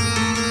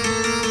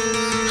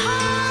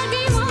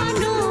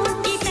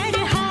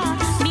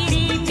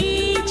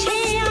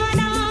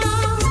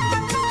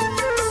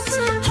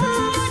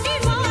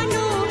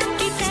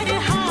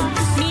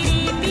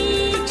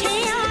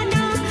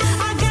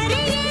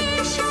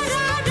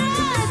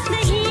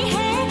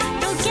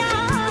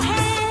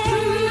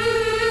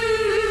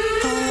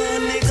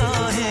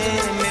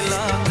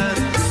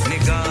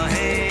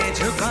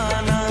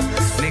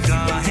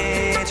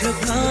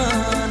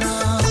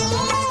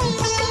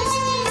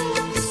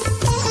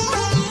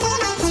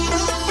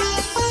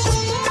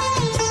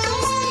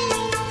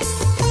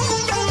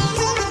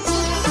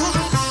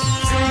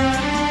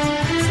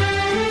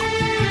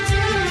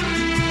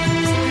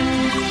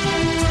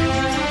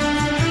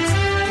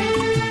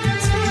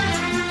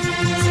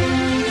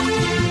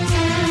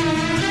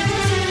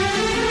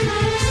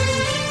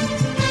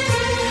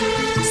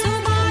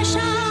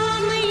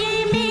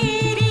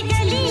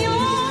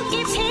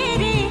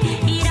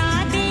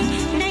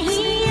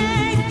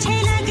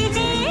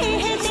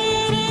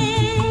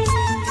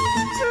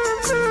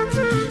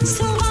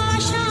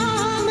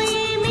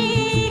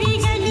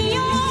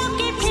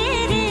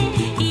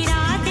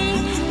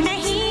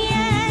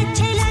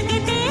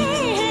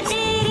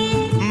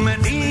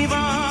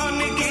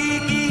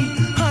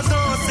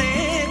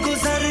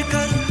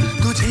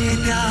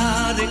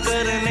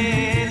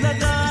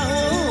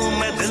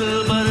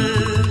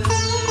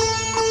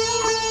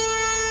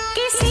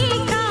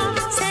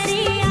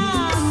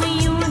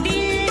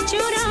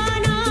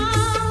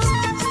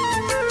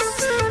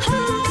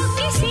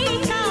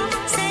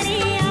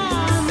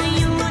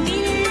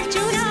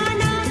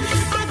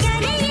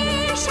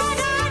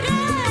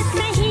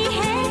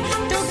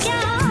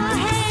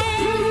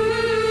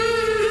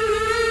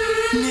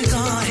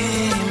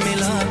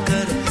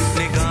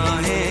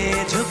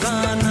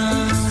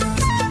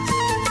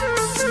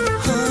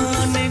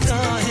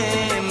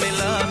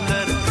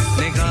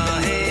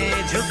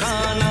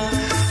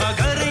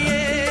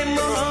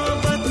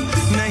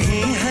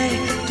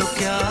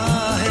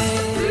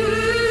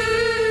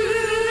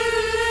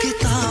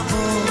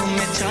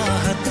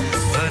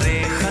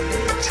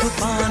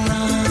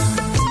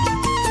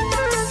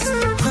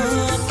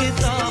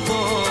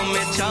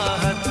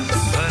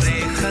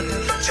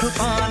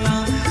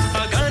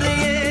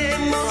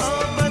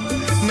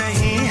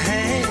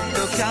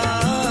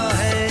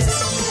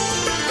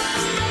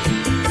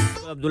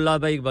अब्दुल्ला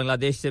भाई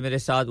बांग्लादेश से मेरे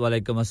साथ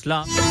वालेकुम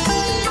अस्सलाम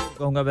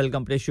कहूंगा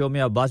वेलकम टू शो में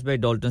अब्बास भाई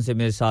डॉल्टन से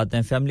मेरे साथ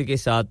हैं फैमिली के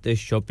साथ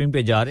शॉपिंग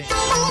पे जा रहे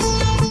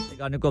हैं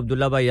गाने को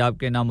अब्दुल्ला भाई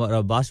आपके नाम और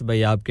अब्बास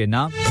भाई आपके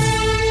नाम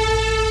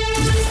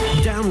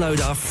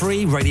Download our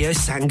free Radio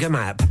Sangam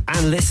app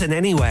and listen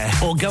anywhere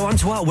or go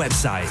onto our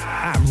website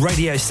at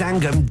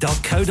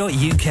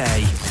radiosangam.co.uk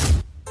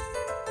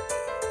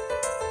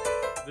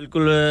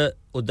बिल्कुल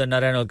उदय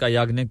नारायण और का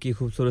याग्निक की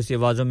खूबसूरत सी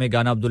आवाजों में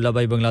गाना अब्दुल्ला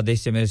भाई बांग्लादेश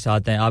से मेरे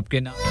साथ हैं आपके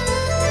नाम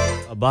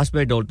अब्बास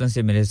भाई डॉल्टन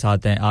से मेरे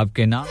साथ हैं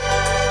आपके नाम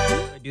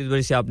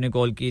ड्यूसबरी से आपने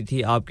कॉल की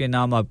थी आपके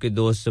नाम आपके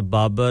दोस्त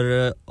बाबर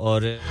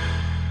और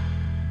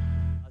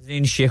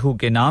नाज़रीन शेखू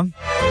के नाम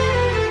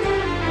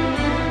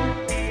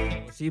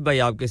तौसीफ भाई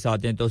आपके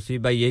साथ हैं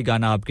तौसीफ भाई यही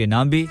गाना आपके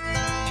नाम भी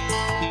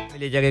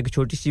ले जाएगा एक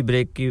छोटी सी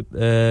ब्रेक की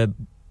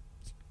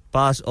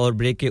पास और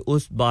ब्रेक के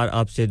उस बार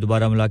आपसे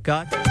दोबारा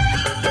मुलाकात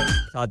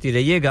साथ ही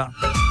रहिएगा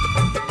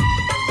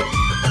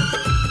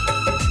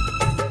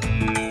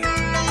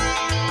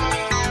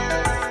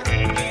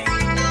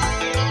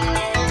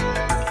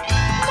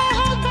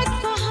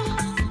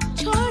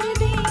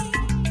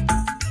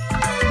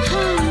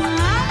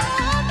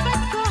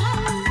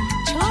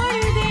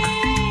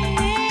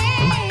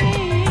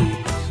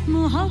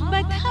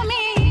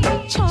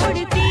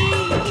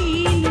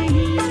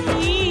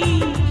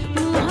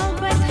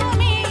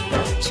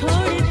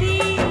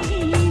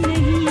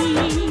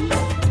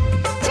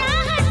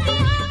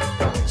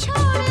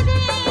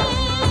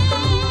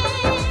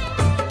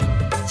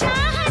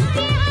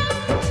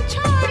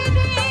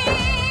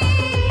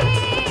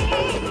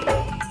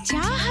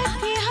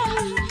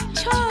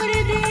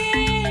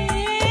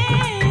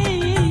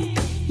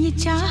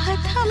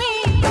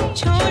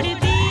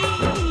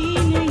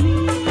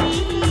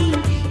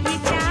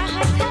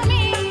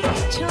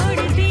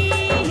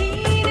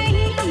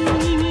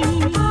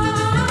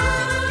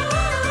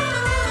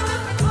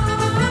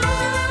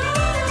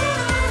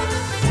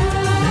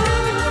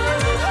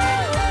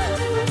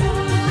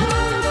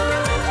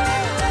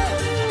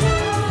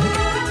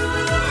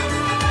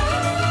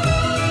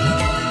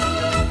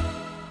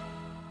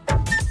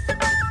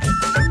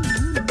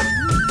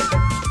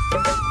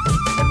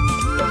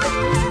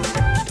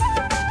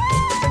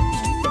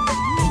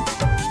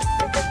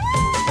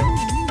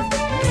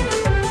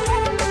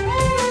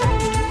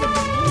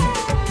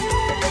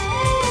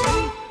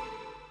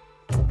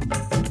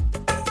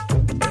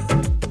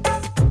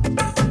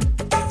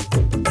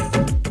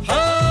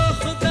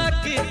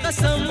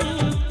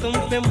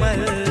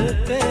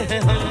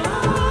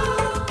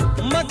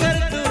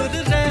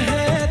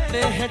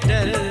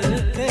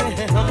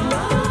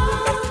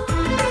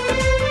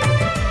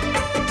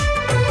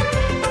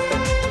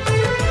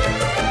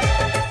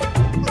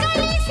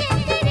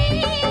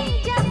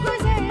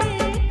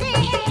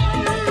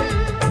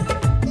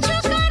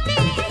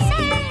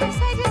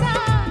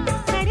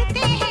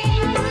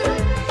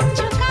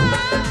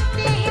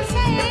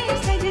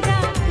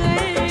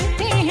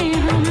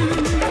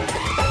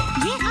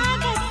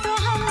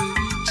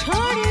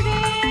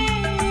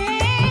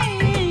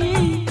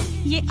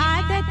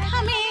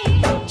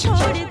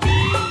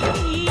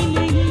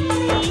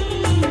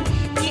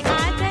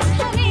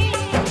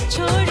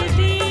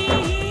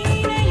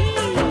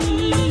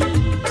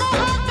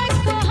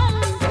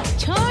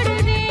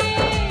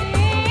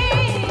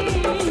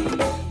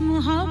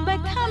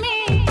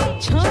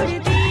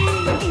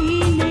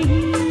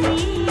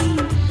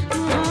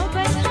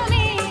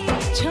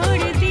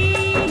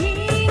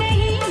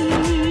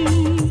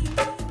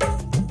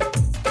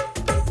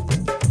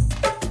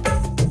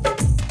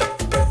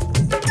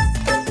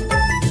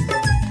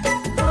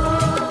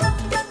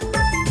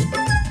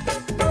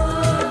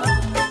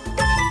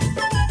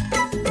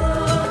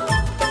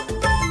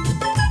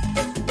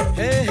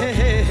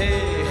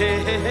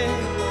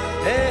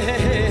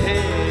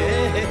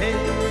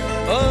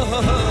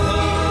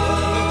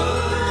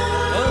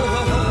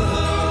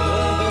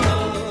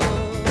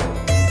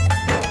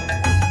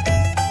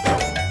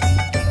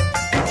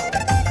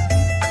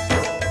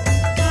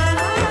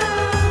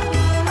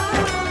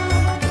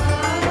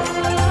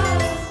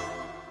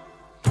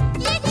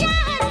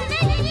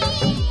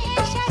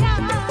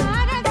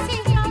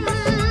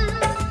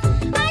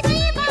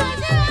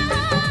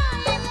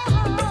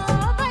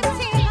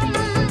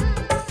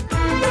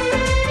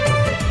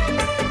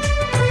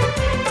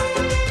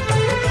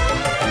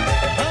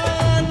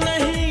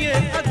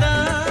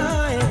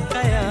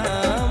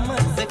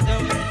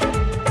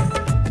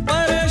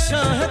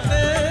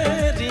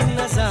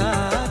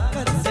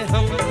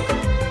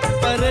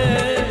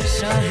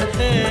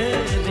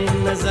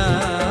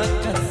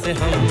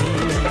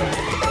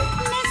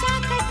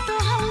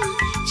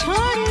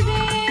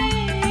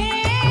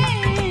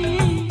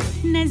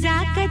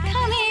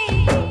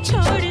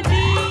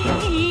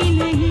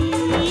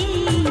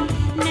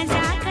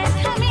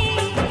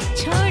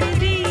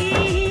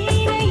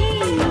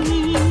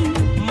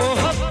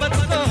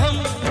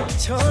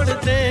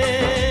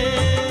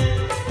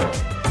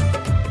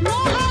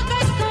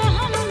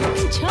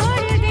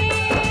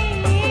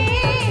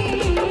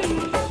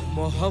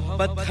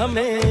मोहब्बत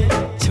हमें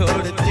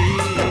छोड़ती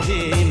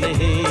ही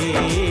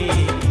नहीं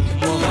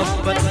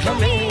मोहब्बत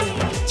हमें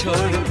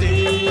छोड़ती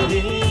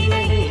ही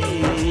नहीं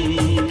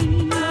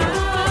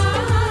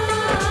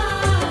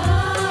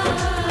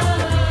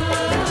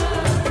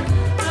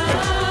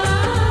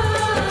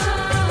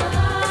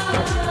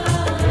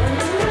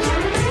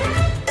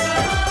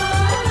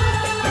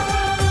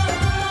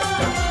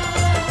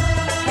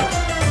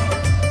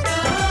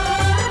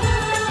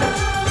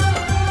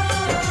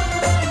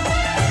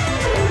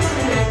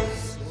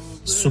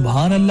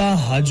सुभान अल्लाह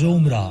हज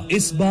उम्रा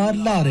इस बार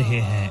ला रहे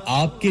हैं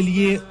आपके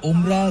लिए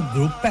उम्रा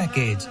ग्रुप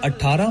पैकेज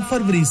 18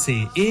 फरवरी से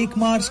 1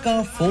 मार्च का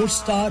 4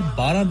 स्टार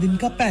 12 दिन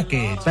का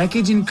package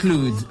Package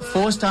includes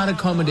 4-star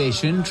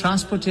accommodation,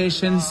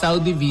 transportation,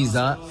 Saudi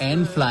visa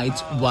and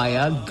flights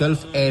via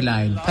Gulf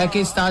Airline.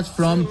 Package starts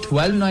from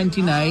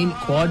 $12.99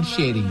 quad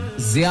sharing.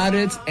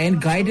 Ziyarats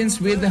and guidance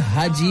with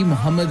Haji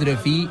Muhammad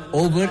Rafi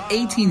over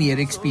 18-year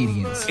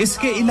experience.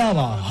 इसके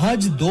अलावा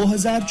हज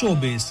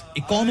 2024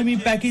 economy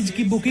package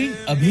की booking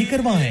अभी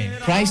करवाएं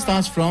Price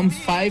starts from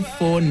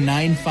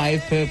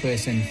 5495 per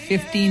person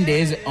 15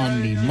 days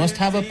only must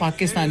have a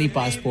Pakistani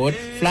passport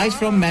flies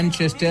from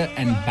Manchester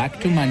and back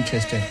to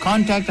Manchester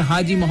contact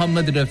Haji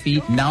Muhammad Rafi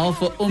now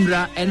for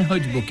Umrah and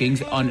Hajj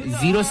bookings on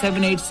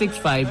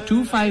 07865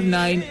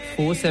 259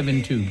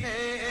 472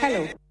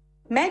 Hello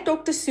मैं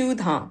doctor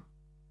सूद हां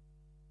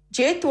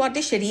जे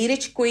ਤੁਹਾਡੇ ਸ਼ਰੀਰ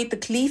ਵਿੱਚ ਕੋਈ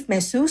ਤਕਲੀਫ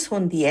ਮਹਿਸੂਸ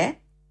ਹੁੰਦੀ ਹੈ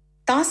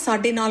ਤਾਂ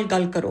ਸਾਡੇ ਨਾਲ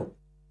ਗੱਲ ਕਰੋ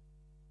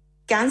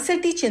ਕੈਂਸਰ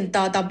ਦੀ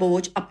ਚਿੰਤਾ ਦਾ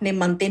ਬੋਝ ਆਪਣੇ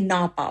ਮਨ ਤੇ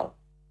ਨਾ ਪਾਓ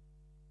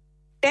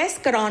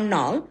ਟੈਸਟ ਕਰਾਉਣ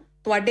ਨਾਲ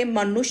ਤੁਹਾਡੇ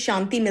ਮਨ ਨੂੰ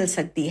ਸ਼ਾਂਤੀ ਮਿਲ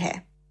ਸਕਦੀ ਹੈ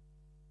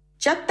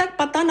ਜਦ ਤੱਕ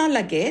ਪਤਾ ਨਾ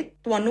ਲੱਗੇ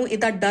ਤੁਹਾਨੂੰ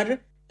ਇਹਦਾ ਡਰ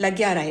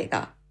ਲੱਗਿਆ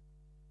ਰਹੇਗਾ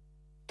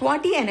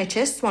ਤੁਹਾਡੀ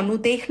NHS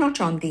ਤੁਹਾਨੂੰ ਦੇਖਣਾ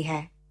ਚਾਹੁੰਦੀ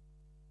ਹੈ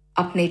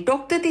अपने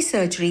डॉक्टर की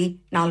सर्जरी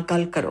नाल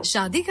गल करो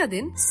शादी का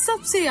दिन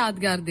सबसे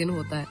यादगार दिन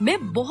होता है मैं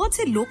बहुत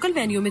से लोकल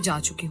वेन्यू में जा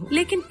चुकी हूँ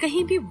लेकिन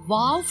कहीं भी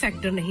वाव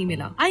फैक्टर नहीं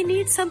मिला I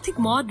need something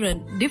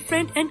modern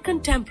different and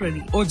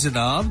contemporary ओ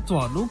जनाब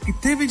ਤੁਹਾਨੂੰ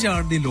ਕਿਤੇ ਵੀ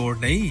ਜਾਣ ਦੀ ਲੋੜ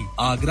ਨਹੀਂ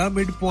ਆਗਰਾ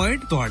ਮਿਡ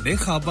ਪੁਆਇੰਟ ਤੁਹਾਡੇ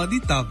ਖਾਬਾਂ ਦੀ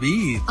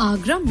ਤਾਬੀਰ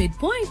आगरा मिड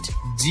पॉइंट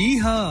जी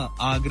हाँ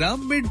आगरा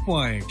मिड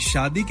पॉइंट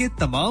शादी के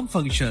तमाम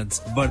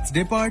functions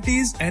birthday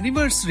parties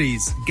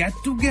anniversaries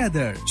get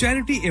together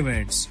charity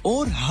events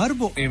और हर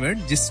वो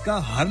इवेंट जिसका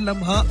हर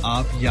लम्हा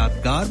आप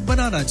यादगार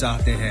बनाना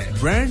चाहते हैं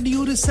brand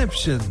new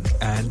reception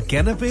and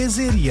canopies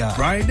area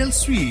bridal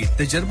suite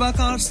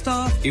तजर्बाकार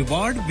स्टाफ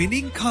अवार्ड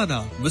विनिंग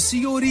खाना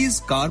वसीओरीज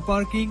कार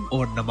पार्किंग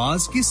और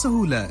नमाज की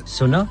सहूलत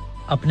सुना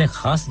अपने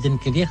खास दिन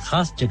के लिए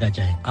खास जगह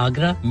जाएं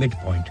Agra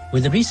Midpoint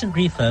with a recent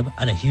refurb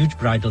and a huge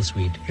bridal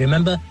suite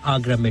remember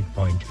Agra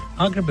Midpoint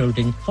Agra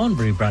Building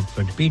Thornbury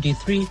Bradford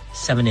BD3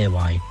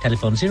 7AY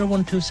telephone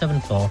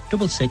 01274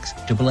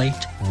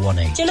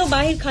 668818 चलो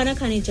बाहर खाना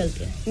खाने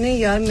चलते हैं नहीं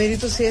यार मेरी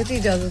तो सेहत ही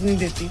इजाजत नहीं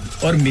देती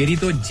और मेरी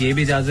तो जेब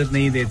इजाजत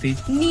नहीं देती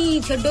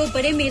नहीं छोड़ो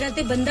परे मेरा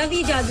ते बंदा भी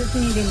इजाजत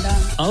नहीं देता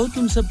आओ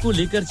तुम सबको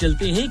लेकर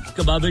चलते हैं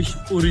कबाबिश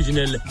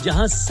ओरिजिनल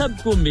जहां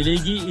सबको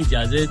मिलेगी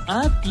इजाजत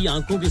आपकी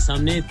आंखों के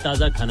सामने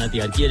ताजा खाना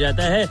तैयार किया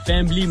जाता है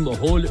फैमिली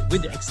माहौल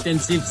with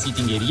extensive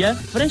seating area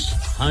fresh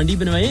handi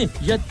बनवाएं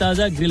या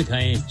ताजा ग्रिल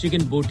खाएं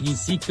chicken boti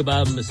seekh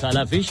kebab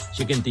masala fish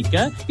chicken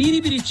tikka peri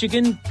peri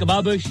chicken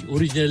Kababish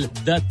original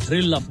the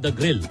thrill of the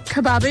grill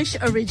Kababish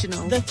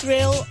Original The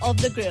Thrill of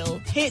the Grill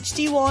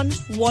HD1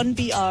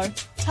 1BR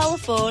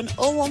Telephone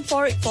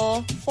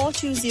 01484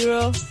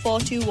 420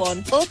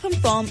 421 Open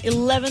from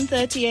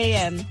 11:30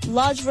 a.m.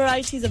 Large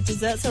varieties of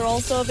desserts are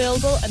also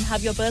available and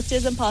have your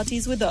birthdays and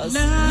parties with us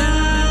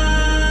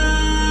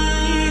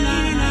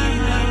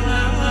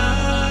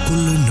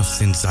Kullu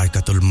नफ्सिन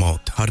जायकातुल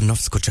मौत हर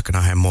नफ्स को चखना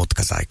है मौत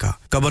का जायका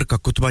कब्र का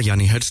कुतबा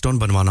यानी हेडस्टोन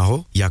बनवाना हो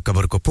या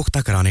कब्र को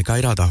पुख्ता कराने का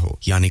इरादा हो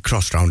यानी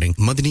cross rounding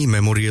Madani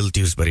memorial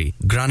ट्यूसबरी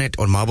granite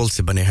और मार्बल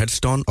से बने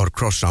हेडस्टोन और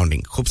क्रॉस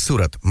राउंडिंग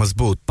खूबसूरत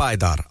मजबूत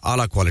पायदार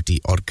आला क्वालिटी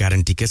और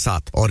गारंटी के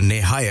साथ और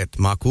निहायत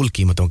माकूल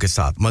कीमतों के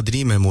साथ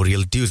मदनी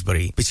मेमोरियल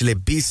ट्यूसबरी पिछले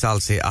 20 साल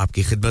से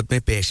आपकी खिदमत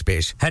में पेश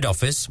Head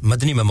office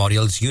Madani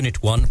Memorials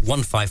Unit 1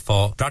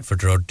 154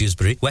 Bradford Road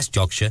Dewsbury West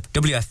Yorkshire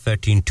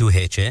WF13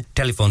 2HA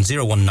telephone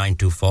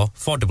 01924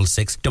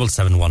 466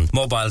 771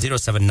 mobile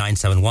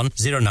 07971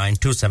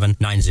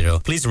 092790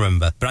 please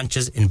remember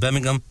branches in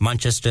Birmingham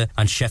Manchester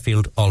and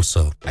Sheffield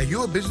also Are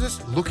you a business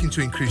looking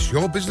to increase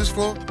your business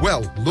flow?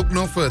 Well, look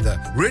no further.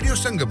 Radio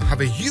Sangam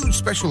have a huge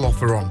special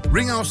offer on.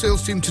 Ring our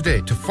sales team today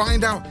to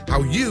find out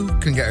how you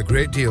can get a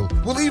great deal.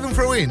 We'll even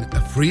throw in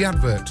a free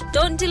advert.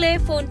 Don't delay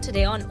phone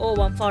today on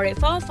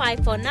 01484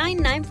 549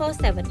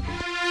 947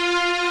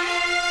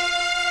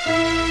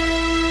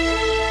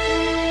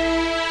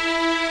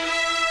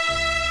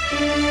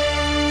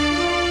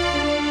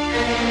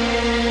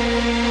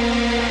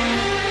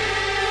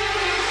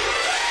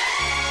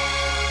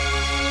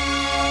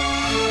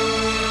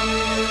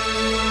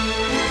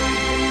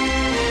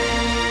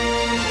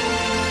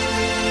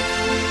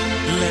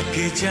 लग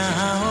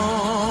जाओ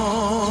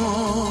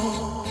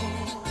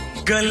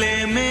गले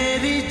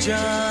मेरी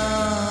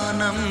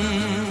जानम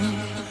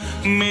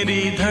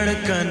मेरी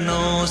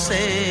धड़कनों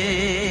से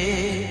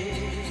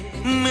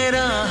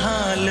मेरा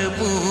हाल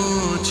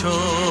पूछो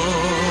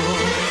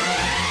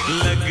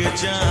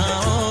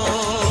जाओ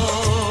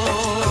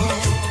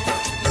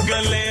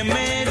गले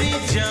मेरी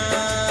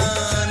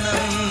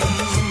जानम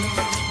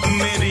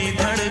मेरी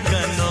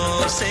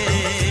धड़कनों से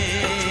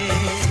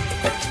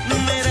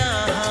मेरा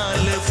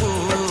हाल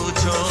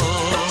पूछो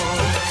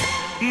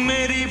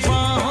मेरी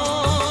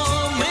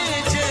बाहों में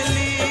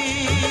चली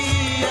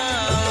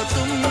आओ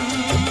तुम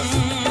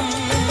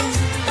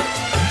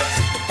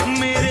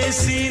मेरे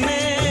सीने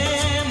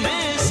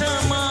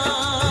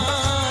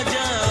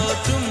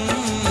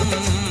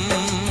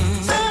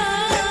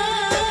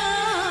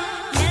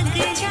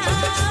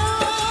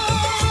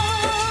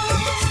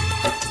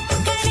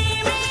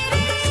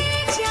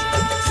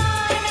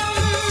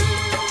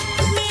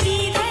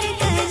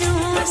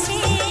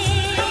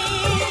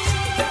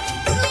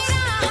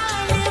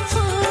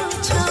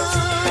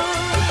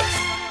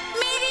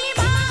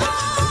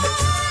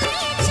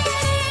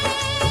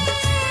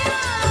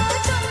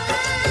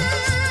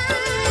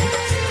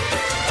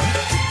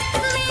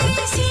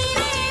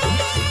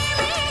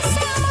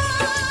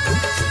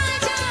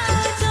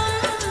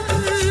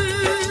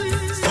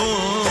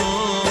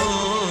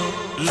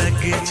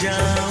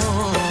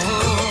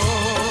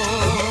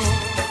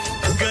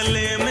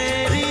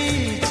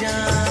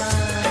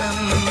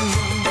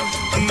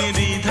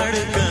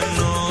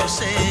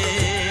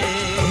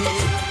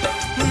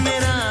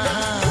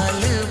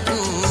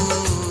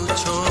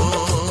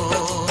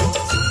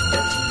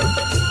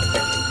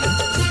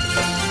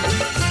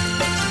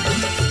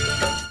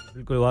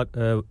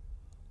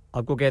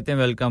आपको कहते हैं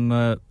वेलकम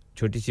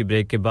छोटी सी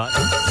ब्रेक के बाद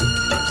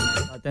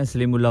आते हैं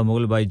सलीमुल्लाह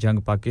मुगल भाई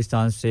जंग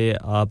पाकिस्तान से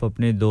आप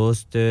अपने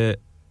दोस्त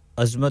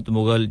अजमत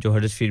मुगल जो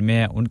हडर्सफील्ड में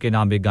है उनके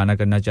नाम एक गाना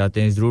करना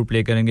चाहते हैं जरूर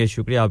प्ले करेंगे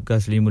शुक्रिया आपका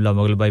सलीमुल्लाह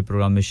मुगल भाई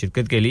प्रोग्राम में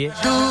शिरकत के लिए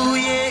तू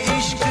ये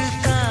इश्क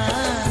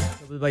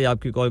का भाई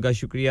आपकी कॉल का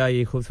शुक्रिया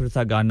ये खूबसूरत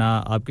सा गाना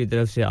आपकी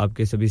तरफ से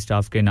आपके सभी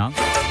स्टाफ के नाम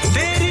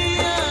तेरी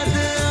याद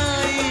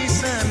आई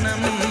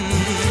सनम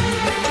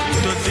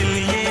तो दिल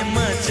ये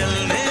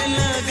मचलने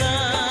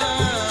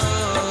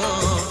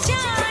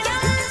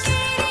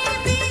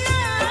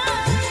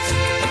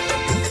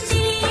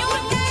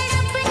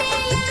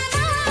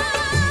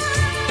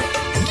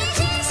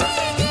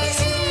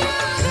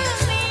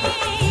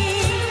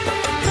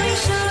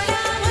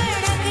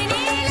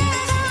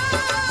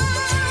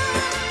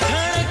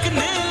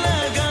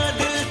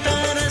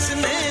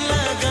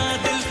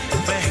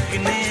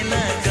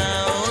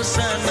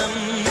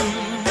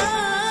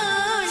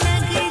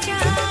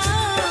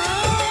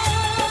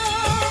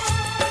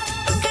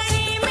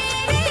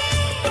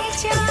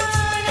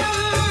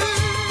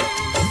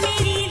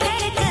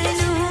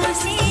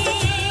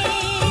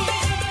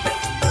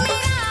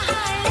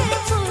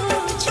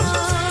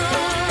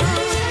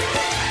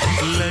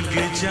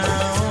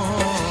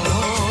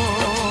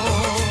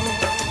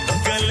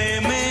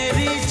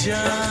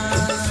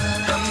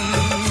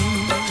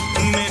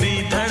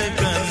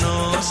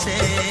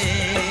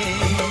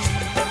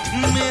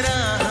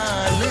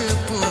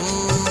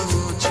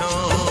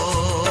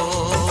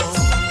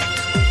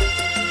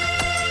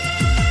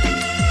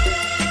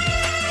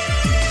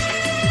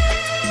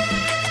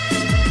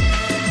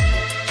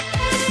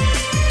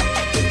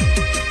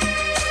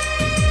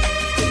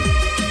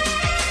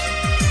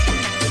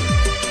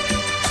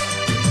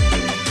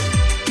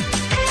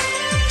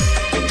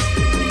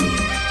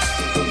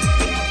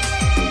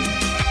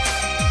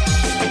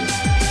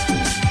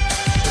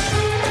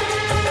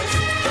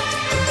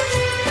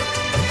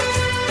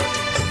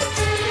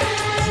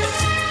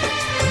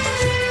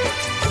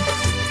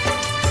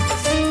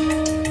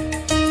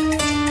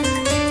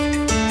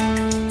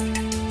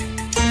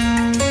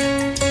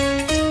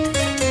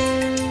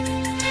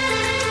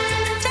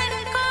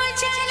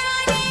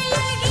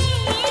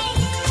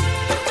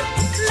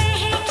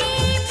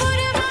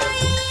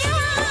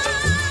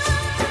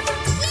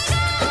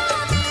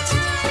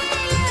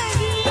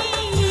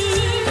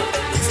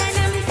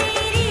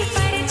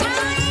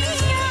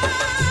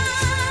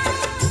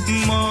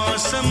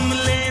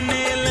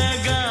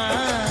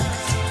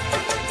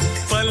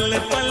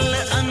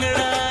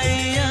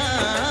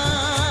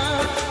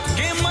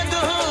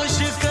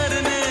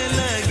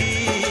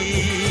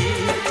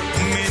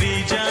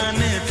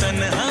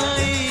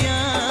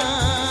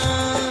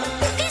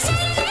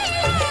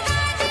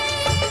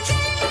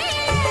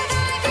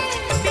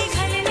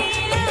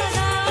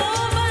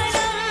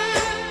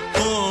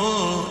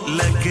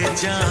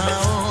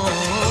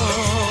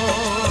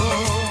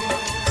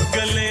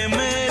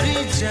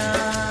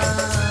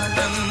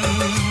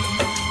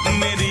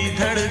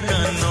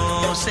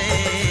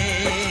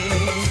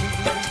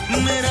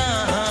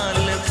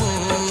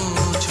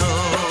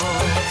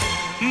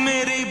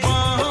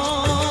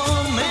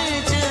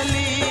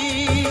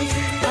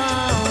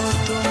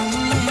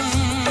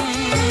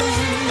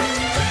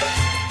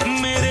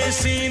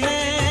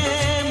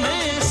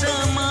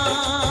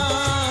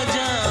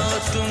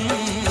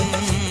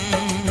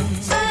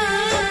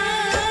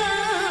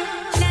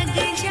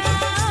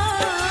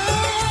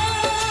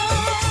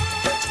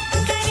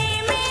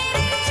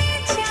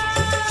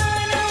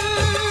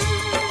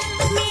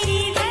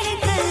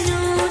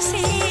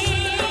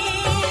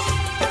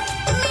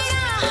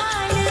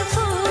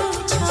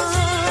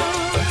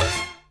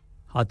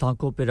हाथ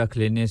आंखों पे रख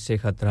लेने से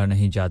खतरा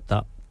नहीं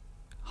जाता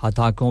हाथ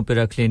आंखों पे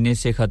रख लेने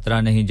से खतरा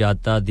नहीं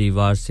जाता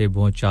दीवार से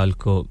भौचाल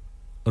को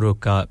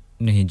रोका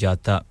नहीं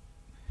जाता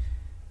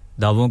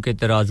दावों के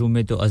तराजू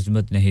में तो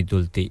अजमत नहीं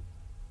तुलती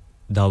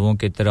दावों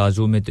के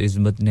तराजू में तो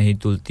इज्जत नहीं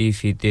तुलती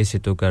फीते से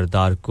तो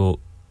करदार को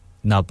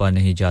नापा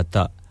नहीं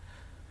जाता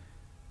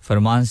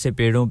फरमान से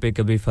पेड़ों पे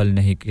कभी फल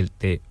नहीं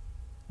खिलते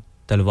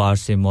तलवार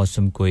से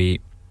मौसम कोई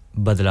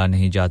बदला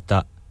नहीं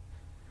जाता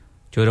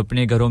चोर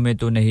अपने घरों में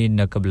तो नहीं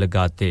नकब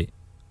लगाते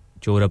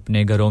चोर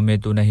अपने घरों में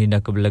तो नहीं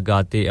नकब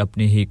लगाते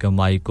अपनी ही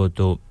कमाई को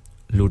तो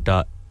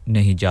लूटा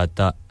नहीं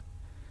जाता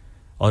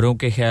औरों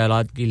के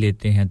ख्यालात की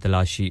लेते हैं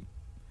तलाशी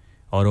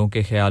औरों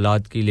के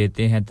ख्यालात की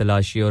लेते हैं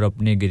तलाशी और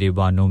अपने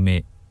गिरेबानों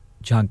में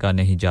झांका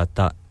नहीं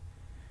जाता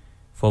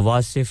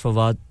फवाद से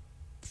फवाद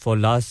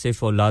फौलाद से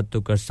फौलाद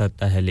तो कर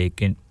सकता है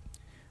लेकिन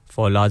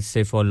फौलाद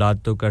से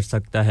फौलाद तो कर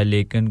सकता है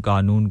लेकिन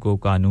कानून को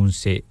कानून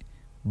से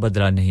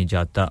बदला नहीं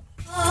जाता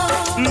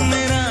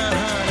मेरा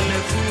हाल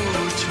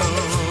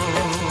पूछो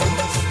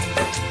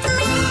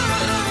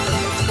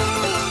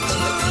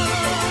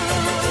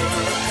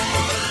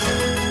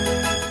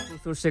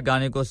सुर से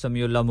गाने को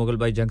समीउल्लाह मुगल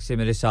भाई जंग से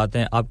मेरे साथ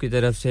हैं आपकी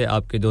तरफ से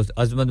आपके दोस्त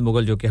अजमत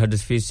मुगल जो कि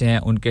हडर्सफील्ड से हैं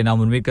उनके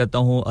नाम उम्मीद करता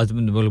हूं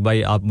अजमत मुगल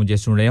भाई आप मुझे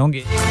सुन रहे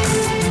होंगे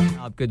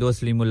आपके दोस्त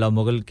सलीमुल्लाह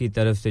मुगल की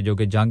तरफ से जो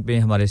कि जंग पे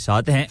हमारे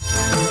साथ हैं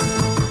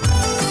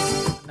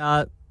ना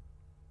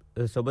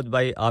सोबत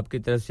भाई आपकी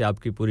तरफ से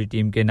आपकी पूरी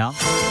टीम के नाम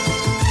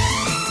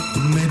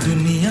मैं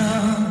दुनिया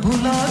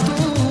भुला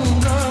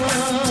दूंगा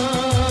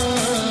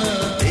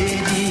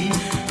तेरी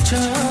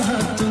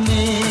चाहत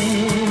में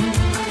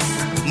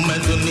मैं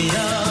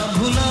दुनिया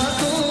भुला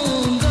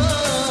दूंगा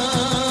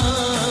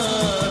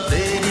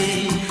तेरी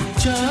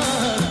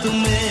चाहत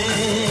में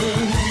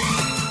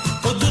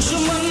ओ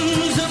दुश्मन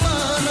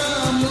ज़माना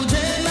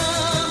मुझे ना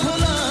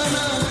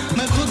भुलाना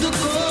मैं खुद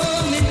को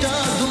मिटा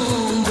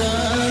दूंगा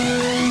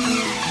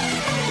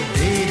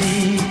तेरी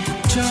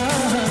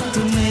चाहत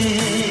में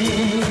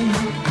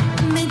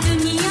मैं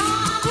दुनिया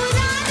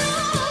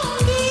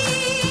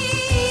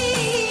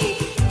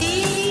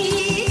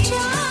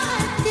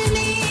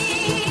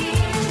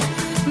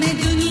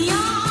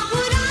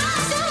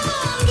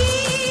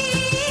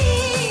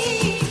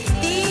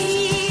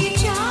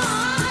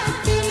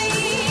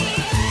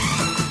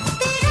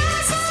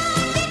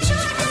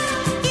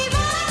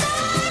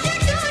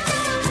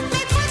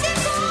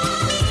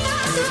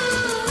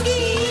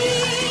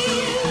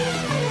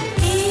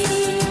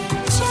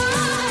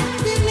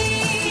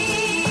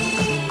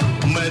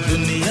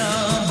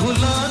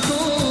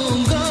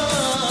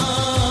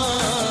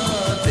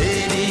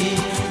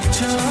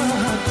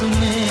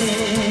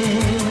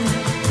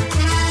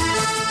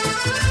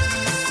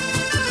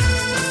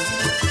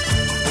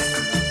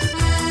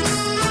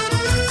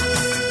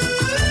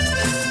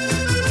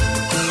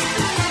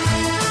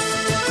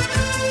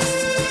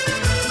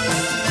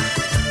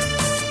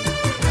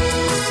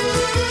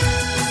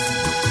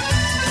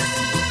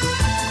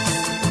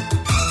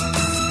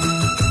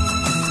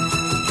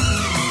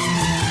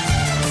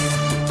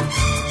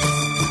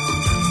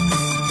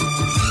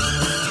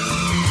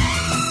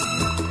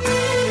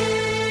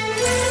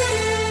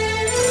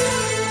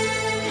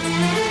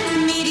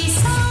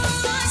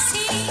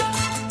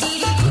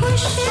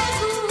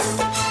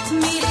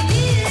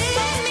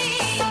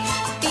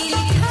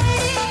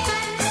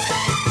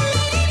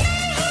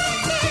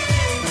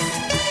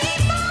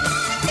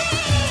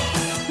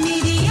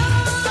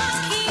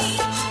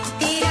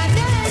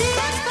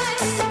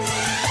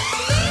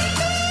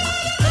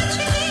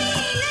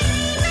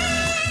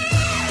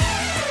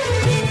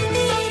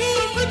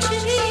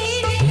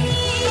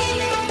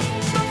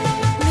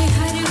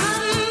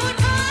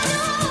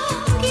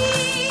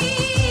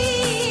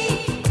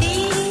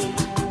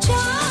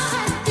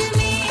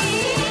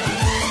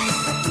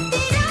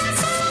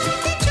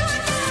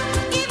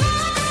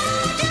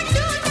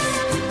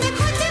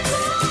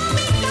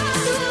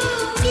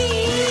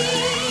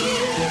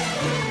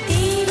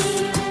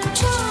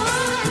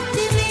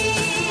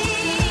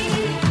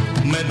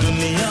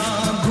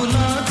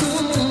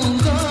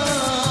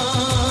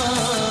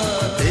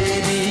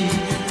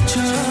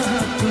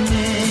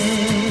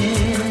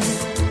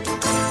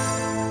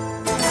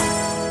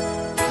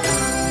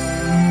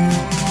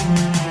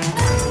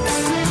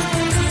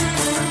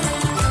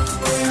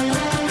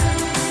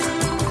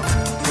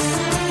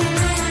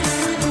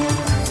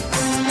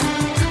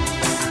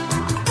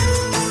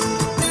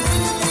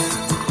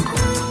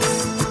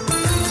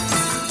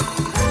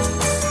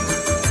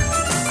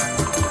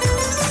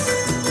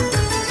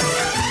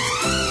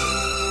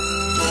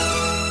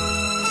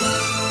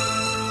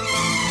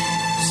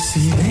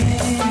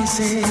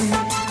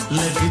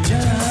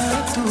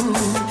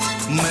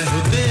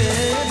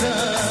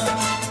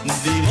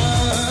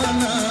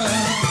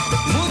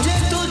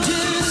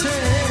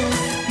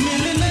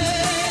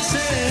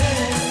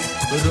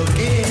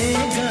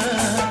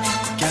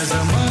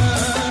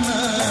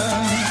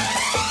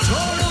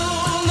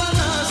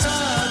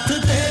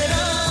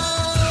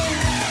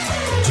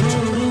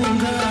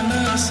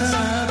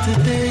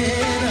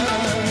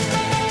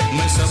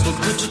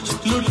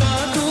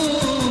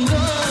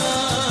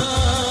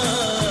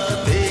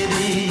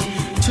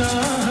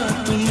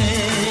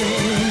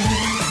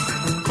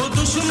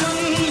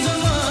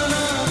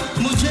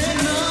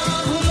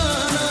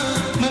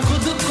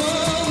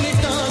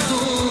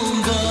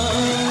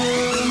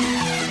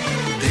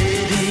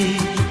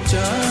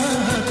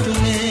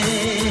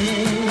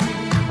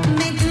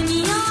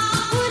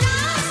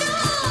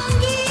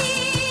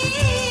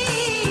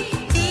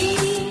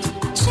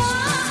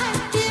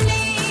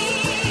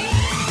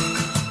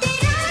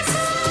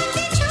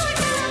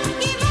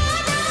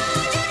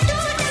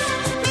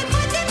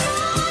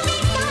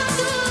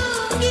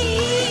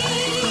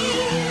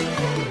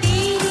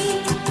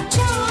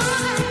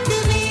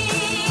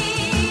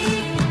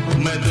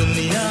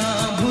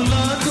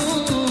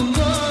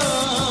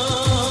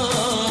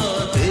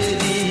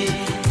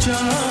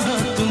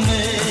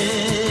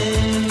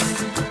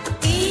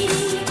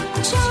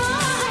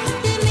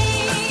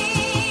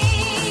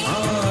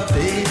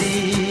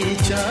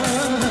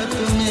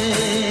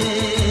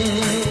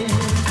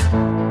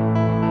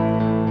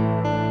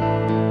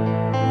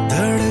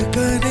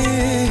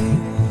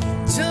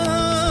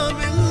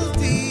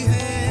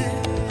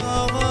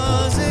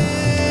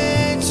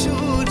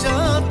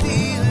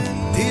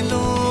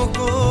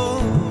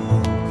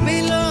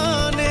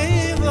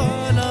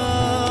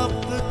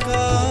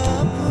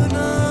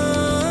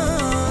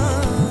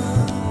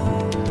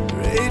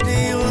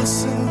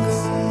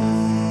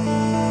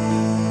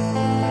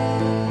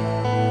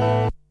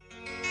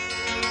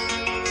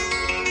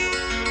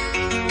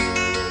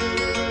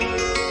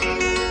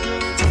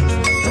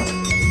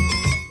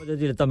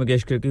लता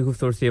मंगेशकर की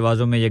खूबसूरत सी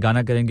आवाज़ों में ये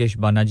गाना करेंगे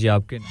शबाना जी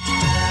आपके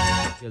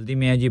जल्दी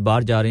में है जी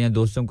बाहर जा रहे हैं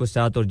दोस्तों के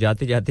साथ और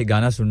जाते जाते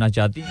गाना सुनना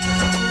चाहती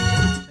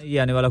ये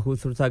आने वाला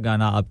खूबसूरत सा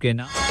गाना आपके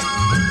नाम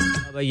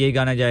भाई ये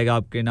गाना जाएगा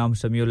आपके नाम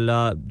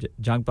समीउल्लाह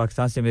जंग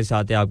पाकिस्तान से मेरे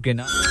साथ है आपके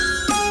नाम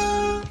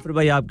फिर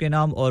भाई आपके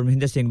नाम और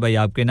महेंद्र सिंह भाई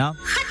आपके नाम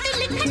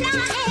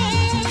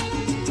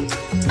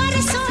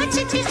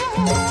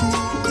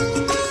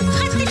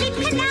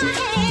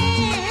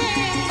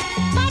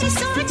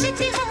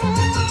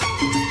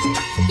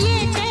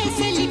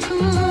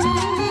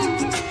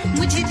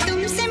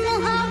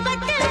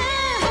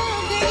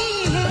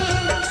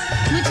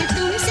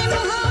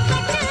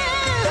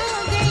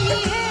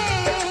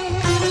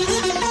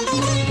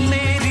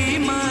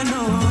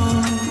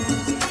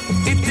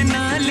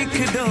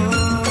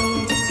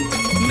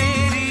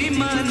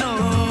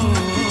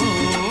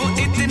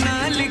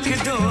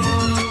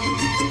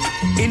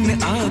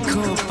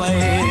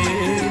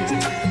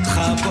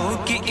ख्वाबों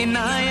की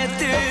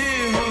इनायत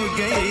हो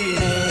गई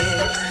है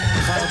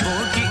ख्वाबों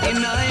की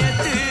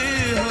इनायत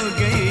हो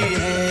गई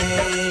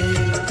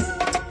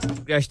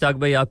है अशताक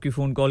भाई आपकी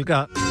फोन कॉल का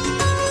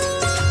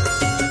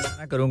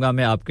मैं करूंगा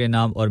मैं आपके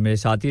नाम और मेरे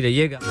साथ ही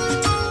रहिएगा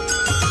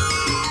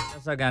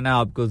ऐसा गाना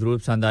आपको जरूर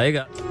पसंद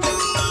आएगा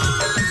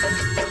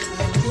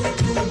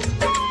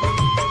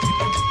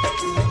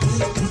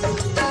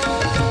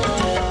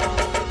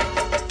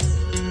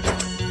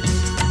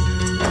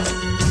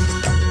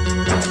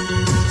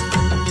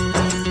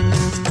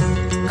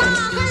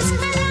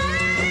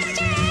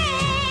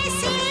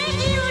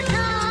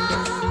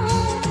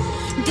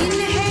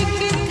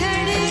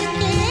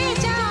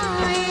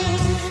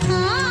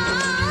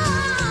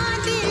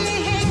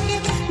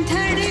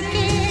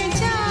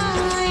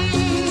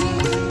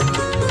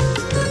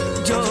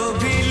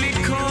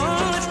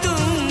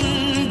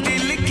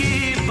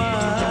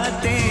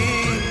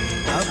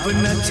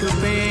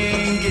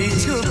छुपेंगे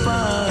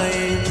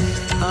छुपाए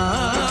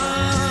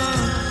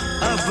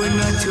अब न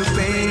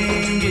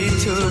छुपेंगे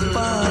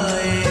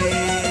छुपाए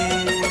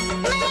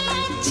मैं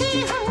अच्छी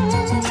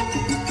हूँ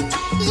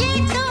ये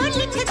तो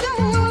लिख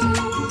दूँ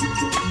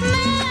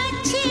मैं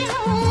अच्छी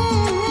हूँ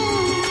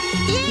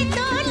ये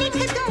तो लिख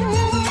दूँ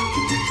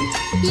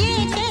ये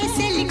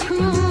कैसे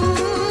लिखूँ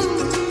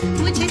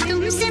मुझे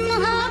तुमसे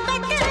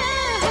मोहब्बत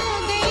हो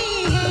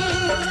गई है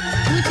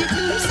मुझे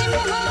तुमसे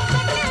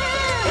मोहब्बत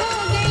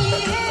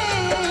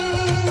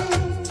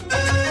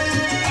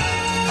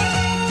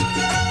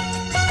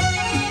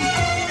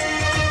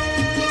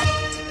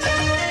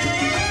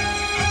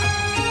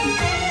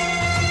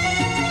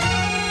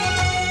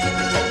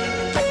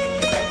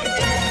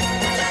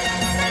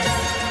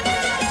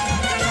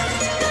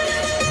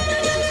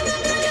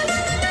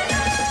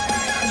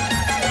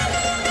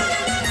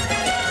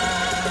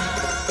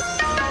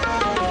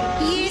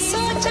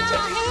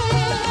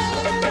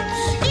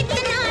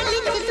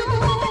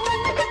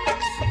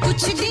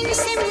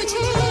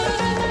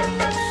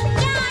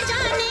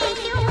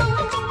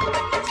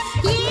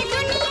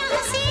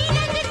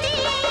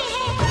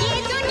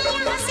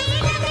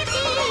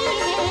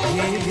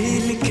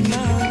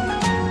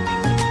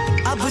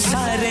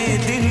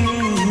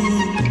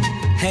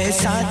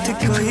साथ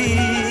कोई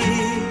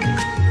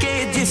के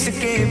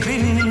जिसके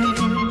बिन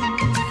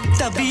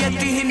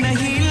तबीयत ही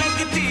नहीं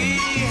लगती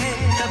है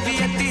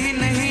तबीयत ही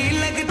नहीं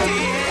लगती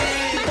है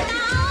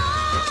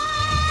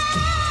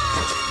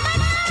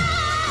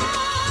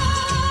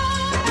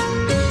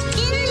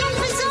किन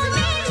लफ्जों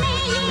में मैं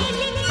ये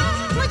लिखूं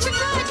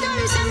मुझको तुम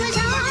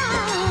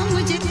समझाओ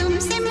मुझे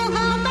तुमसे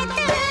मोहब्बत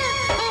हो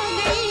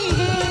गई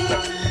है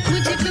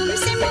मुझे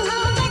तुमसे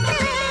मोहब्बत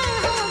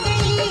हो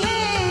गई है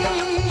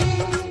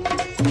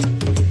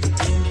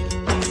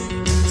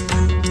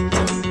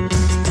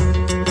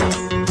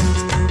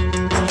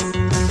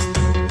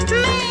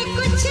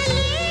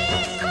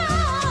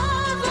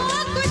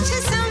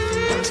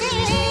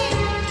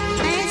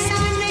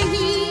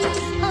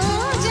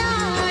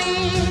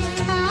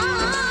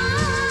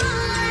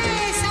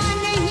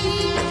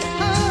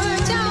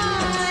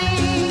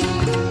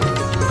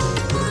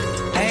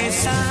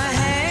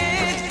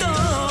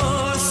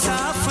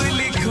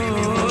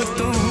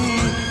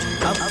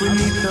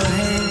अपनी तो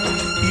है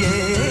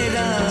ये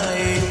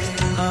राय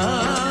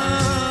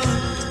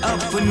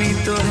अपनी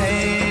तो है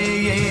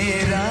ये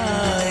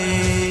राय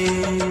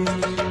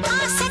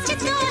सच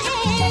तो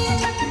है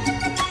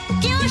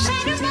क्यों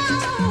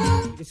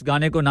शर्माऊं इस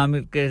गाने को नाम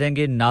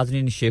करेंगे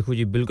नाज़नीन शेखू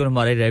जी बिल्कुल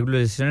हमारे रेगुलर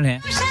लिसनर हैं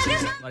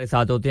हमारे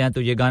साथ होते हैं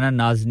तो ये गाना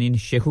नाज़नीन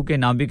शेखू के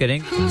नाम भी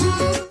करेंगे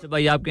तो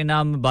भाई आपके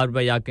नाम बार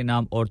भाई आपके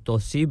नाम और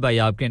तौसीफ भाई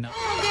आपके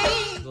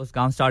नाम दोस्त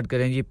काम स्टार्ट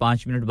करें जी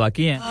 5 मिनट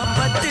बाकी हैं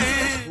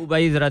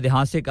भाई जरा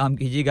ध्यान से काम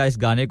कीजिएगा इस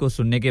गाने को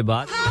सुनने के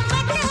बाद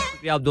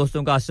शुक्रिया आप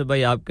दोस्तों का आसिफ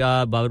भाई आपका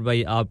बाबर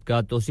भाई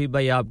आपका तौसीफ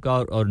भाई आपका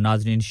और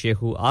नाज़नीन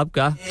शेखू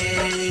आपका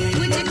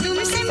मुझे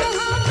तुमसे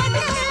मोहब्बत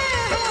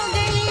हो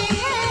गई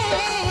है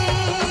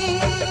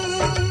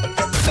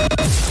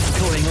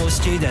Calling all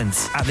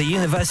students at the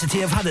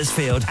University of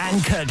Huddersfield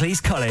and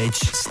Kirklees College.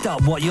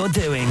 Stop what you're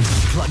doing,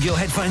 plug your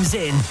headphones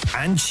in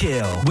and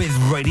chill with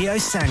Radio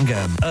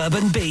Sangam.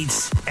 Urban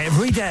beats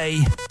every day,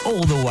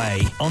 all the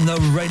way on the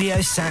Radio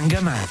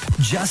Sangam app.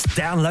 Just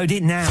download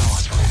it now.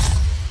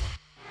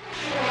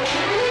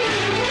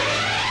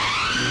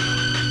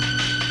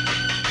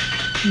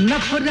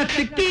 नफरत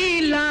की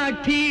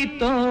लाठी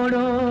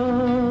तोड़ो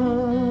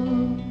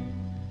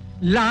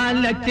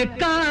लालच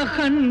का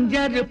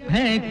खंजर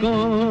फेंको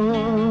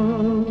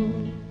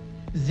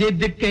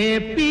जिद के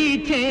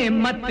पीछे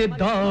मत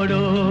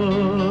दौड़ो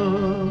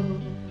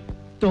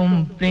तुम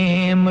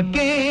प्रेम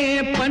के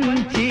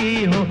पंछी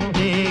हो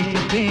देश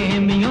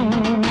प्रेमियों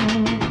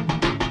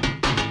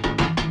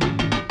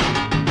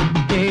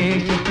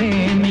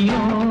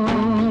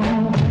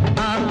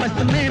आपस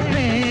में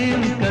प्रेम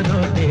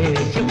करो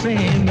देश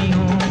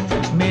प्रेमियों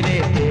मेरे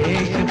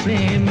देश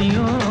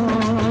प्रेमियों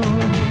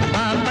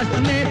आपस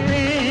में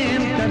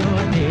प्रेम करो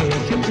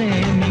देश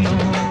प्रेमियों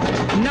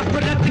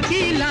नफरत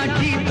की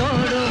लाठी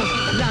तोड़ो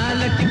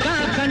लालच का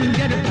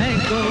खंजर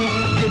फेंको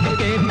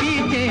जिसके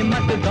पीछे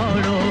मत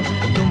दौड़ो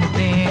तुम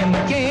प्रेम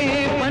के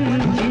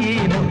पंछी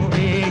हो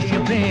देश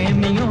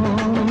प्रेमियों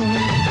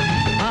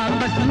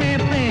आपस में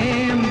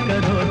प्रेम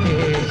करो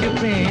देश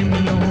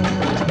प्रेमियों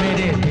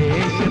मेरे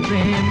देश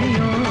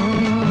प्रेमियों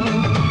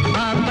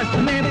आपस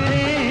में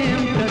प्रेम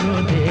करो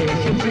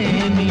देश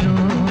प्रेमियों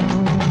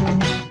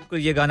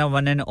ये गाना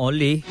वन एंड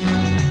ओनली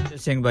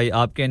सिंह भाई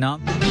आपके नाम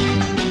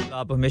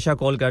आप हमेशा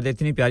कॉल करते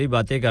इतनी प्यारी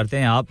बातें करते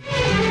हैं आप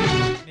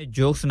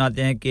जोक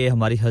सुनाते हैं कि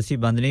हमारी हंसी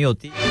बंद नहीं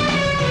होती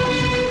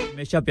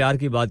हमेशा प्यार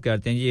की बात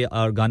करते हैं ये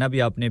और गाना भी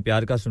आपने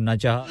प्यार का सुनना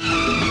चाहा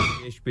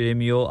देश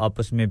प्रेमियों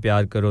आपस में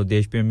प्यार करो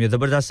देश प्रेमियों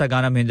जबरदस्त सा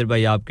गाना महेंद्र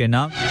भाई आपके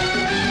नाम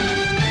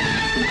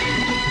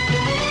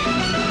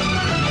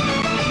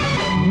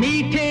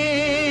मीठे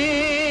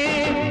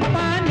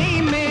पानी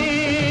में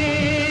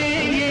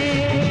ये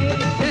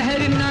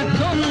शहर ना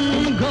तुम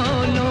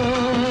घोलो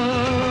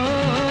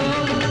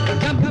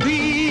जब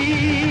भी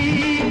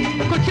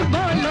कुछ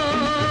बोलो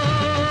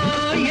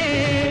ये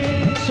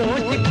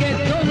सोच के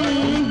तुम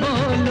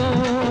बोलो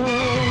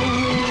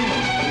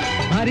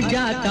भर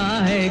जाता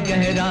है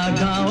गहरा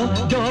गाँव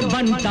जो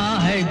बनता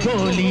है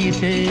गोली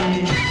से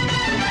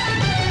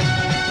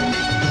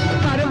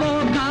पर वो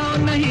गाँव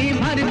नहीं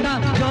भरता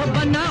जो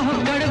बना हो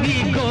कड़वी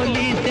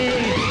गोली से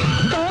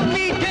तो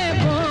मीठे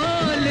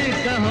बोल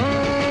कहो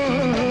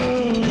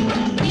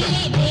ये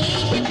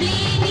देश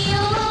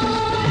प्रेमियों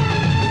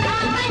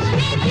आपस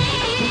में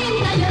प्रेम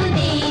करो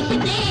देश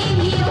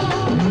प्रेमियों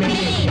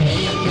मेरे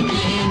देश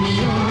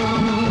प्रेमियों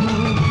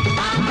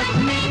आपस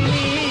में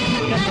प्रेम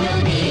करो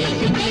देश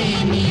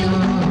प्रेमियों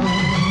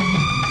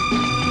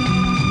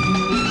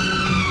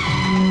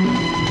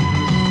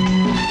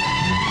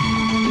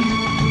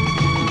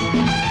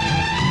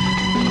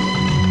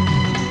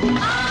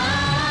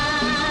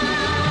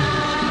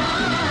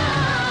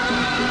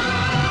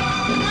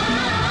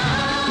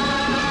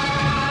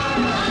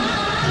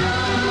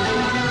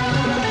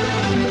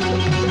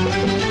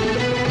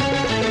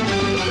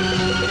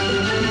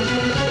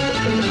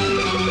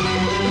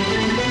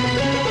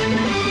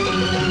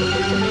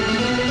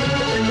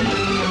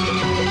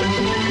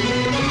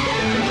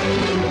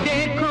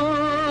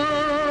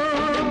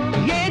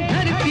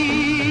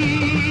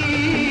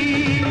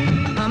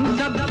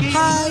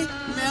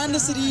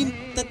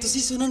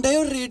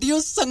रेडियो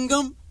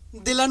संगम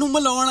दिलां नु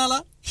मिलाउण वाला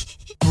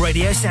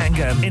Radio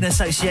Sangam in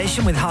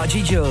association with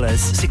Haji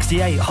Jewellers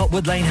 68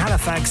 Hotwood Lane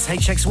Halifax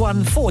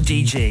HX1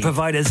 4DG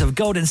providers of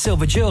gold and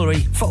silver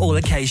jewellery for all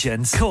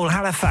occasions call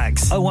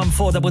Halifax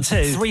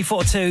 01422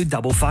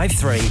 342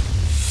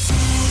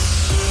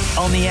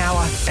 553 on the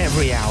hour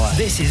every hour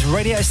this is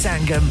Radio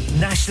Sangam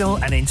national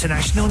and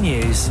international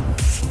news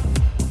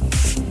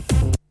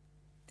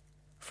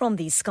From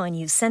the Sky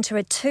News Centre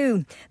at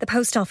 2. The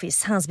Post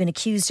Office has been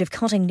accused of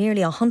cutting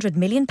nearly £100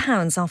 million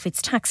off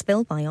its tax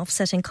bill by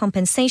offsetting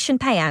compensation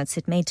payouts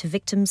it made to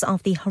victims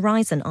of the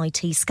Horizon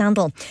IT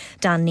scandal.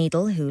 Dan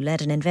Needle, who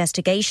led an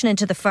investigation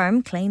into the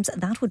firm, claims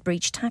that would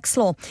breach tax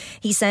law.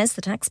 He says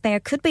the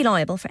taxpayer could be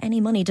liable for any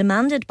money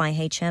demanded by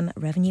HM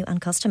Revenue and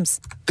Customs.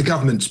 The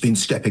government's been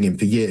stepping in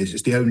for years.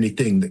 It's the only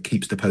thing that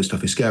keeps the Post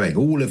Office going.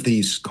 All of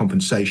these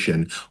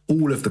compensation,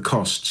 all of the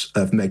costs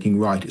of making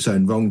right its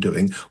own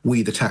wrongdoing,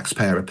 we, the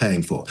taxpayer, are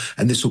paying for.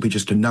 And this will be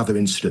just another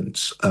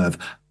instance of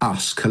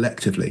us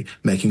collectively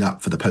making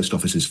up for the Post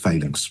Office's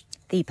failings.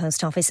 The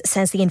Post Office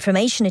says the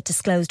information it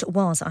disclosed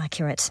was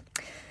accurate.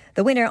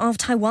 The winner of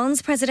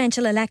Taiwan's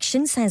presidential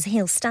election says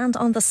he'll stand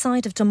on the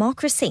side of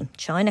democracy.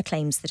 China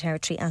claims the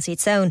territory as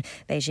its own.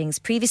 Beijing's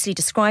previously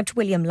described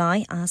William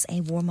Lai as a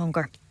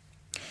warmonger.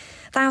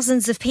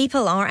 Thousands of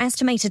people are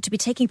estimated to be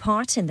taking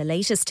part in the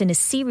latest in a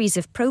series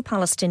of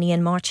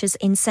pro-Palestinian marches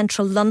in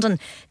central London.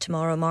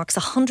 Tomorrow marks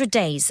 100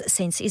 days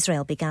since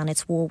Israel began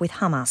its war with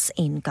Hamas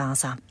in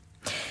Gaza.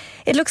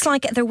 It looks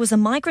like there was a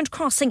migrant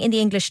crossing in the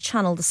English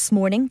Channel this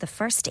morning, the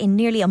first in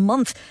nearly a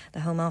month.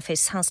 The Home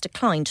Office has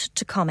declined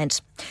to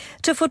comment.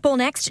 To football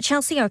next,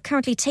 Chelsea are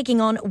currently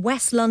taking on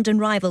West London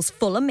rivals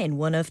Fulham in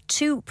one of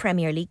two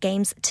Premier League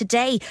games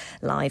today.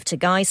 Live to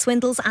Guy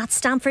Swindles at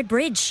Stamford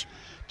Bridge.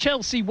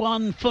 Chelsea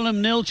 1,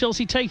 Fulham 0.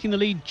 Chelsea taking the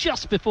lead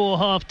just before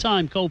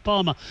half-time. Cole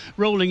Palmer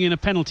rolling in a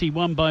penalty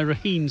won by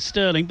Raheem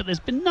Sterling, but there's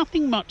been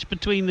nothing much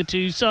between the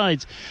two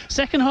sides.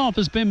 Second half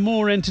has been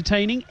more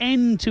entertaining,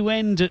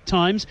 end-to-end at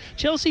times.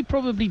 Chelsea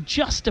probably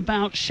just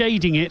about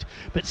shading it,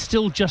 but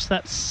still just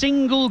that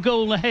single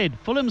goal ahead.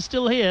 Fulham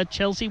still here,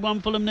 Chelsea 1,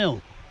 Fulham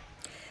 0.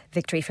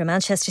 Victory for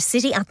Manchester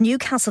City at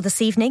Newcastle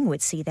this evening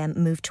would see them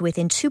move to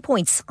within 2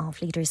 points of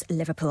leaders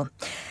Liverpool.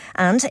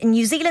 And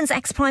New Zealand's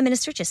ex-Prime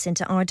Minister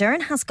Jacinda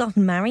Ardern has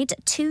gotten married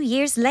 2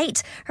 years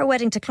late. Her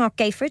wedding to Clark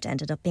Gayford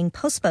ended up being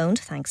postponed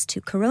thanks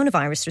to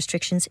coronavirus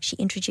restrictions she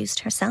introduced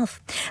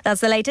herself.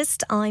 That's the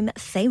latest. I'm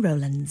Faye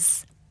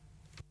Rowlands.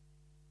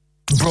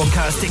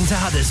 Broadcasting to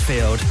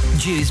Huddersfield,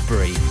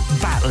 Dewsbury,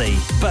 Batley,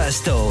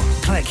 Birstall,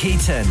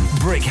 Cleckheaton,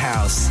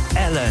 Brickhouse,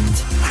 Elland,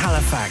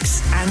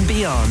 Halifax and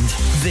beyond.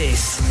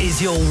 This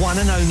is your one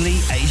and only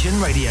Asian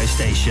radio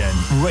station.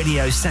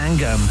 Radio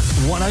Sangam,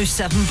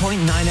 107.9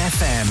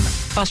 FM.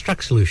 Fast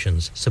Track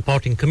Solutions,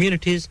 supporting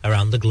communities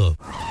around the globe.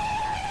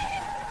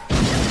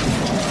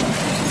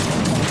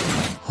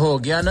 हो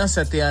गया ना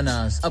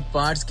सत्यानाश अब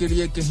parts के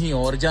लिए कहीं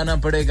और जाना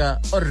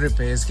पड़ेगा और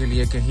रिपेयर्स के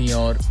लिए कहीं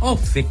और ओ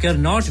फिकर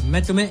नॉट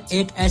मैं तुम्हें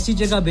एक ऐसी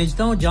जगह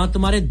भेजता हूं जहां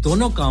तुम्हारे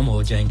दोनों काम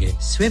हो जाएंगे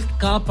स्विफ्ट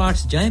कार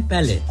पार्ट्स जाएं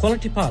पहले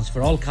quality parts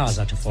for all cars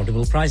at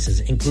affordable prices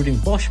including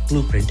Bosch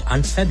Blueprint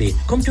and Febby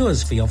come to us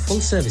for your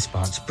full service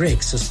parts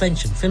brakes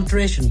suspension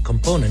filtration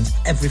components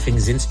everything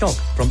is in stock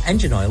from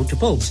engine oil to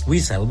bulbs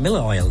we sell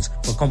Miller oils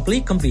for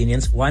complete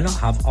convenience why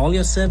not have all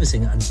your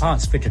servicing and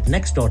parts fitted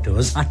next door to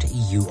us at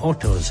EU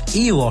Autos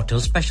EU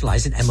Autos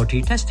specialise in MOT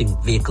testing,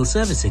 vehicle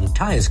servicing,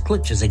 tyres,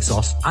 clutches,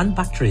 exhaust and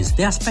batteries.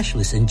 They are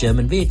specialists in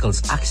German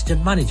vehicles,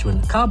 accident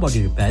management, car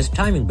body repairs,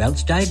 timing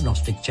belts,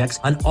 diagnostic checks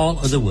and all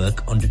other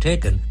work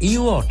undertaken.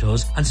 EU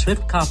Autos and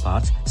Swift Car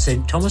Parts,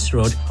 St Thomas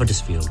Road,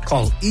 Huddersfield.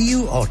 Call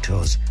EU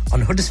Autos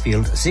on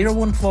Huddersfield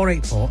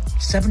 01484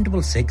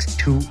 766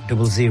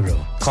 200.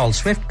 Call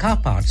Swift Car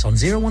Parts on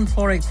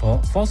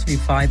 01484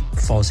 435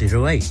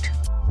 408.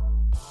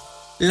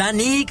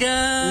 Lanika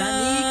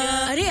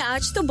अरे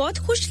आज तो बहुत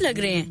खुश लग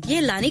रहे हैं ये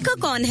Lanika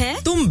कौन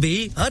है तुम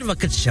भी हर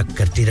वक्त शक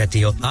करती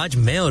रहती हो आज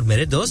मैं और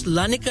मेरे दोस्त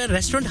लानिका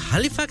रेस्टोरेंट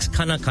हैलिफैक्स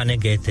खाना खाने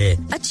गए थे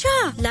अच्छा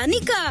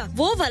लानिका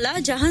वो वाला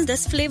जहां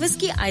 10 फ्लेवर्स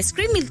की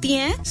आइसक्रीम मिलती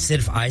है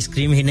सिर्फ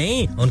आइसक्रीम ही नहीं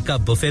उनका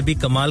बुफे भी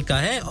कमाल का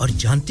है और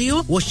जानती हो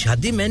वो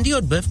शादी मेहंदी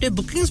और बर्थडे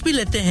बुकिंग्स भी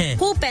लेते हैं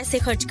वो पैसे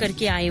खर्च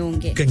करके आए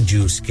होंगे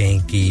कंजूस कहीं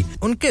की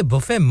उनके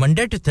buffet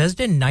Monday to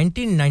Thursday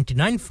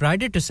 1999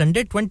 Friday to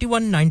Sunday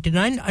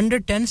 2199 under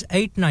 10s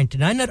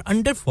 899 और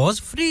अंडर 4s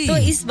फ्री तो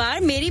इस बार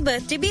मेरी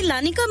बर्थडे भी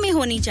लानिका में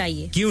होनी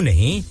चाहिए क्यों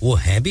नहीं वो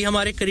है भी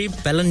हमारे करीब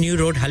पेलन new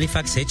road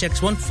Halifax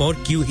HX1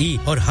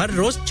 4QE और हर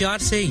रोज 4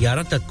 से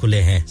 11 तक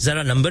खुले हैं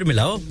जरा नंबर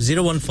मिलाओ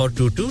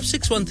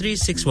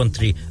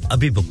 01422613613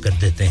 अभी बुक कर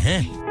देते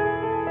हैं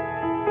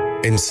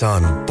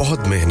इंसान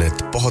बहुत मेहनत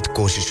बहुत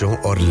कोशिशों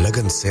और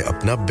लगन से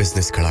अपना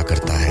बिजनेस खड़ा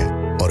करता है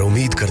और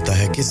उम्मीद करता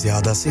है कि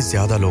ज्यादा से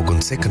ज्यादा लोग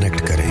उनसे कनेक्ट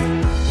करें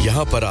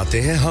यहां पर आते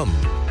हैं हम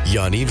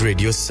यानी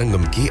रेडियो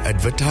संगम की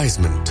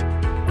एडवर्टाइजमेंट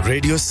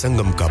रेडियो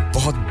संगम का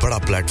बहुत बड़ा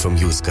प्लेटफॉर्म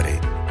यूज करें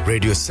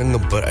रेडियो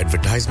संगम पर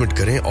एडवर्टाइजमेंट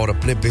करें और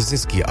अपने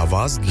बिजनेस की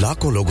आवाज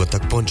लाखों लोगों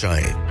तक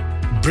पहुंचाएं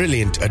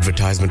Brilliant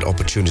advertisement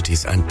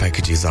opportunities and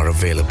packages are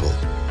available.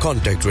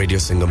 Contact Radio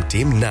Sangam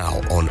team now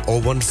on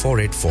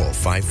 01484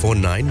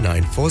 549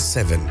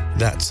 947.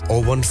 That's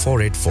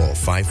 01484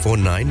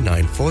 549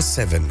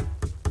 947.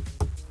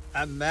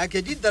 मैं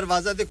के जी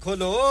दरवाजा दे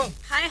खोलो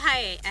हाय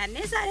हाय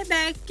एने सारे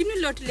बैग किनु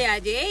लुट ले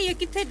आजे ये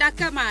किथे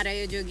डाका मार रहे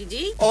हो जोगी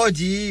जी ओ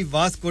जी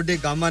वास्को डे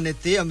गामा ने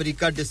ते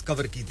अमेरिका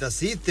डिस्कवर कीता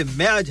सी ते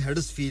मैं आज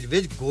हडर्सफील्ड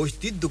विच गोश्त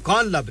दी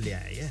दुकान लब ले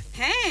आया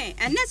है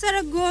एने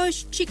सारा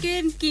गोश्त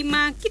चिकन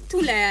कीमा किथु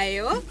ले आए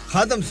हो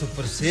खादम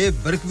सुपर से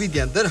बरकवी दे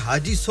अंदर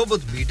हाजी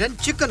सोबत मीट एंड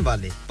चिकन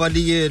वाले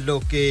पलिए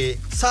लोके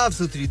साफ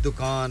सुथरी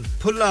दुकान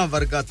फुल्ला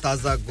वर्गा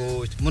ताजा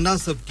गोश्त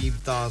मुनासिब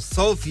कीमतां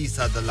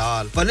 100%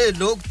 दलाल भले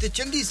लोग ते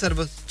चंगी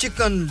service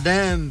chicken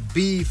lamb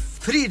beef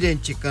free range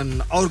chicken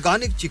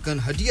organic chicken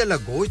हड्डियाला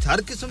गोश्त हर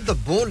किस्म दा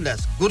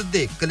बोनलेस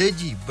गुर्दे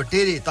कलेजी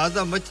बटेरे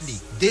ताजा मछली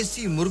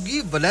देसी मुर्गी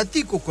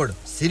बलाती कुकड़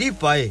सिरी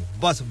पाए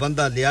बस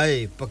बंदा ले आए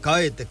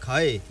पकाए ते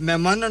खाए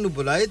मेहमानां नु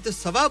बुलाए ते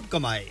सवाब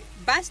कमाए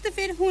बस तो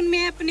फिर हुन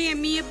मैं अपने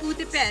अम्मी अब्बू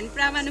ते भैन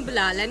भरावां नु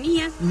बुला लनी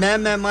है मैं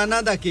मेहमानां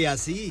दा किया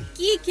सी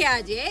की क्या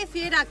जे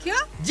फिर आखियो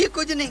जी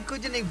कुछ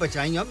नहीं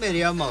बचाइयो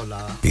मेरे आ मौला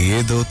ये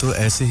दो तो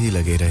ऐसे ही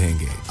लगे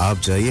रहेंगे आप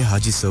जाइए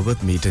Haji Sobat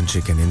meat and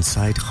chicken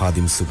inside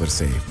Khadim super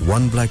से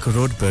 1 Black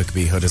Road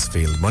Birkby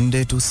Huddersfield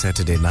Monday to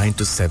Saturday 9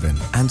 to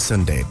 7 and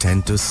Sunday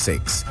 10 to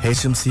 6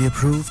 HMC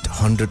approved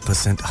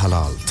 100%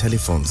 halal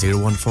telephone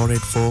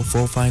 01484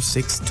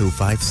 456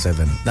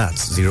 257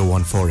 that's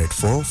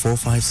 01484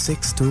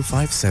 456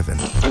 257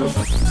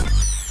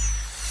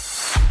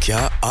 क्या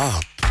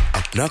आप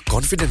अपना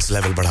कॉन्फिडेंस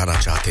लेवल बढ़ाना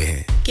चाहते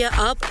हैं? क्या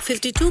आप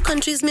 52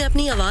 कंट्रीज में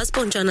अपनी आवाज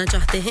पहुंचाना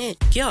चाहते हैं?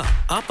 क्या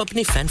आप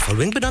अपनी फैन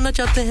फॉलोइंग बनाना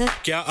चाहते हैं?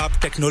 क्या आप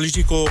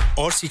टेक्नोलॉजी को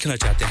और सीखना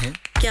चाहते हैं?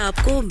 क्या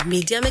आपको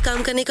मीडिया में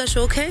काम करने का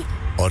शौक है?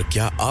 और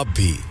क्या आप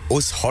भी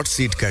उस हॉट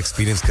सीट का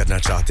एक्सपीरियंस करना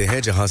चाहते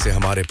हैं जहां से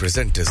हमारे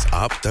प्रेजेंटर्स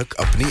आप तक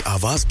अपनी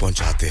आवाज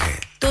पहुंचाते हैं?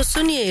 तो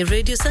सुनिए,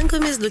 Radio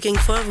Sangam is looking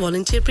for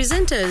volunteer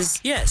presenters.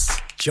 Yes,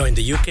 join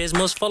the UK's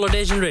most followed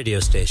Asian radio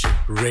station,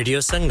 Radio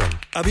Sangam.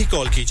 अभी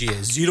कॉल कीजिए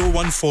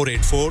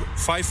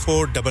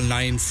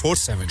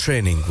 01484549947.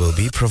 Training will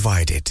be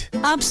provided.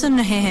 आप सुन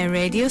रहे हैं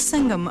रेडियो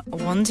संगम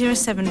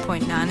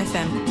 107.9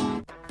 FM.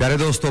 प्यारे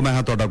दोस्तों मैं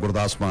हां ਤੁਹਾਡਾ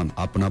ਗੁਰਦਾਸ ਮਾਨ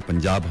ਆਪਣਾ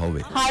ਪੰਜਾਬ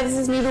ਹੋਵੇ हाय दिस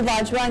इज नीरू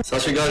बाजवा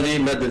सत श्री अकाल जी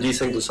मैं दलजीत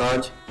सिंह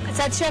दुसांझ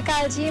सत श्री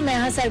अकाल जी मैं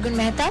हां सरगुन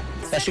मेहता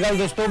सत श्री अकाल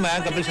दोस्तों मैं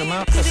कपिल शर्मा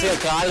सत श्री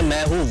अकाल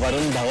मैं हूं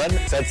वरुण धवन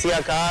सत श्री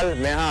अकाल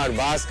मैं हां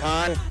अरबाज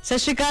खान सत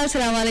श्री अकाल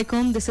अस्सलाम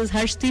वालेकुम this is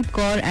Harshdeep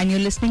Kaur and you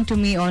are listening to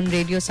me on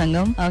Radio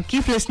Sangam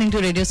keep listening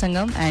to Radio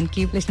Sangam and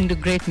keep listening to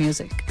great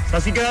music Sat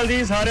Sri अकाल जी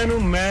ਸਾਰਿਆਂ ਨੂੰ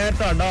ਮੈਂ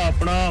ਤੁਹਾਡਾ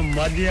ਆਪਣਾ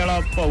ਮਾਝੇ ਵਾਲਾ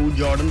ਭਾਊ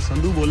ਜਾਰਡਨ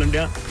ਸੰਧੂ ਬੋਲਣ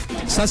ਡਿਆ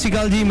ਸਤ श्री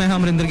अकाल जी मैं हां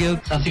अमरिंदर गिल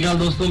सत श्री अकाल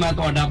दोस्तों मैं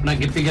ਤੁਹਾਡਾ ਆਪਣਾ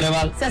ਗਿੱਪੀ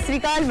ਗਰੇਵਾਲ सत श्री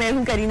अकाल मैं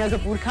हूं Kareena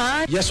Kapoor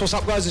Khan Yes what's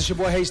up guys it's your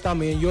boy Hayes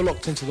Dami and you're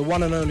locked into the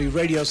one and only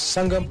Radio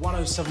Sangam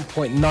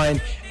 107.9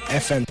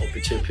 FM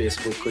पीछे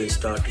Facebook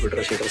Insta Twitter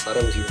शेयर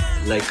सारा कुछ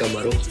लाइक का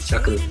मारो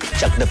चक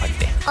दे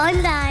फटते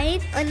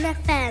online on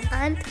FM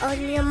and on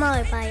your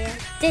mobile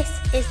this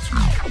is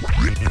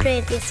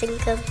Radio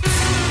Sangam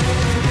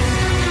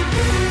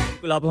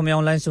आप हमें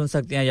online सुन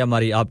सकते हैं या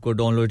हमारी ऐप को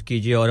डाउनलोड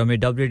कीजिए और हमें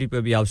WD पे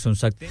भी आप सुन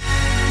सकते हैं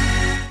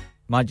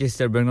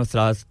मैनचेस्टर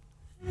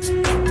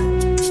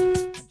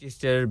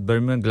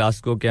बर्मिंघम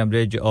ग्लासगो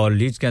कैम्ब्रिज और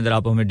लीड्स के अंदर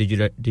आप हमें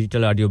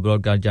डिजिटल ऑडियो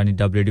ब्रॉडकास्ट यानी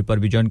WD पर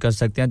भी ज्वाइन कर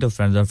सकते हैं तो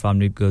फ्रेंड्स और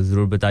फैमिली को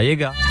जरूर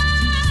बताइएगा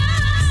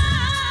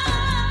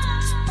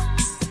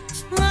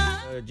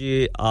जी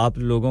आप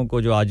लोगों को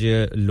जो आज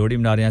लोहड़ी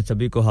मना रहे हैं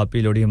सभी को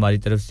हैप्पी लोहड़ी हमारी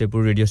तरफ से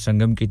पूरी रेडियो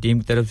संगम की टीम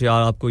की तरफ से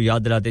आपको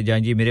याद दिलाते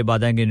जाएं जी मेरे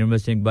बाद आएंगे निर्मल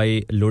सिंह भाई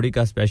लोहड़ी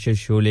का स्पेशल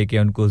शो लेके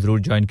उनको जरूर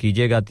ज्वाइन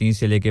कीजिएगा 3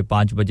 से लेके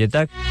 5 बजे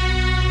तक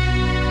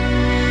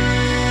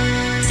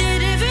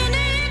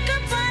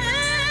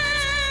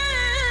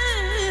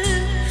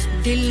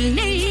दिल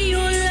नहीं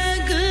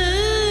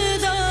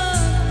लगदा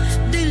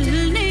दिल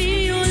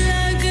नहीं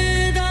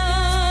लगदा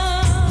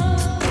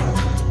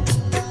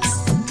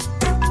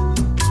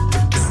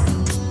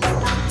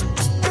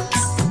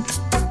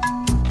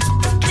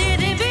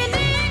तेरे बिन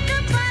एक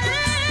पल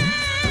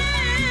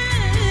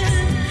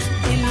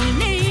दिल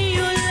नहीं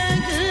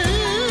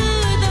लगदा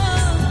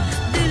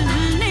दिल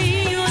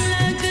नहीं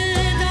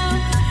लगदा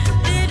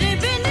तेरे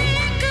बिन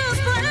एक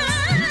पल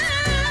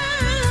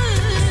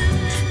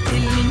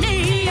दिल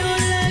नहीं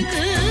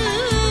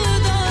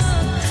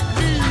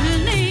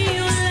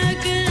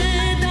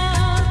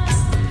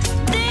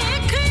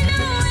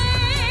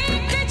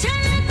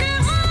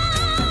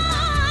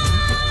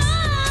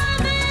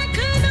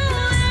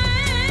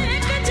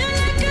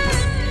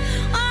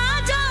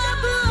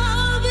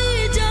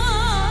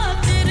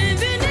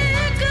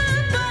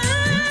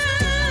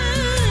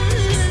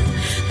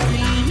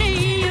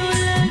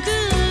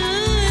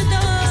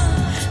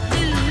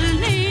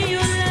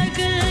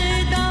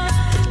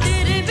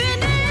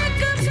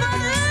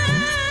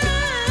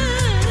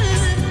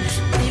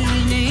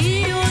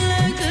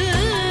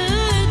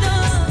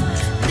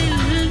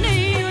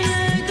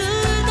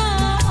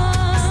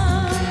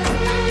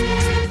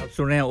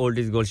ओल्ड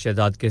इज गोल्ड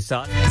शहजाद के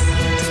साथ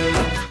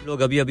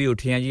लोग अभी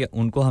उठे हैं जी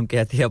उनको हम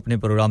कहते हैं अपने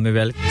प्रोग्राम में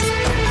वेलकम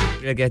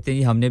ये कहते हैं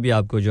जी हमने भी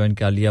आपको ज्वाइन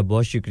कर लिया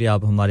बहुत शुक्रिया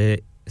आप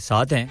हमारे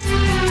साथ हैं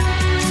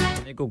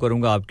मैं को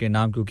करूंगा आपके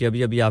नाम क्योंकि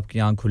अभी आपकी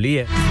आंख खुली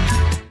है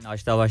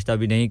नाश्ता वाश्ता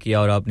भी नहीं किया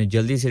और आपने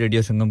जल्दी से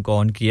रेडियो संगम को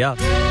ऑन किया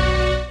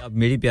आप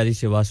मेरी प्यारी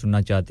सी आवाज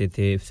सुनना चाहते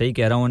थे सही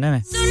कह रहा हूं ना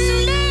मैं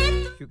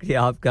शुक्रिया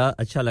आपका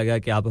अच्छा लगा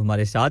कि आप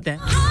हमारे साथ हैं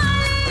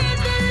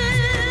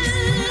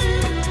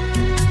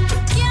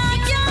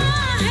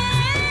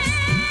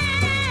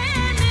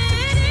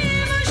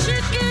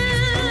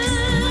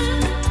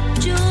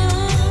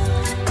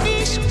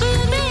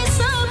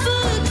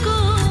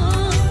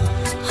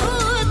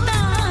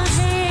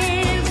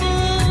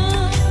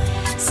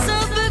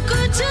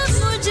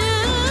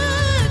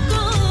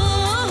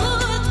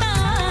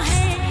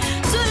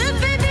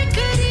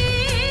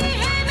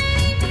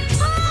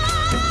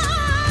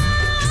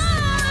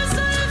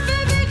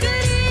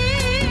बिखरी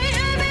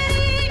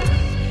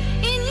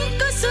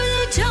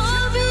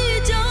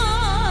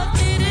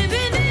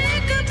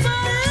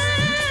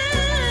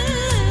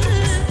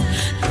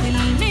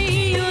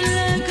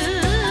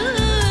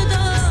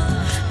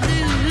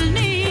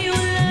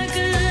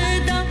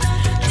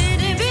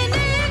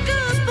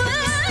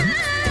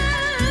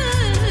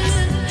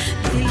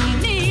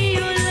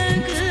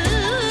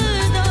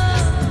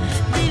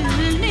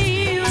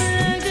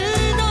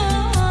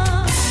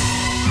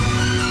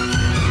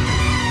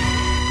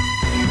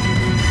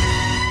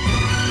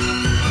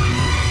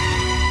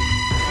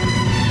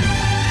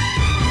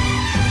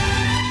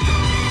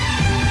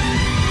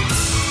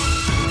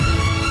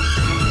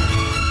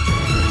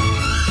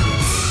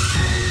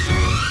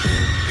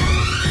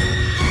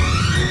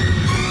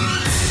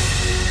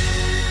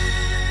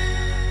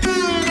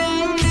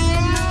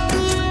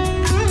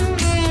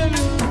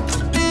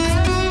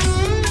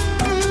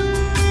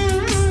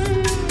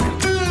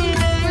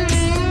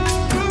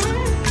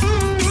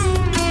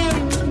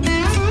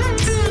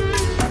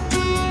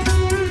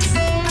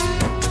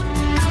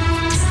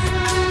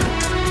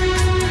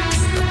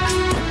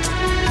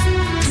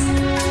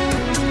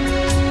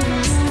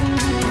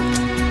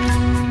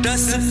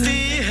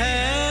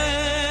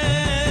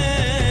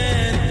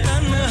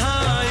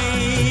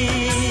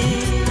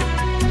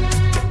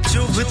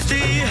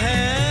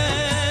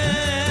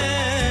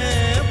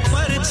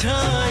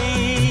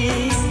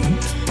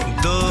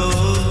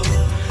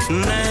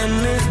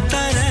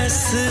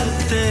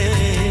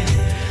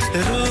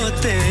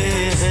रोते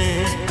हैं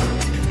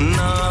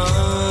ना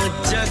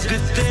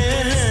जगते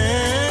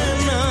हैं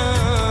ना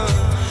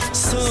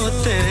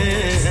सोते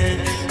हैं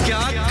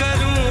क्या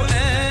करूं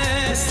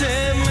ऐसे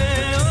में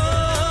ओ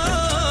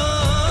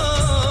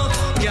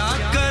क्या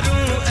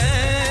करूं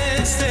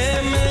ऐसे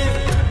में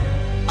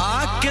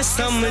आके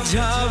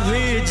समझा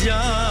भी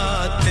जा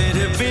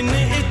तेरे बिन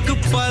एक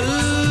पल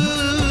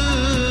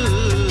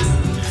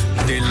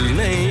दिल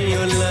नहीं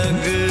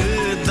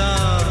लगदा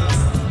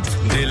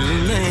दिल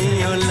नहीं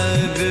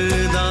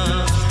लगदा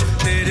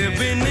तेरे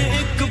बिन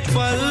एक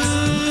पल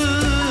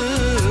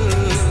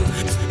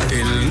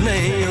दिल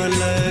नहीं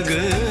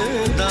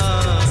लगदा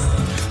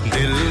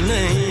दिल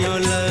नहीं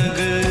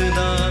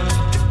लगदा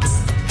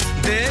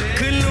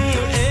देख लूं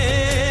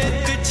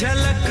एक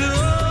झलक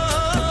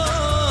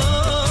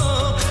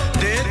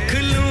देख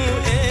लूं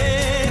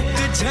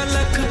एक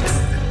झलक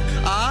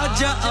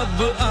आजा अब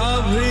आ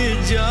भी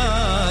जा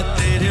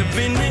तेरे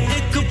बिन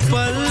एक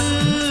पल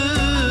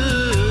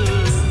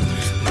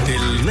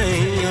दिल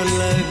नहीं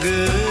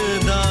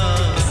लगदा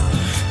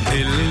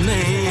दिल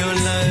नहीं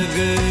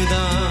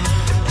लगदा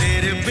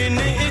तेरे बिन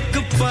एक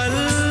पल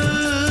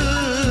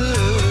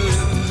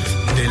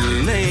दिल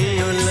नहीं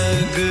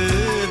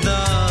लगदा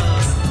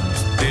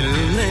दिल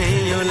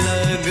नहीं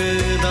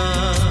लगदा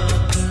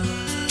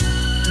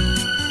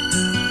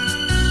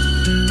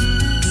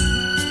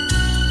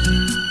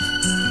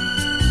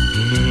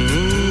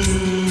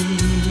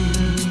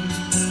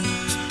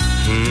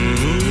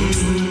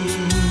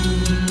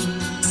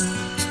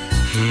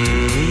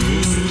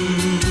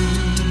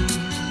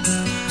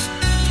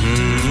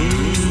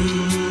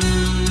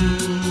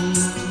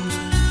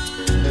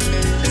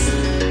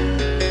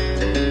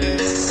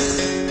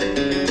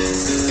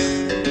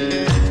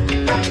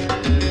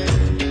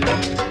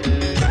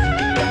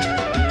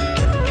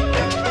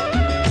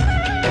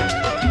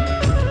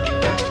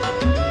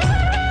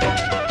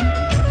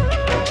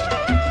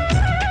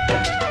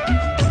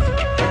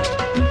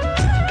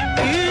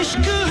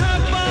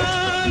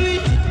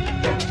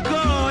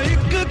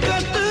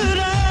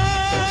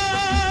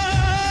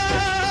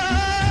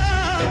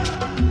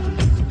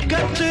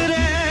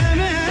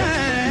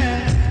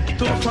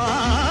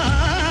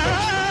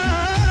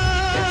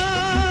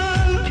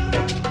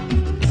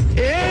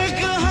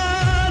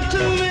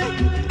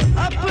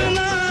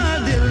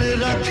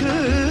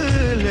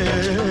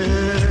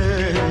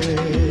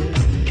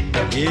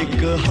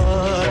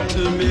हाथ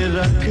में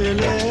रख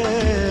ले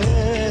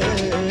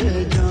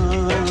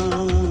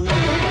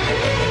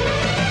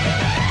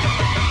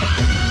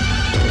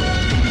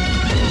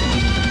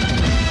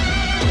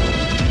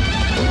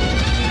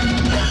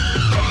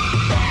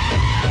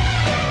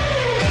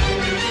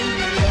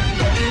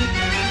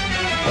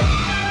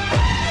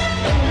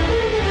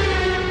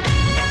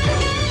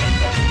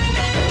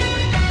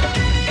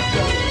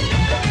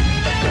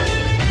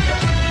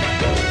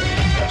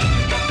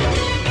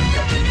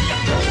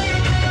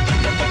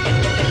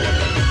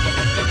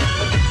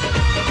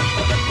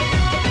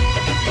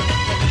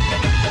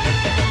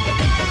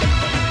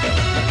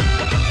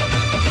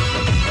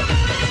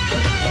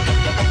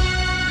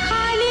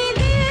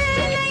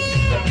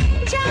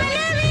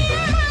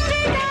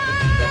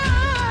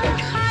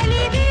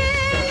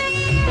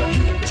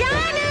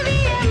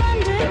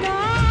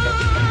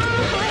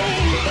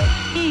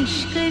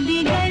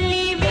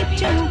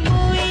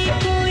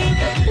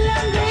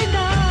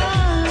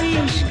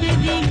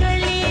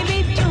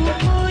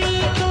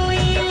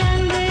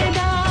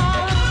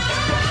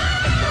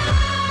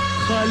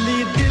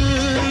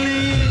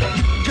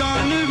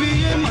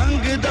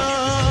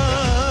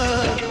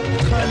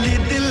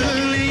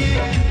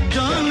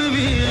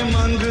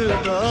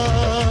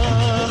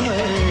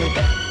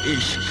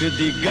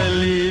दी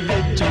गली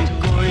विच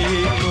कोई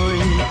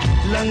कोई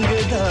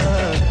लंघदा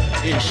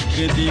इश्क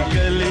दी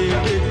गली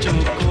विच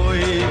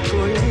कोई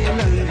कोई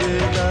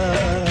लंघदा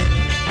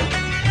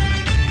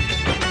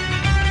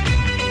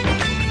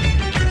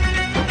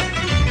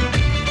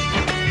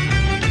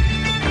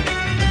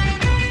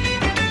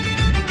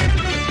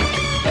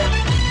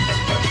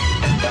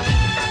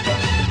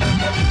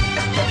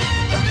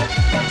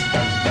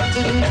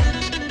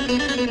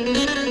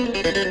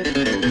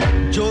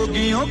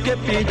जोगियों के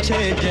पीछे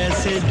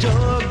जैसे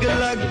जोग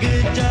लग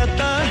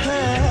जाता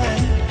है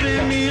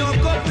प्रेमियों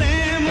को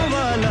प्रेम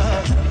वाला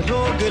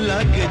रोग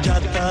लग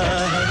जाता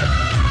है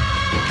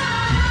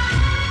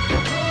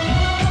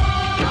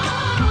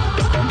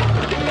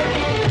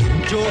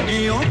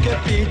जोगियों के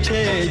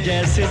पीछे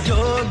जैसे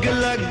जोग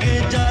लग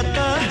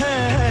जाता है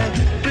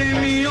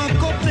प्रेमियों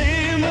को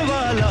प्रेम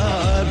वाला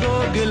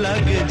रोग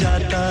लग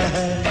जाता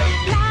है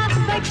लाख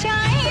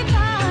बचाए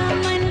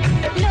दामन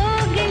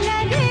लोग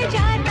लग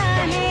जाता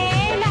है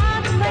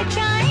लाख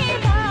बचाए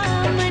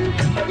दामन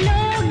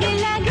लोग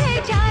लग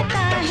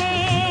जाता है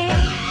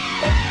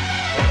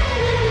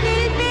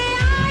दिल पे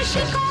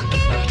आशिकों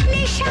के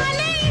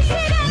निशाने इस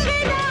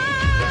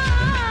रंगदार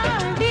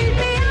दिल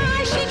पे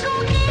आशिकों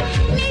के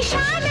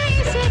निशाने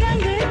इस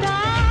रंगदार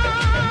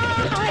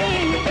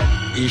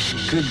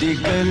इश्क दी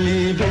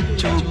गली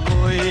विचों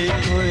कोई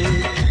कोई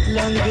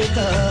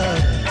लंघदा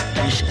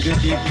इश्क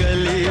दी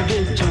गली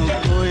विचों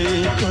कोई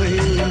कोई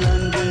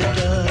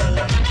लंघदा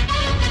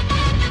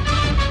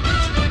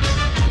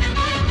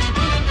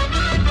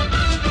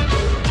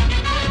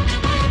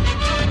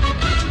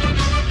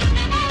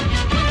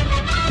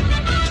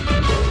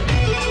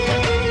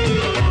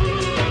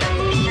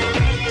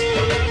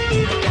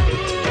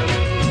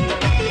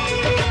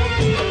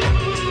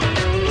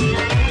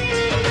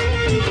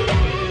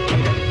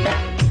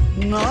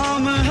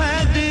नाम है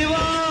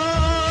दीवाना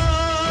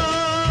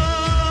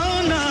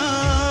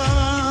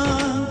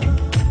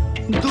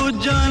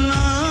दूजा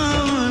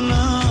नाम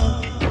ना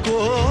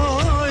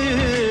कोई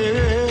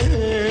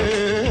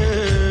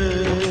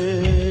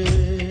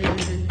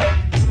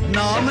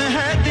नाम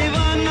है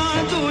दीवाना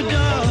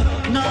दूजा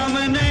नाम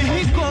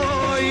नहीं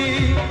कोई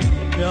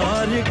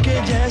प्यार के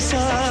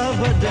जैसा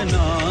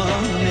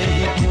बदनाम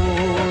नहीं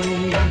कोई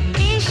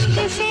इश्क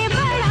से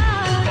बड़ा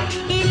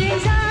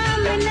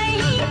इल्जाम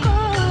नहीं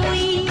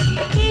कोई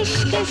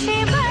इश्क से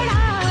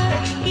बड़ा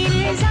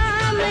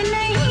इल्जाम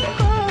नहीं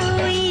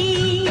कोई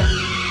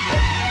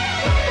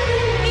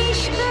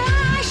इश्क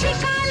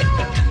आशिकानो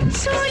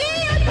सूली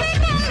उते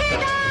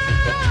टंगदा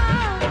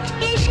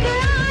इश्क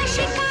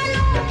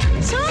आशिकानो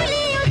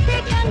सूली उते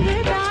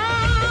टंगदा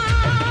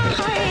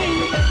है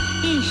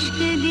इश्क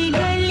दी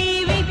गली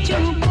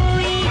विचों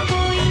कोई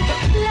कोई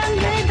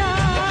लंघदा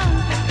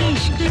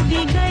इश्क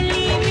दी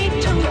गली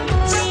विचों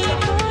कोई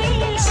कोई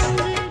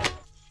लंघदा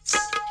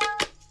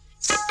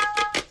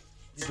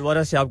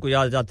दोबारा से आपको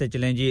याद आते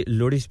चलें जी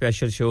लोहड़ी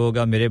स्पेशल शो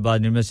होगा मेरे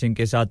बाद निर्मल सिंह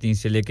के साथ 3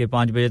 से लेके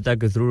 5 बजे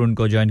तक जरूर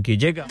उनको ज्वाइन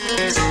कीजिएगा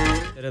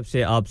तरफ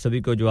से आप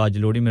सभी को जो आज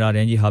लोहड़ी मना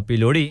रहे हैं जी हैप्पी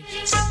लोहड़ी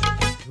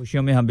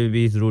खुशियों में हमें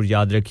भी जरूर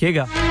याद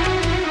रखिएगा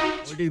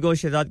ओल्ड गो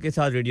शहजाद के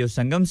साथ रेडियो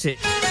संगम से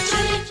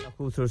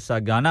खूबसूरत सा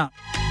गाना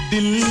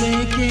दिल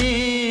लेके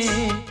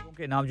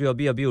के नाम जो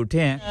अभी अभी उठे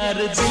हैं यार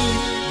दिल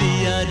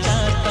दिया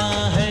जाता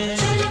है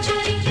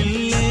दिल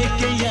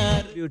लेके यार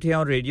अभी उठे हैं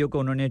और रेडियो को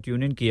उन्होंने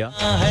ट्यून इन किया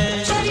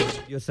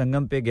रेडियो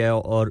संगम पे गया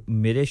और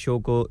मेरे शो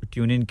को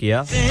ट्यून इन किया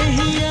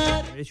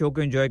मेरे शो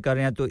को एंजॉय कर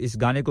रहे हैं तो इस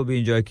गाने को भी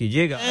एंजॉय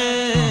कीजिएगा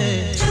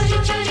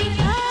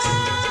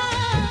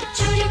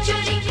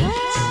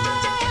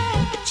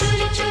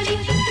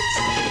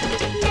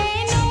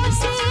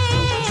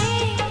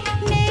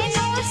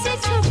नैनों से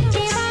छुप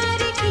के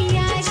वार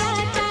किया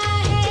जाता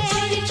है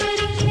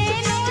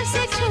नैनों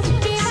से छुप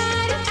के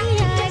वार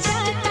किया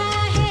जाता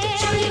है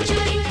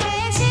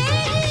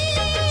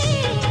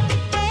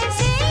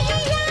ऐसे ही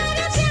यार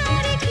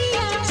प्यार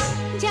किया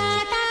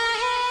जाता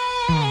है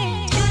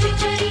चोरी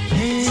चोरी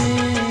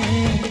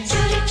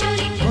चोरी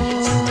चोरी ओ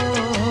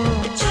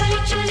चोरी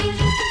चोरी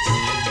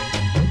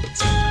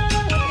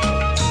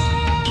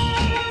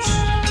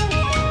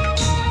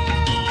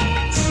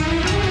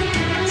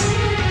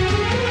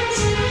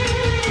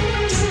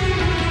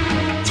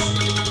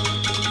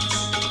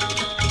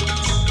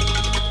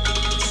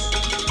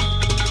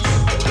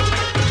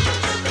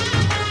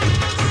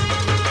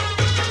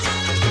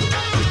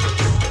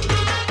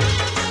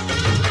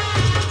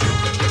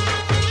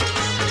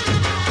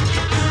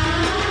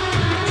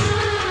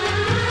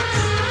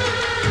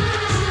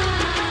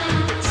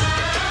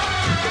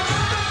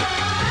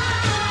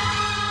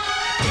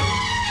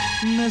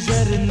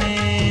नजर ने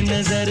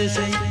नजर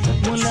से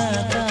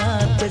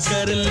मुलाकात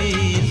कर ली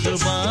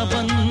जुबां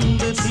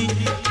बंद थी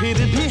फिर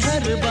भी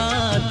हर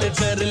बात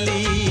कर ली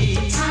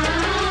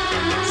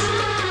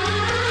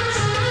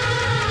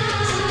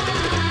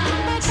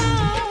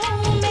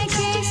बताऊं मैं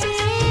कैसे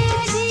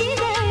अजीब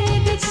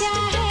दर्द क्या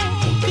है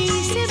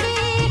इस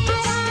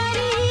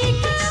बेकरारी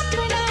का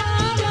अपना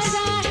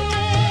मजा है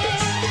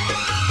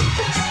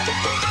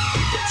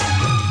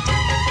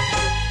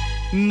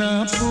ना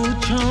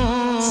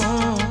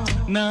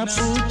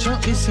पूछो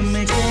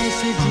इसमें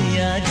कैसे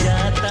जिया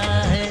जाता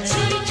है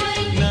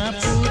ना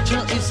पूछो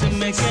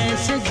इसमें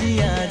कैसे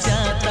जिया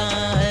जाता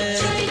है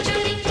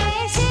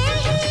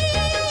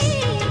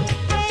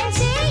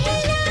ऐसे ही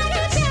यार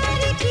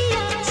प्यार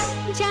किया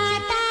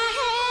जाता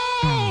है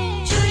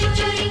चोरी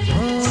चोरी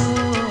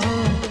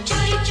चोरी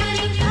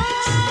चोरी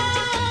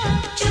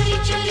चोरी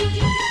चोरी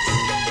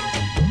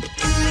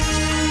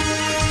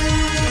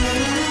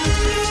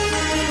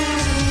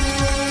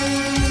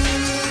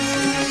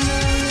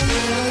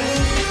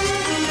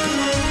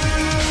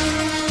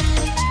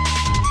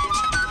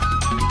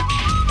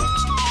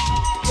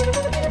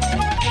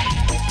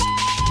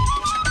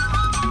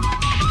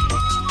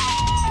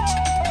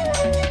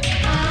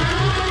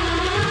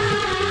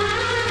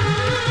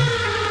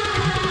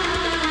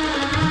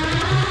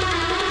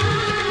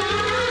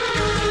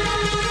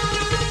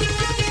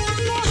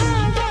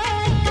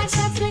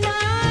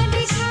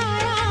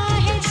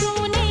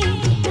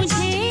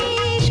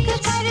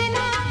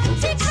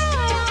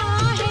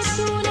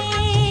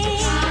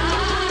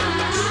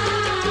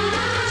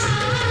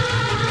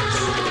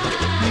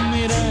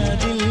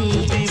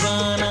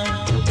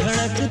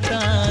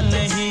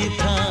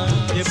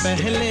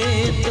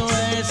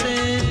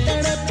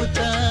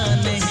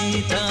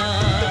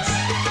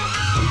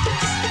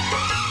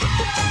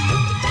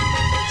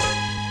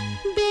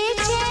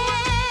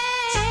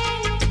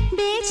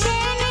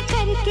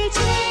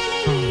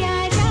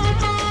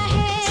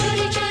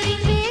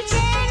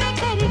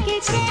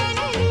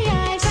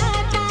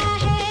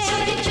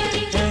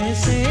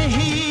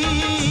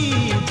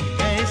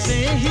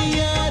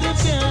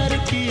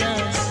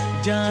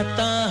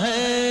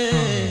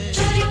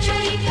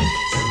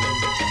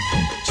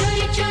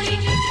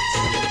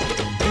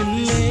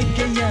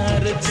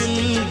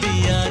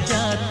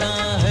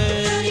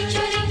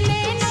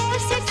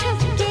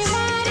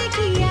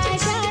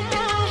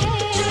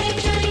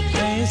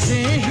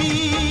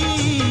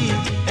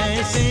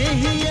ऐसे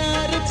ही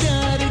यार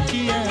प्यार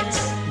किया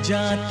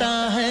जाता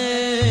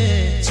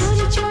है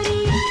चोरी चोरी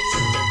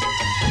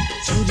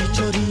चोरी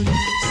चोरी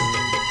चोरी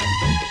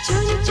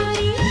चोरी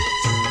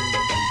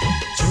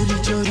चोरी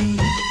चोरी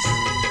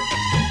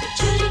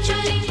चोरी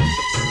चोरी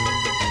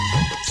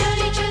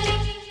चोरी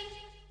चोरी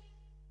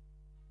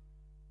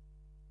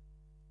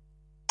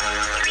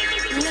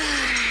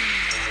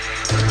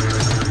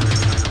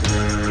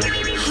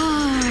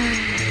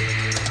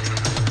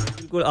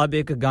बिल्कुल अब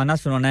एक गाना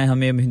सुनाना है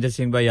हमें महेंद्र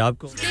सिंह भाई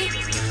आपको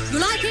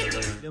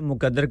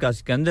मुकद्दर का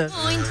सिकंदर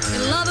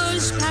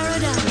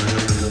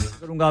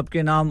करूंगा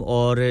आपके नाम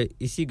और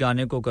इसी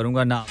गाने को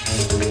करूंगा नाम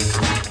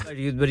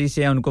यूदबरी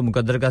से उनको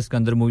मुकद्दर का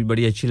सिकंदर मूवी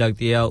बड़ी अच्छी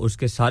लगती है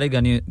उसके सारे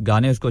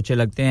गाने उसको अच्छे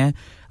लगते हैं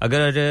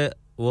अगर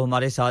वो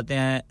हमारे साथ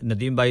हैं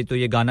नदीम भाई तो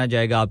ये गाना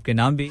जाएगा आपके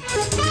नाम भी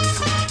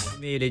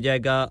में ले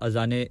जाएगा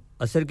अजाने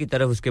असर की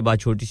तरफ उसके बाद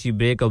छोटी सी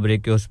ब्रेक और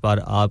ब्रेक के उस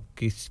पार आप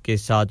किसके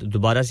साथ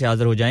दोबारा से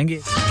हाजिर हो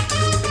जाएंगे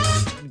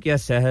क्या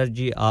सहर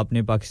जी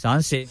आपने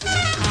पाकिस्तान से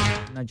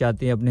ना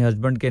चाहते हैं अपने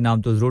हस्बैंड के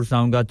नाम तो जरूर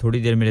सुनाऊंगा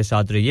थोड़ी देर मेरे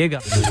साथ रहिएगा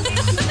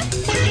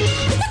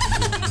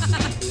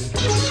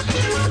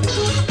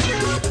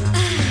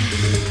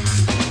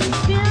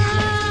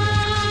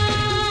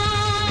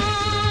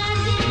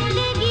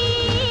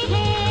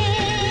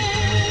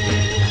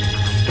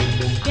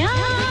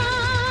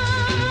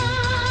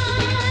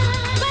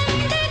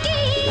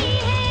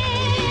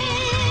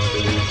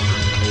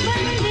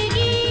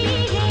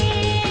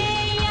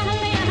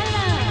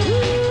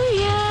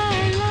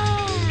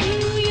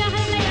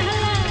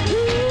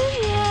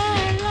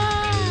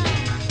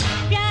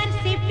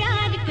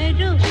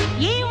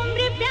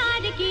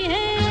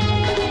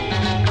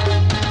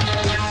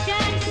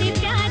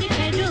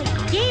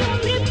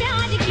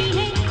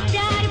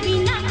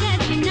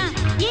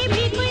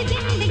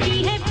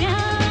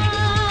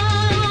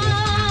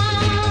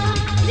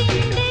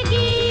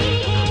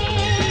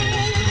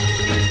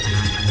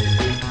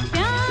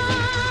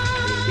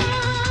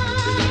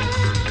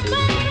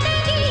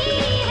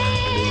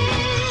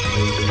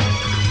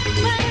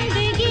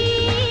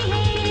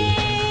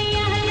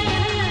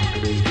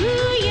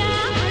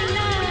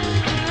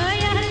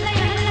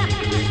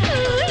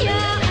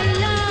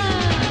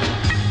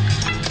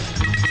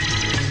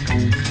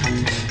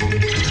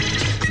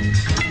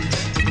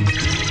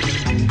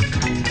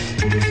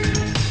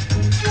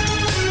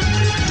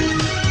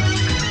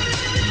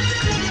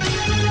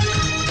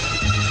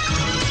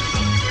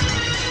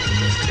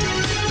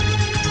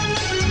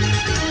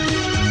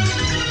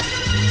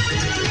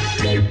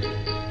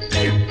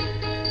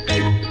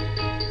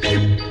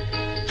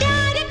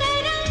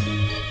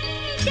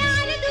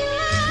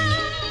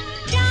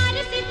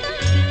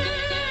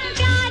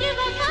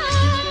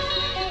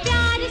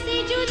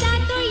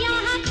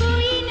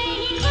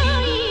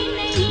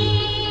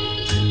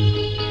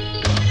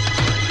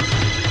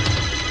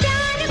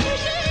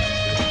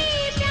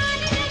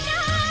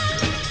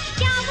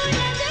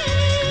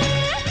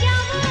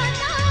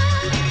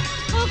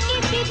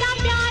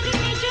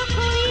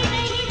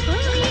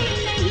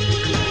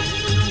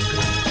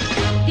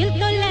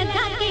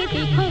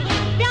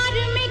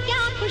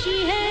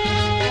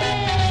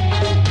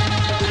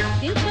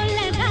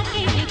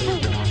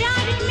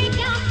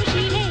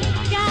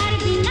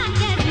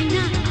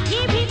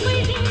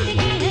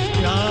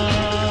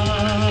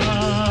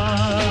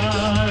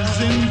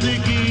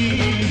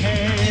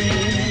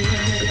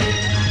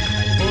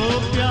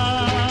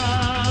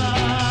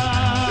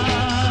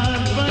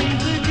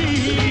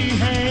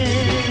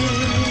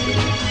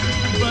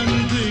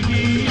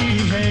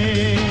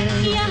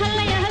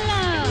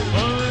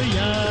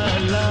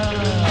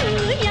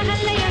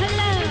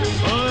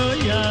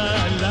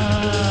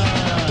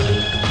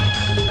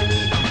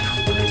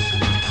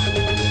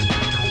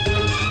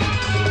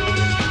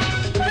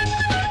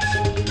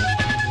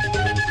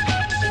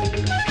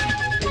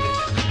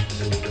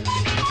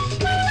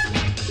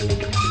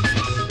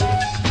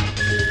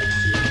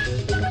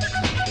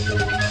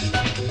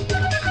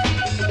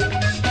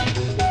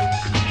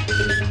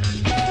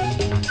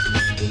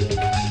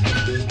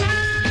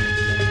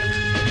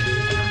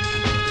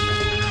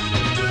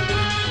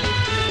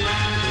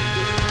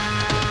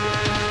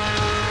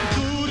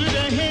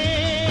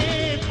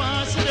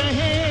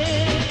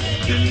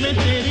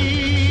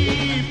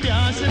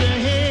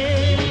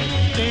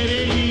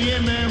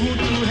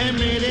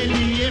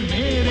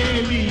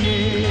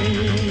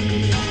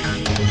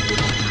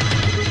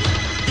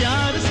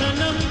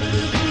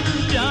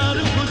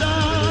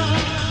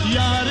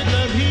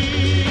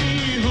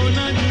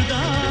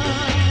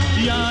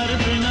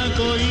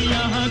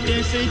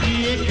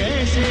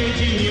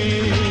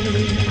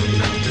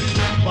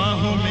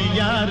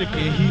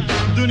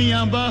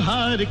दुनिया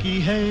बहार की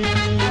है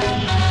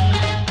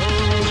ओ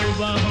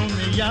बाहों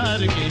में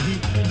यार के ही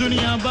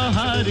दुनिया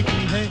बहार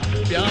की है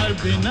प्यार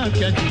बिना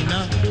क्या जीना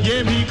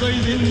ये भी कोई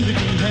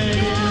जिंदगी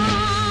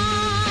है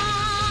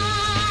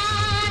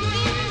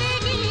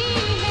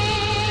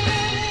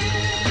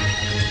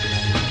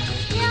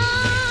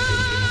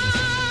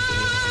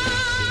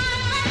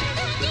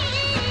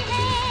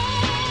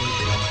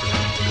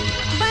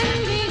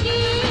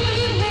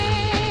बंदगी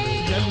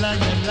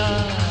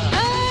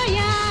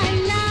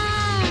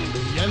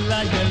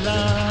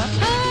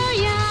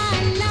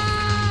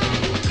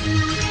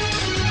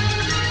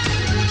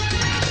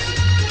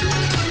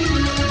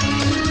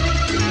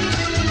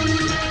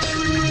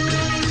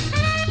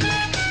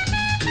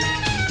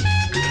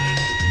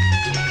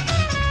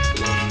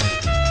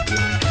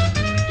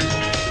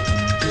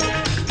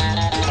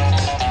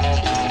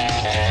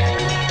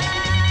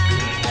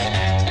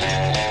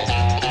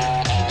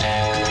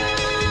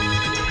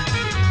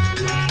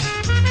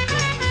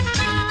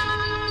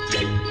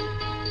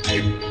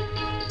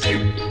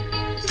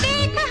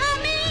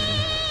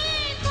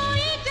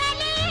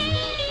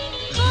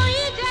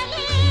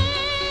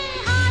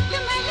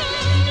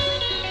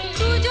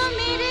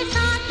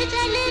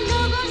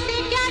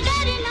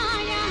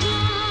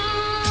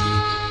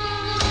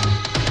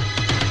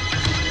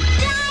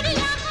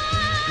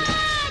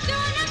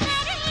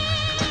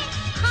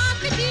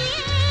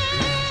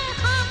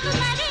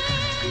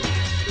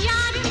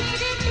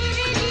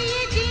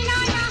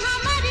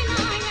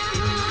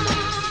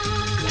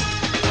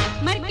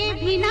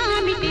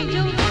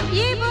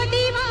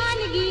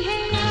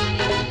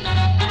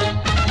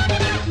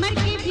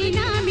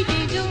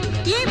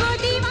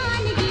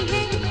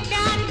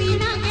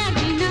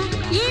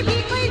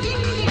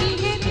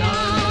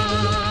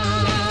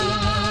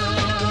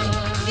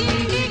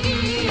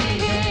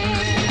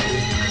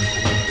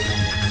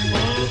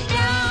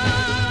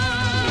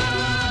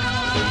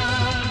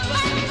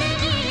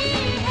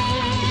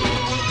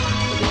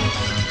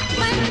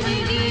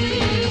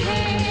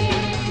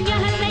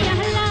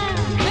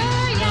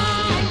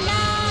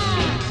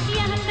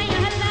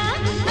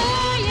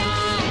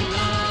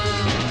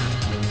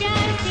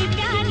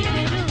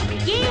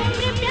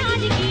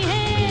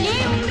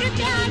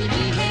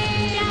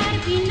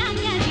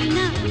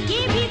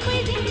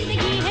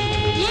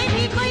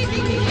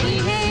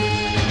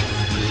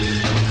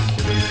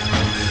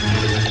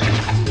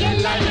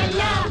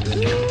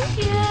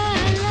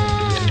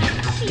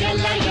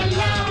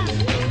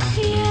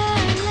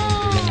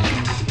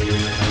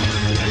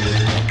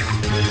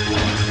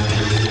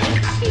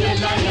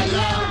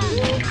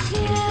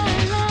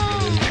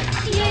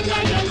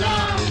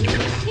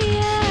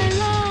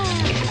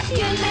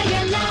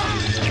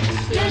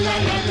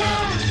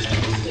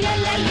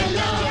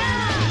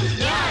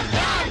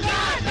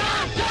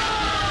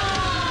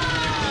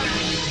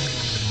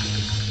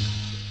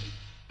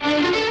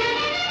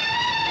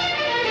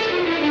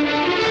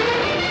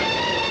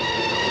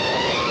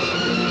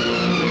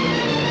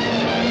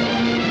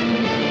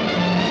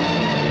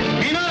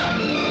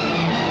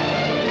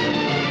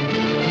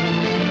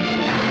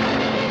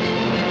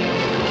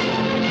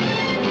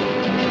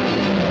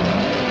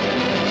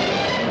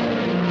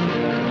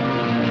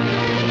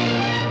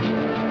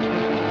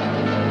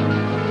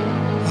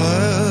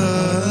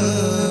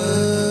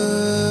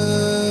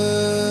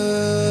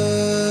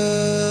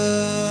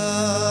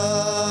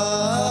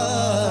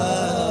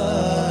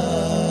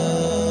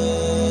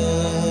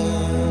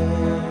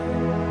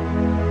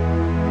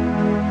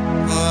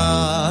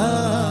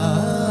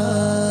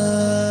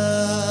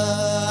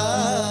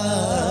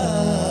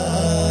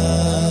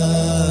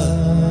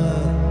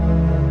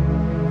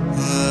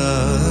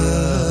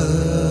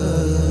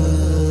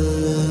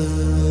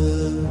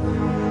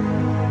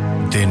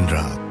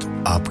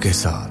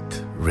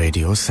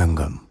रेडियो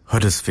संगम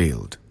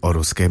हडर्सफील्ड और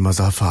उसके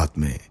मज़ाफ़ात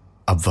में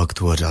अब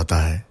वक्त हुआ जाता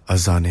है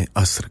अज़ान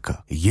अस्र का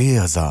ये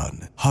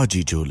अज़ान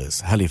हाजी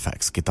जूलर्स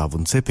हैलिफैक्स की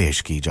ताउन से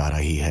पेश की जा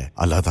रही है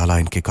अल्लाह ताला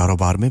इनके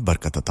कारोबार में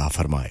बरकत अता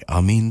फरमाए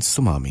आमीन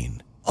सुम आमीन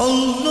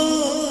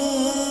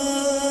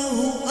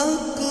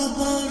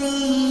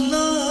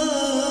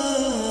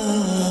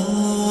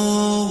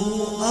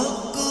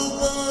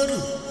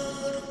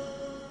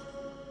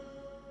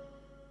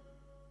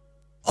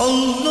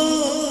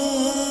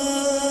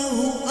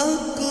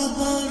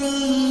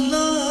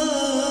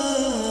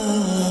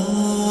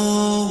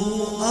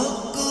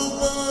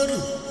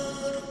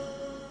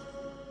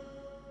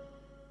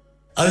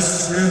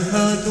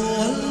أشهد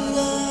أن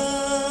لا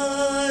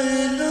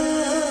إله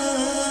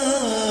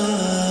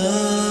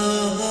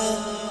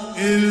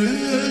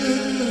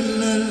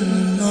إلا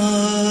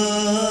الله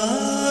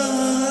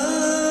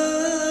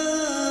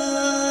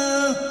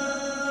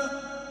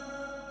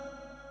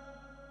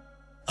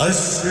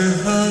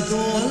أشهد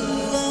أن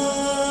لا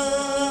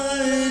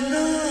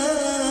إله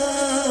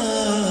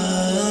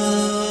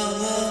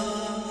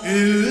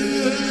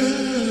إلا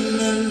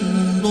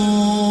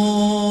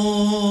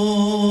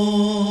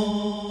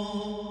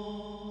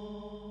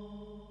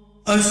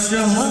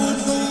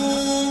أشهد أن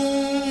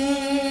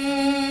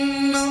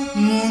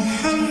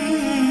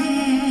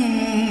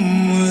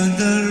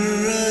محمدًا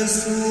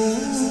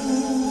رسول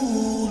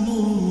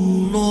الله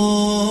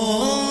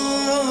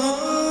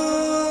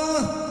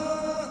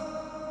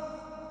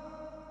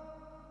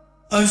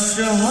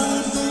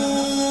أشهد أن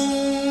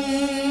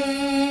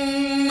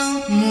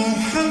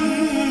محمدًا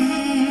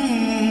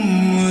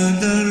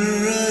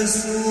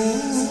رسول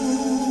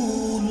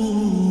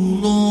الله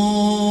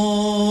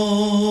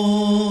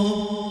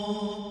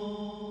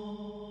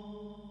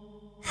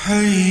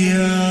حي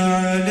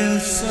على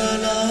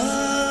الصلاة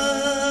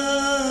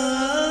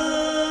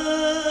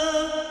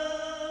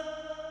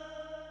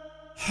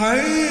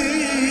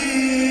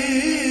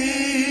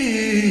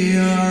حي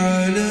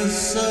على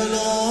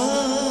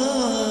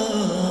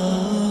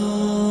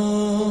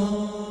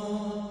الصلاة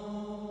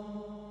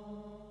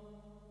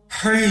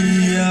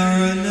حي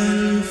على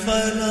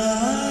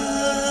الفلاح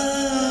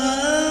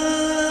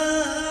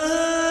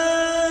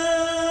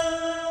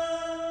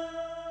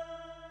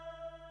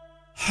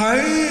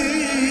حي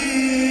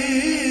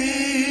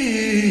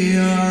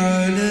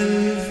على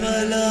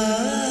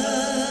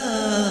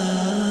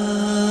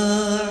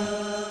الفلاح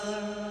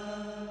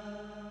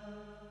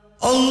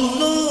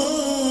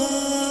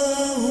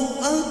الله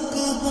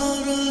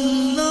أكبر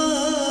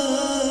الله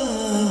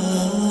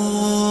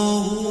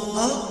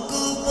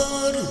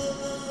أكبر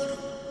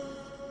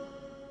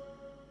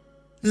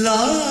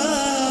لا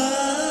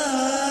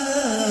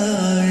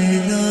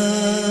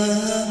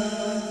إله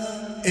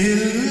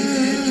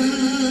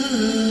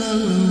إلا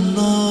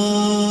الله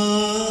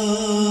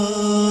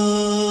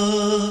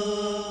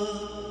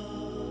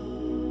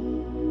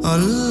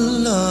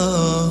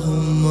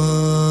اللهم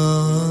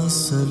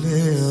صل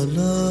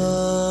على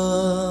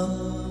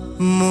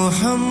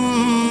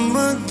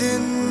محمد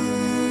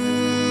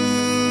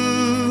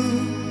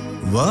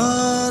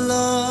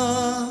وعلى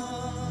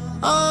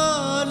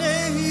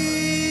آله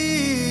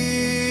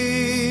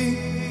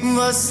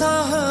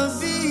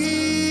وصحبه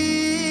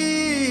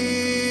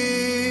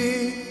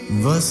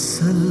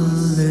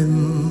وسلم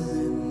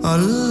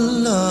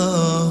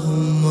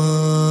اللهم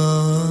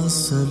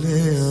صل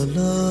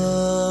على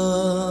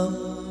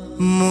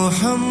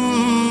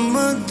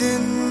محمد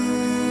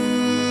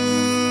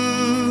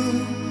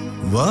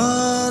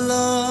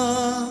وعلى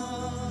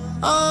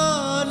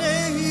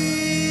آله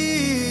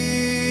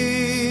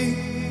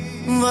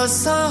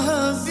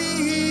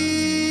وصحبه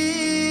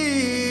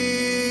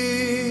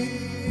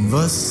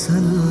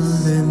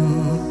وسلم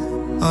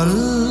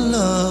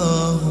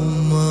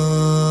اللهم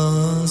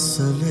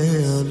صل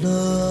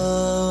على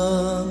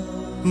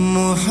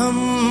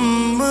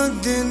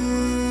محمد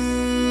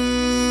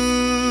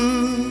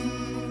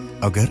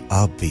अगर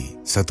आप भी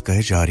सदका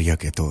जारिया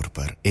के तौर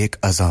पर एक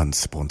अजान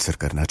स्पॉन्सर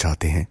करना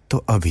चाहते हैं तो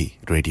अभी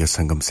रेडियो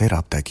संगम से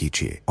राब्ता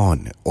कीजिए ऑन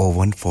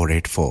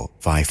 01484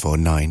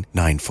 549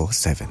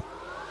 947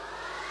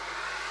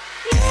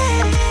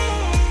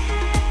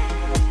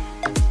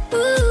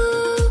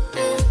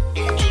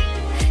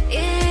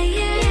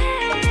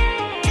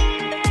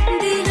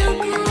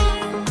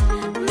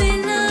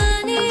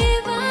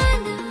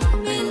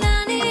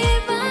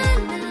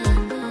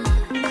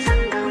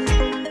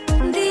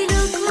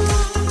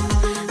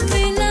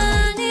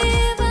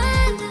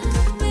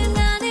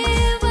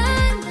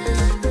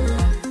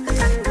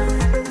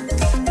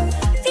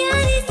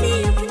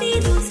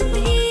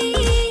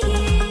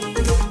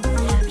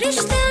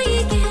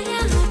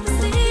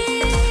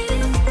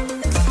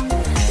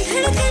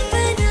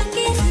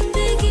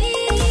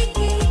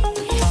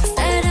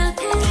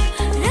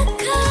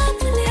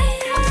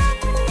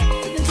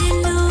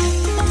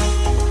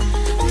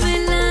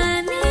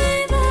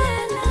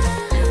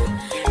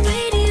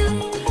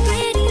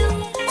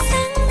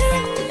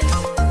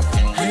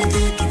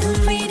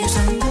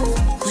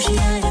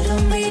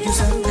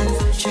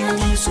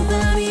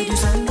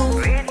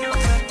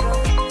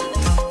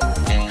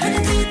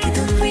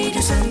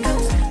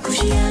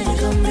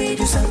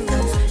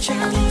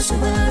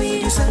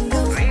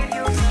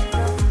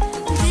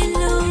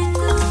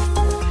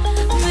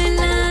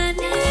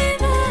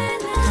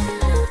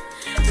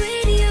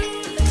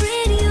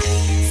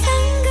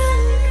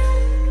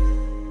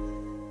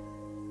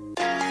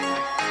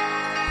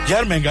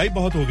 यार महंगाई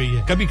बहुत हो गई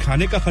है कभी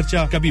खाने का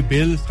खर्चा कभी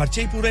बिल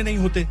खर्चे ही पूरे नहीं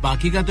होते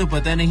बाकी का तो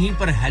पता नहीं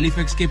पर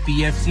हैलिफैक्स के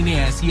पीएफसी ने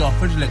ऐसी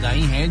ऑफर्स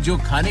लगाई हैं जो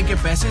खाने के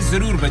पैसे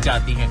जरूर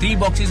बचाती हैं 3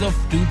 boxes of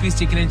 2-piece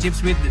chicken and chips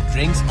with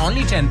drinks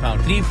only £10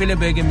 3 filet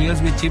burger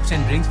meals with chips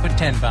and drinks for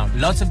 £10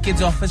 lots of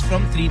kids offers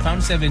from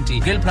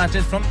 £3.70 grill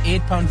platters from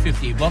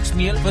 £8.50 box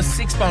meal for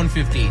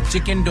 £6.50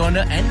 chicken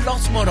doner and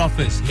lots more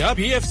offers यार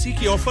PFC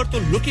की offer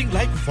तो looking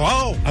like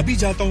wow अभी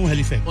जाता हूं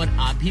Halifax और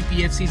आप भी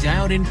PFC जाएं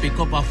और इन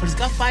पिकअप ऑफर्स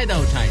का फायदा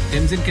उठाएं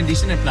terms and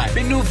condition apply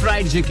Pinu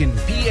fried chicken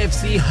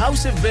PFC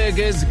House of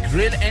Burgers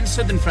Grill and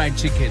Southern fried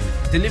chicken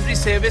delivery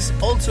service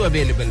also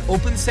available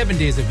open 7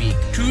 days a week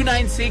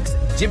 296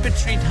 Gibbet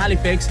Street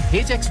Halifax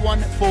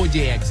HX1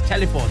 4JX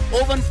telephone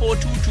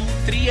 01422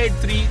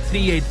 383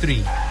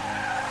 383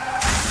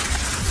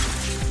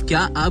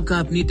 क्या आपका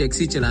अपनी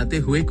taxi चलाते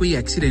हुए कोई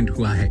accident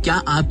हुआ है क्या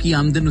आपकी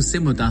आमदन उससे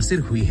मुतासिर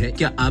हुई है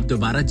क्या आप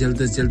दोबारा जल्द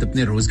से जल्द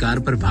अपने रोजगार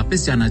पर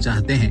वापस जाना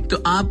चाहते हैं तो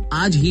आप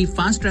आज ही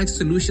फास्ट ट्रैक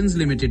सॉल्यूशंस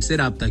लिमिटेड से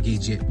राब्ता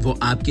कीजिए वो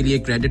आपके लिए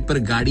क्रेडिट पर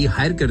गाड़ी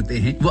हायर करते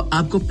हैं वो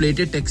आपको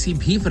प्लेटेड टैक्सी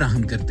भी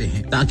फराहम करते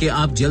हैं ताकि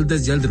आप जल्द से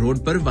जल्द रोड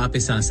पर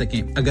वापस आ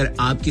सकें अगर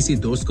आप किसी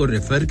दोस्त को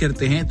रेफर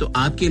करते हैं तो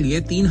आपके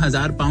लिए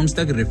 £3000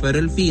 तक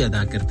रेफरल फी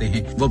अदा करते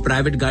हैं वो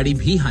प्राइवेट गाड़ी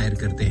भी हायर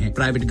करते हैं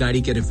प्राइवेट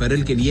गाड़ी के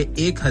रेफरल के लिए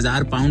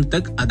 £1000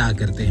 तक अदा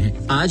करते हैं हैं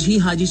आज ही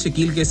हाजी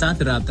शकील के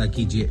साथ राब्ता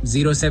कीजिए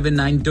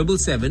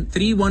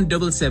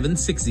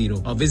 07977317760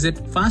 और visit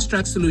fast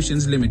track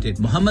solutions limited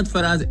Mohammad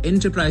Faraz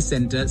enterprise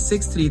centre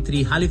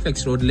 633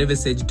 Halifax road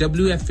Liversedge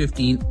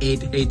WF15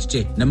 8HJ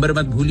number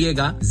मत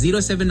भूलिएगा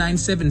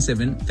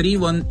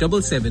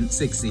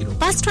 07977317760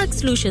 Fast Track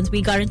Solutions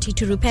we guarantee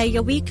to repair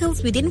your vehicles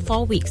within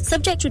 4 weeks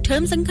subject to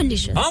terms and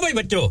conditions हां भाई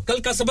बच्चों कल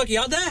का सबक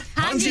याद है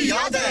हां जी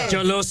याद है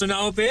चलो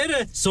सुनाओ फिर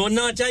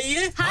सोना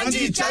चाहिए हां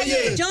जी चाहिए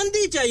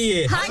चांदी चाहिए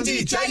हां जी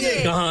चाहिए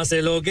कहां से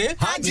लोगे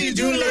हाजी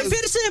जूलर्स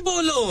फिर से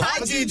बोलो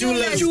हाजी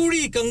जूलर्स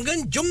चूड़ी कंगन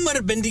झुमर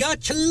बिंदिया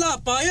छल्ला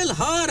पायल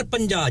हार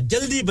पंजा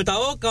जल्दी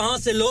बताओ कहां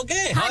से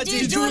लोगे हाजी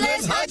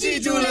जूलर्स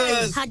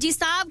हाजी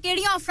साहब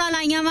केड़ी ऑफर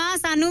लाईया वा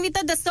सानू भी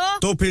तो दसो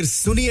तो फिर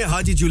सुनिए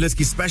हाजी जूलर्स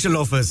की स्पेशल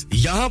ऑफर्स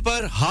यहां पर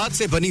हाथ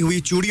से बनी हुई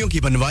चूड़ियों की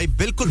बनवाई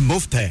बिल्कुल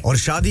मुफ्त है और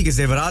शादी के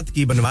जेवरात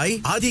की बनवाई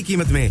आधी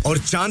कीमत में और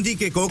चांदी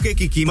के कोके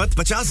की कीमत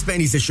 50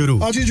 पैसे से शुरू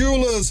Haji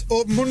Jewellers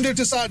open Monday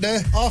to Saturday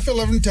half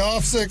 11 to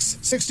half 6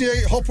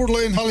 68 Hopwood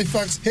Lane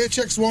Halifax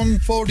HX1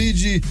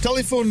 4DG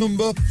telephone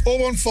number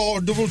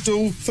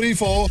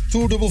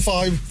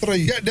 01422342553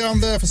 get down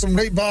there for some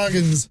great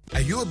bargains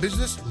Are you a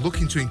business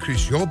looking to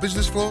increase your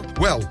business flow?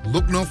 Well,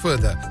 look no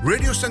further.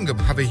 Radio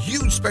Sangam have a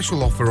huge special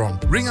offer on.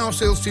 Ring our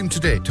sales team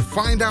today to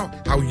find out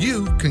how you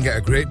can get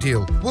a great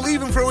deal. We'll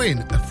even throw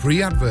in a free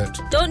advert.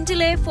 Don't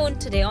delay phone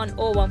today on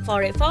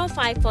 01484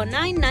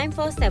 549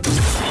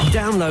 947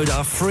 Download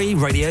our free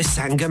Radio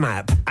Sangam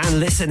app and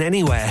listen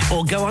anywhere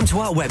or go onto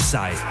our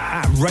website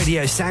at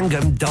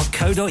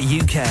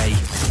radiosangam.co.uk.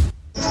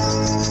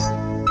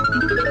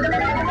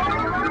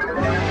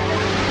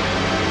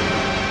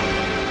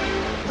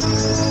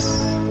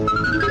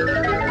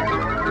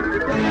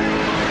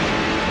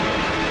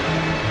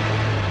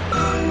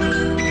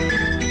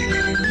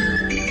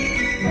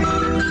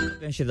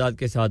 शिदात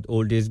के साथ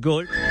old is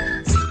gold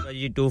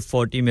जी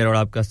 240 मेरा और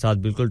आपका साथ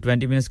बिल्कुल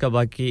 20 minutes का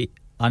बाकी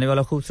आने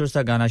वाला खूबसूरत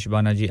सा गाना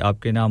शबाना जी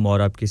आपके नाम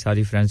और आपकी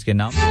सारी फ्रेंड्स के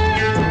नाम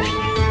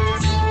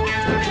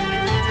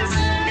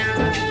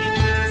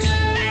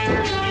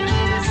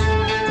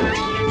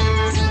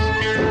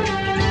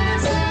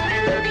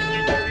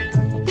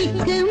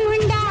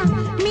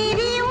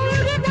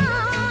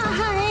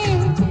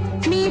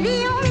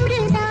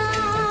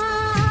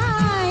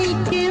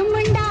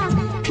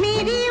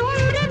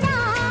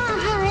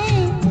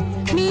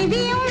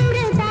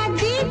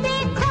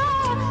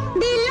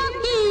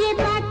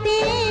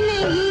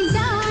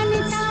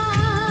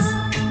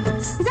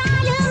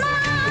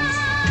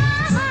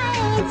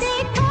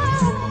देखो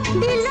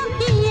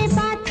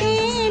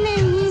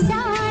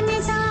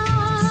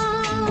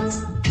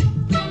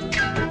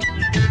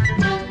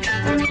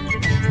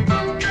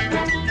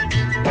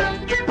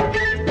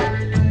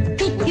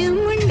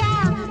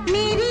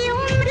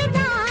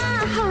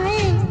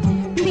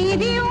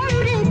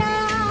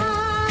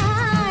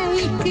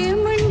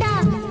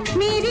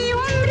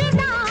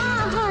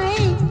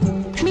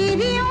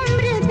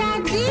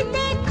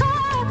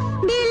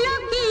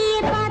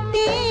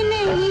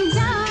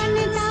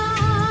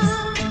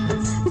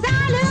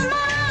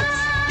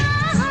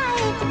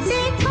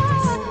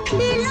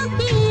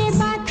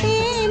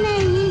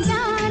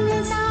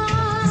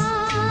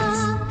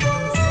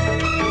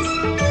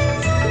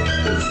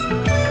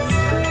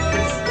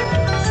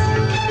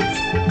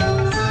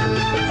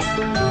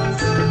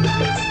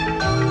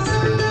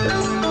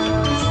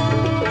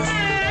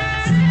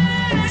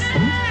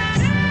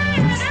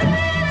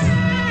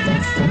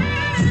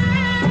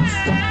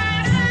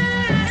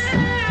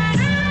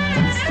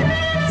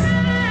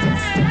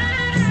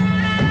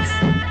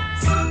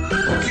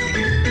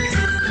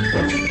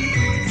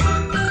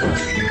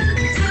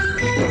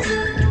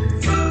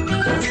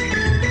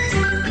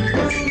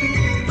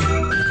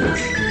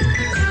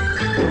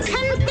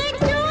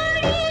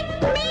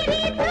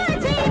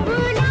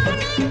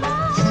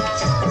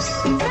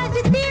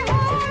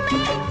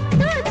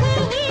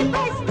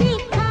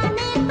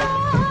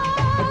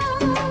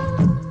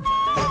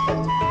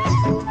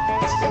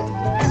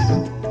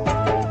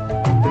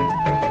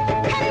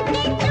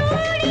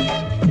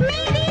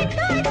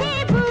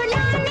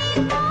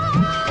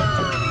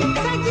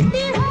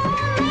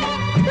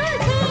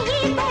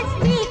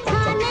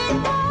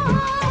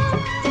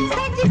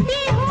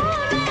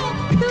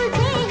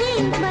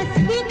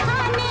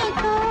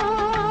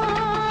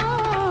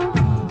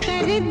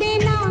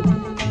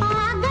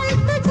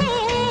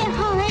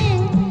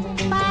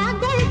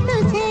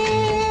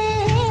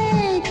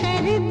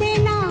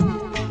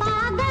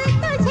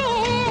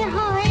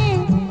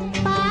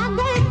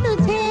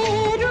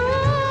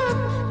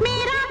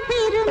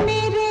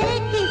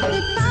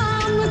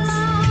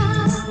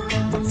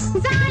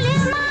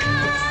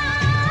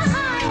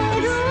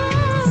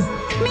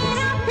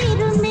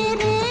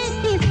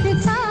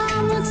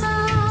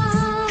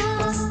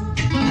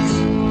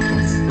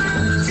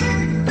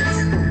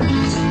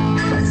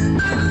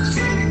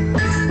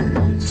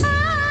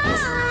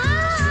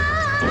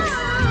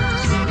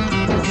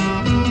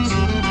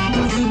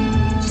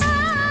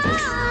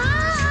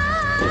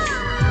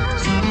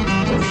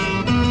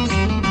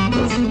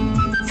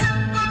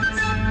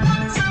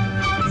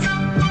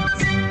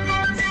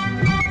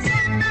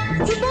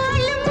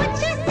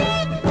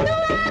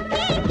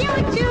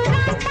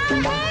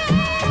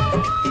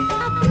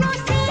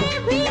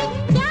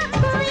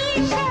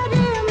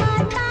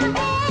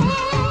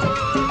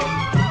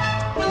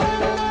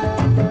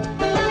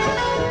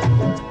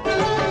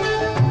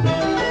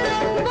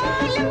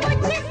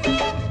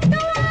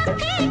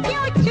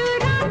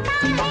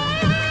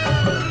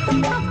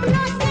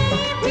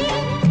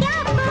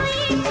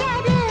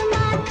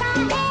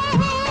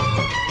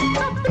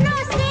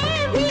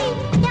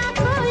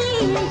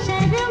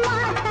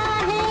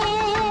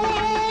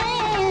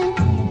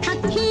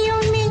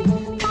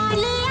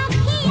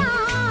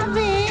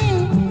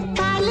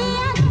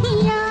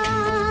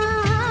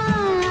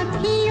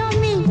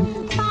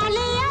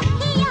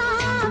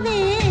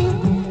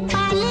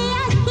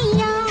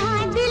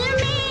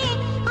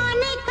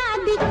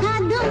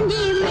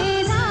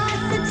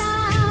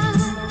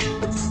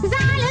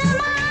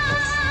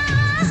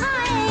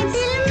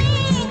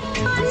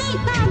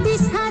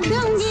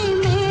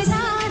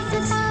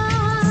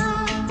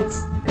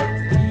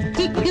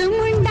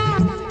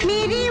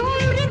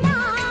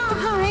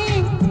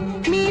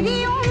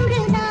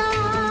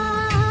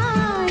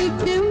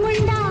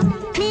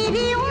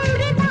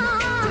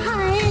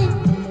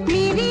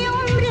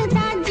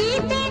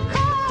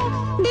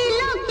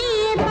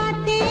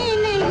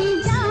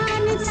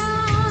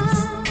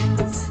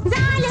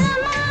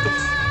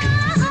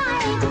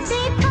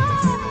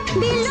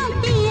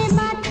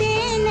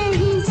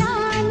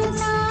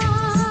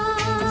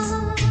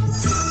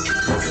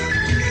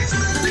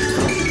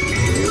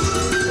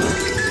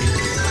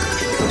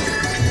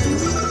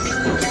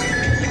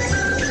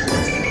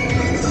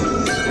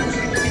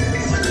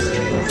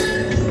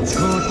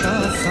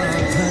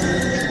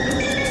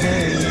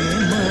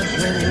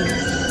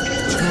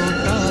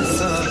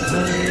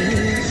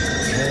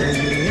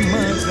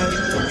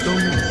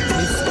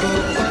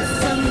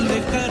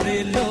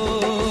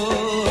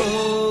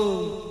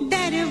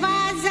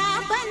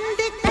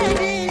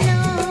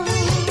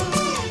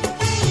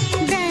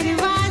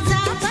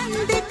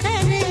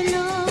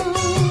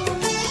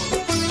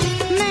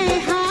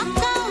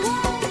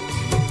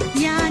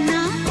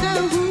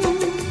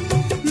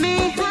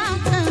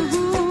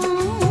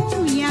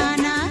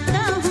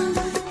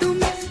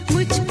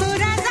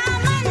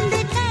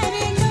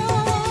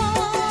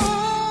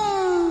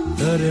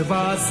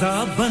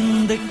दरवाजा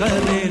बंद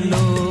कर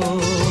लो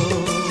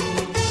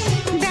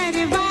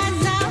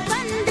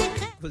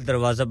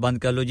दरवाजा बंद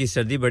कर लो जी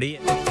सर्दी बड़ी है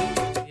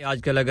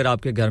आजकल अगर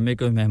आपके घर में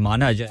कोई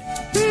मेहमान आ जाए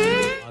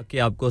आके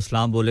आपको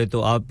सलाम बोले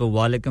तो आप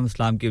वालेकुम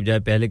सलाम की बजाय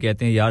पहले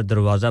कहते हैं यार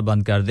दरवाजा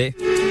बंद कर दे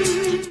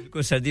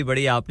बिल्कुल सर्दी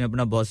बड़ी है आपने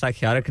अपना बहुत सा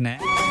ख्याल रखना है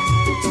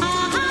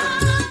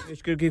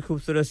इश्क की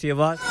खूबसूरत सी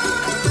आवाज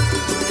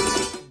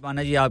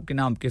बाना जी आपके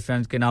नाम आपके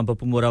फ्रेंड्स के नाम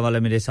पप्पू मोरा वाला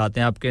मेरे साथ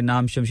हैं आपके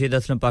नाम शमशीद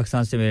असलम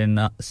पाकिस्तान से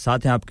मेरे साथ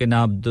हैं आपके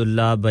नाम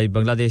अब्दुल्ला भाई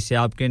बांग्लादेश से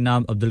आपके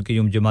नाम अब्दुल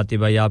कयूम जमाती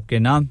भाई आपके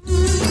नाम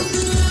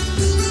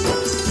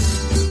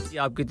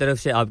आपकी तरफ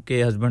से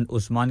आपके हस्बैंड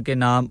उस्मान के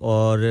नाम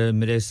और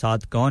मेरे साथ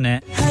कौन है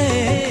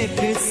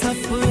एक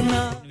सपना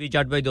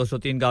विचाट भाई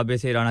 203 गाबे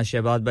से राणा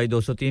शहबाज भाई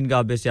 203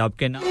 गाबे से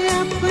आपके नाम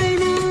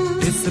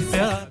इस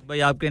प्यार भाई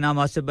आपके नाम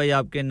आसिफ भाई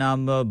आपके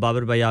नाम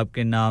बाबर भाई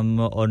आपके नाम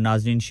और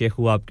नाज़रीन शेख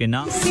हुआ आपके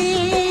नाम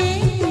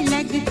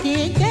लगते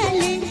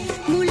गले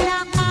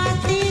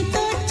मुलाकातें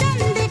तो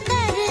चंद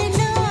कर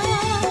लो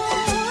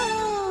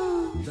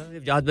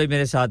जात भाई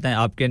मेरे साथ हैं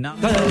आपके नाम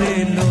कर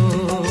लो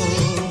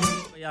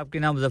आपके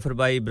नाम मुजफ्फर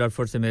भाई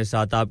ब्रैडफोर्ड से मेरे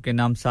साथ आपके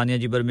नाम सानिया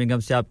जी बर्मिंघम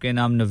से आपके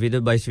नाम नवीद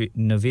भाई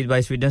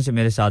स्वीडन से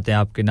मेरे साथ हैं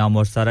आपके नाम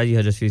और सारा जी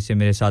हरसफीर से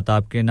मेरे साथ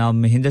आपके नाम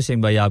महेंद्र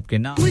सिंह भाई आपके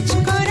नाम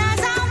मुझको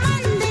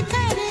रज़ामंद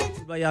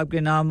करे भाई आपके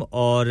नाम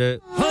और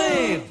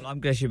गुलाम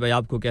कृषि भाई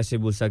आपको कैसे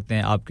भूल सकते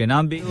हैं आपके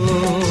नाम भी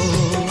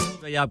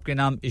भाई आपके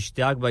नाम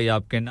इश्तियाक भाई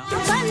आपके नाम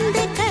बंद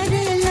कर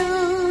लो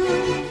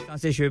पाकिस्तान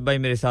से शुएब भाई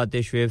मेरे साथ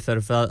हैं शुएब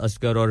सरफराज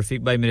असगर और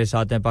रफीक भाई मेरे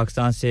साथ हैं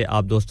पाकिस्तान से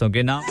आप दोस्तों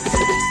के नाम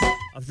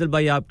अफजल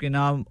भाई आपके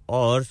नाम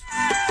और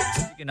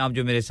के नाम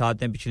जो मेरे साथ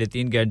हैं पिछले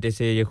 3 घंटे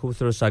से ये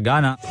खूबसूरत सा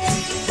गाना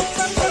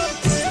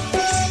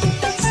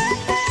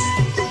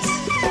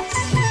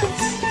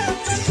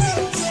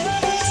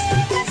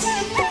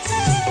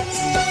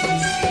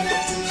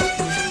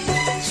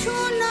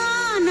छूना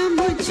न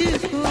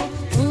मुझको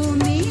ओ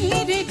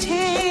मेरे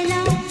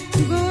ठेला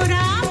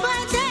गोरा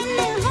बदन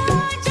हो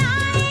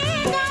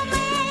जाएगा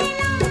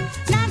मेरा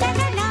ला ला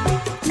ला ला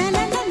ला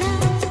ला ला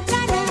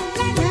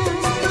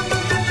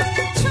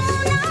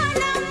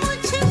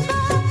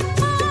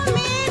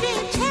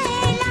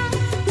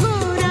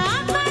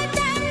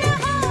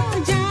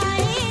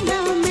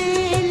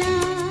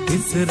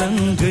इस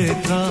रंग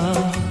का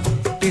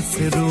इस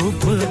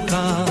रूप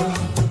का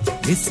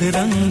इस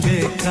रंग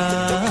का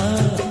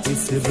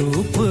इस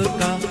रूप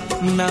का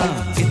ना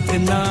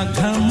इतना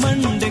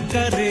घमंड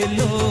कर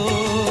लो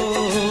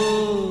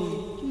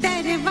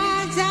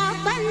दरवाजा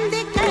बंद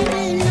कर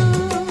लो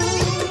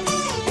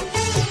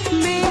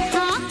मैं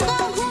हाँ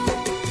कहूँ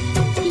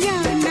या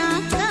ना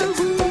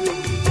कहूँ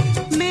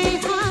मैं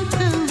हाँ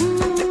कहूँ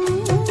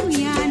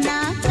या ना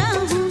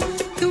कहूँ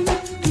तुम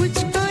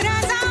मुझको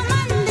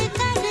रज़ामंद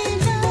कर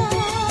लो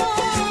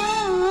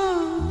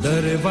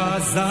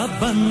दरवाजा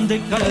बंद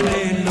कर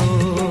लो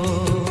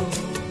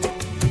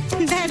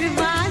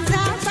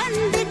दरवाजा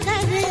बंद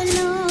कर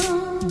लो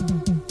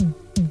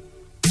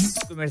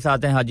तो मेरे साथ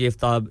हैं हाजी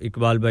इफ्ताब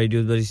इकबाल भाई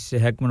ड्यूसबरी से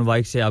हैकमन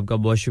वाइक से आपका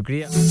बहुत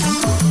शुक्रिया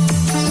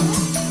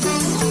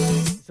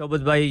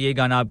सोबत भाई ये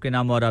गाना आपके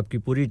नाम और आपकी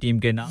पूरी टीम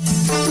के नाम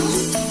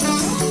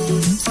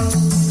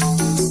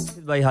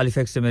भाई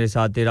हालिफैक्स से मेरे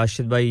साथ है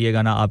राशिद भाई ये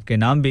गाना आपके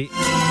नाम भी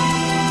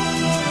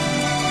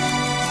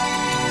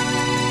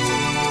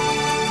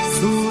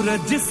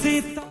सूरज से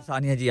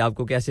सानिया जी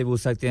आपको कैसे पूछ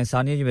सकते हैं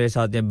सानिया जी मेरे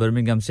साथ हैं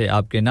बर्मिंघम से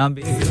आपके नाम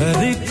भी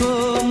घर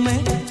को मैं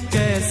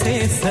कैसे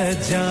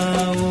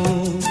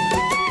सजाऊं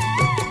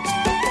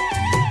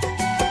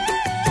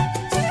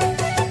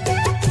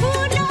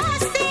फूलों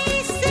से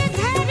इस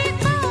घर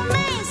को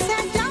मैं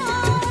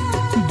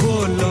सजाऊं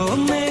बोलो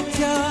मैं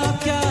क्या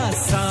क्या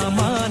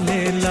सामान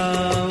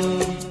लाऊं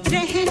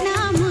रहना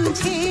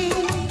मुझे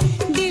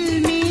दिल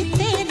में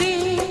तेरे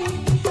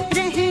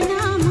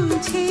रहना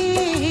मुझे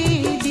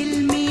दिल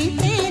में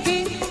तेरे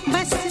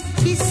बस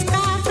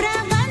इसका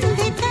प्रबंध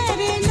कर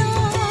लो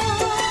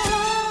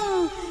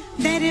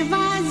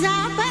दरवाजा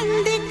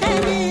बंद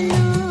कर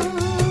लो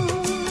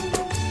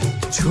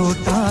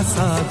छोटा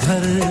सा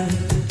घर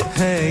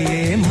है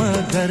ये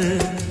मगर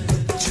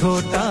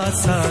छोटा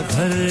सा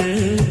घर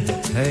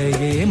है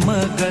ये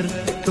मगर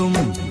तुम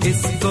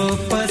इसको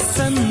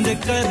पसंद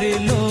कर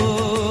लो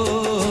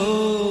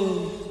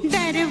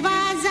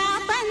दरवाजा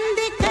बंद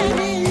कर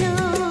लो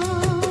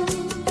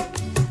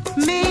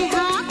मैं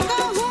हाँ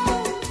कहूँ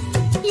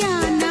या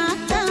ना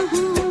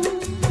कहूँ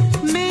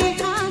मैं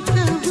हाँ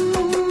कहूँ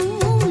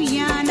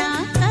या ना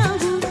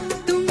कहूँ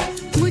तुम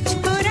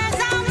मुझको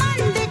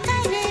रज़ामंद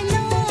कर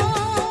लो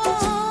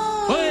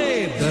ओए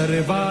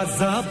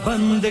दरवाजा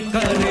बंद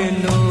कर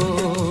लो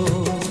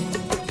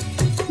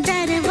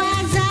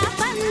दरवाजा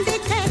बंद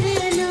कर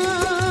लो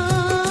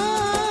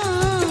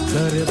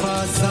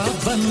दरवाजा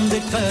बंद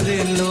कर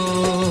लो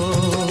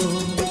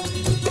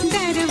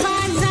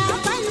दरवाजा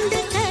बंद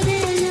कर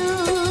लो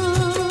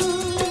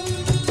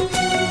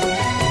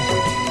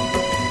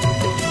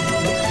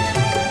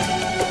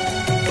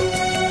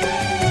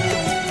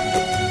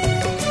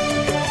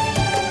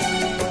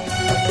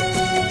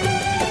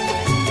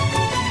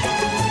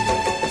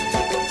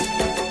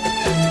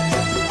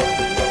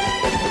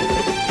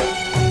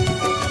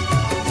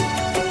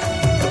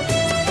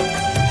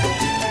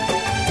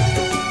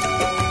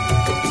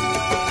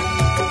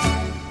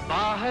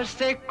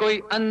कोई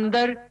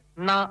अंदर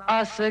ना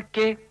आ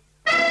सके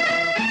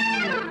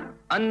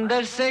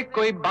अंदर से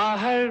कोई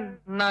बाहर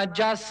ना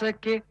जा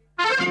सके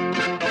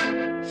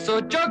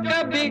सोचो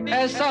कभी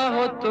ऐसा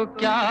हो तो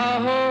क्या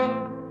हो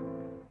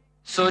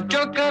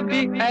सोचो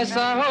कभी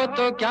ऐसा हो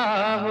तो क्या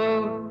हो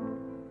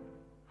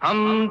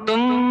हम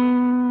तुम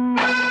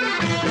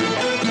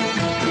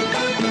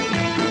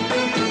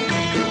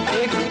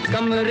एक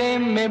कमरे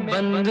में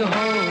बंद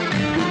हो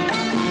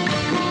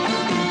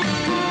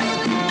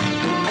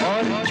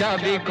और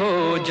चाबी खो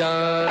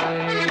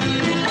जाए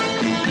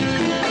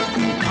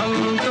हम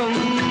तुम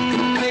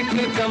एक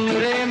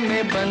कमरे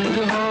में बंद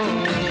हो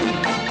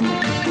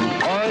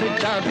और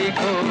चाबी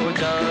खो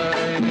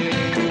जाए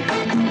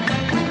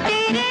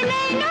तेरे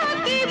नैनों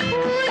की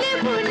फूल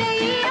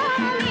बुलैया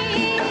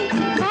में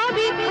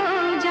चाबी खो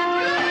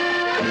जाए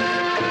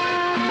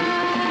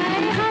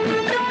हम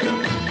तुम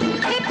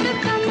एक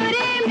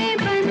कमरे में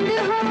बंद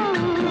हो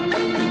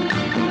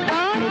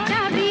और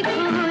चाबी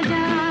खो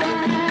जाए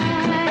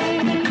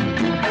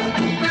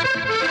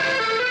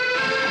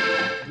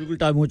बिल्कुल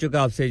टाइम हो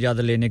चुका आपसे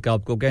इजाजत लेने का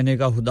आपको कहने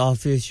का खुदा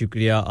हाफिज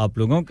शुक्रिया आप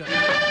लोगों का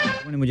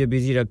आपने मुझे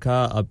बिजी रखा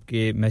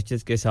आपके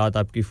मैसेजेस के साथ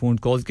आपकी फोन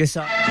कॉल्स के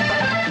साथ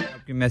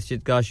आपके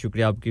मैसेज का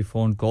शुक्रिया आपकी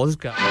फोन कॉल्स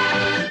का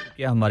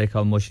क्या हमारे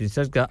खामोश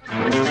रिसर्च का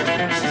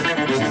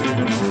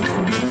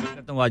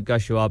करता हूं आज का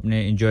शो आपने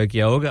एंजॉय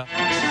किया होगा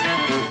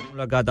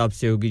मुलाकात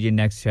आपसे होगी जी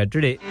नेक्स्ट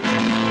सैटरडे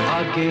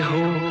आगे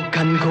हो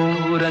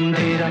घनघोर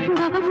अंधेरा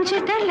बाबा मुझे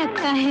डर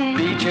लगता है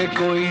पीछे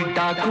कोई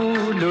डाकू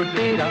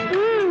लुटेरा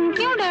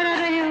क्यों डर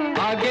रहे हो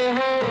आगे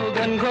हो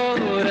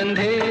घनघोर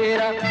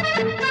अंधेरा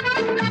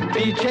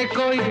पीछे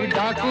कोई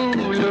डाकू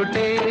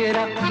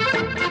लुटेरा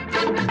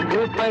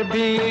ऊपर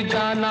भी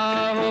जाना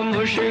हो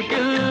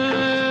मुश्किल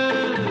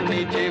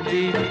नीचे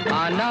भी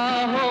आना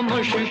हो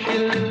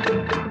मुश्किल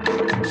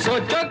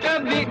सोचो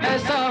कभी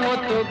ऐसा हो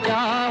तो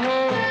क्या हो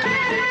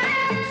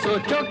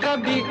सोचो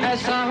कभी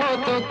ऐसा हो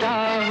तो क्या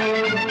हो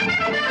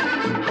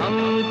हम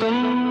तुम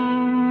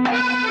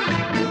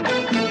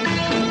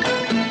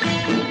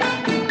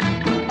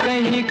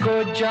कहीं को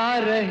जा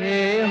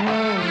रहे हो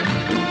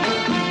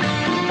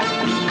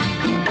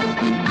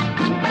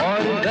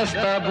और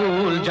रास्ता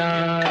भूल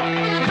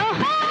जाए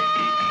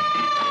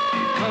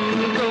हम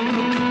तुम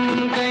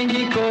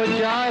कहीं को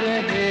जा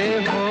रहे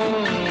हो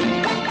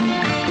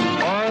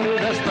और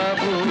रास्ता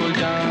भूल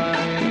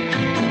जाए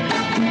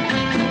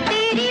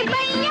तेरी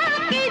बैया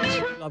के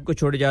आपको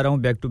छोड़े जा रहा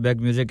हूं बैक टू बैक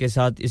म्यूजिक के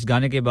साथ इस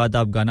गाने के बाद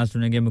आप गाना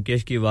सुनेंगे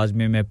मुकेश की आवाज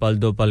में मैं पल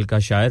दो पल का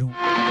शायर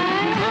हूं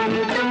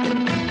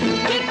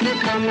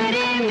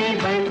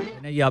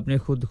ये आपने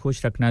खुद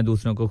खुश रखना है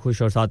दूसरों को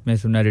खुश और साथ में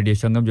सुनना रेडियो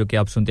संगम जो कि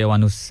आप सुनते हैं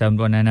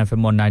 107.9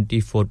 एफएम और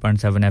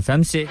 94.7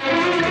 एफएम से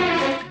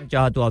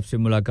चाहा तो आपसे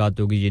मुलाकात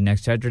होगी जी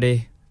नेक्स्ट सैटरडे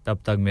तब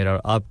तक मेरा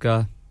और आपका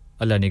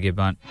अल्लाह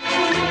निगहबान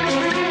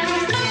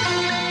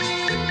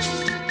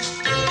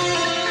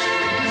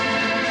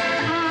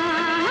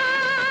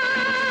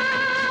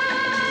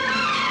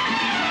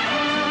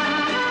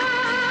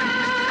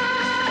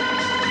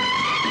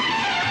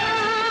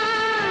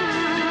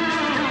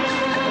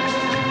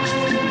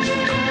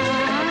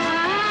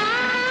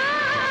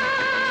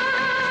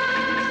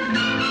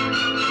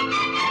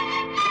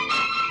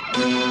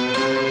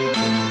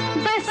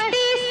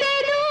बस्ती से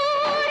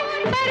दूर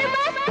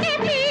पर्वत के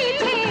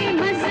पीछे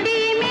मस्ती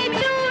में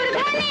चूर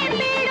घने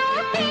पेड़ों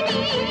के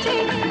नीचे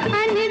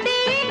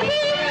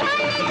अनदेखी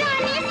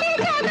अनजानी सी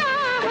जगह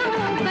हो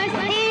बस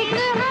एक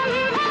हम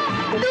हो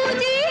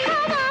दूजी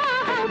हवा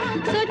हो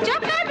सोचो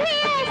कभी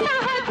ऐसा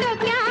हो तो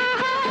क्या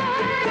हो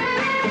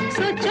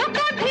सोचो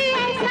कभी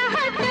ऐसा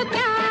हो तो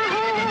क्या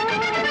हो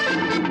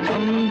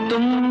हम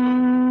तुम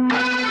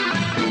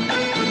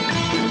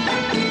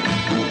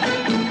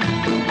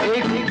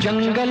एक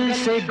जंगल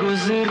से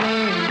गुजरे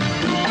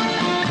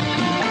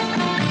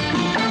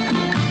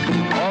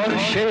और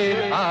शेर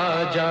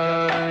आ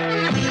जाए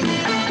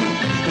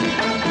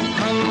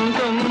हम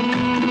तुम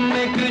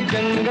एक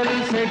जंगल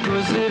से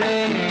गुजरे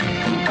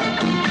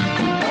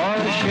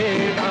और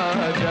शेर आ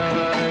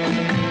जाए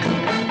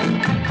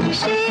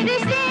शेर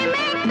से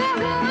मैं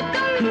कहूँ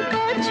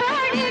तुमको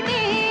छोड़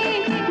दे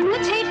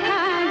मुझे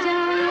खा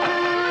जाओ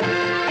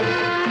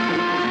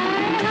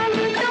हम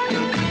तुम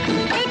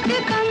एक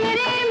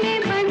कमरे में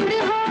बंद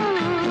हो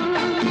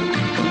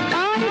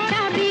और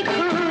चाबी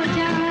खो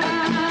जाए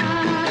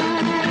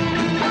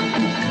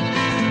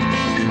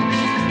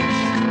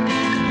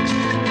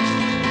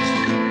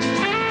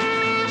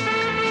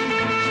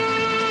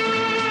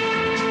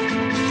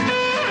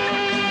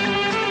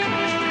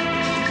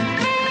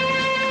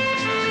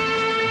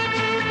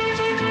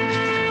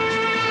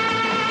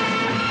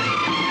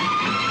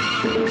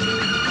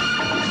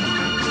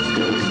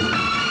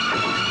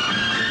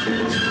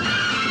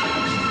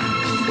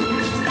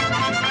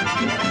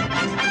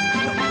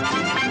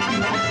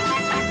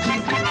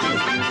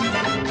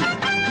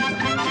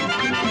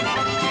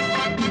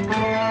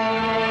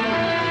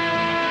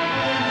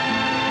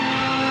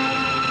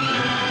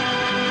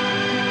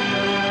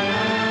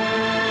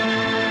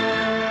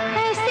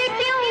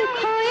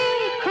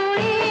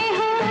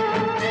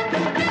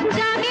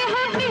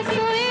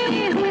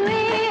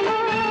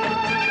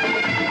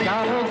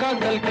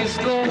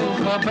किसको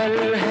खबर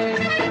है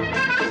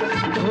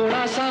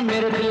थोड़ा सा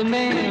मेरे दिल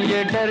में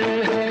ये डर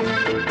है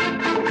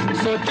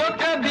सोचो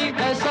कभी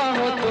ऐसा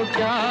हो तो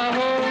क्या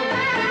हो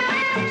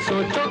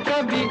सोचो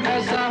कभी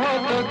ऐसा हो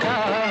तो क्या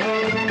हो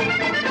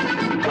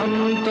हम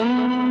तुम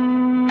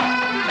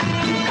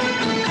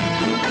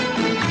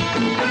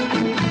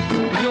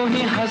यूं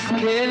ही हंस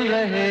खेल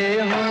रहे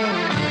हो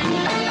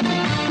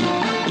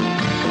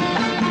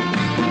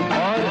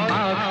और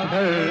आँख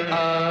भर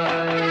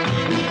आए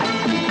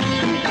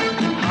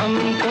हम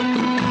तुम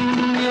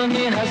यूं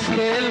ही हंस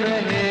खेल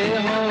रहे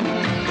हो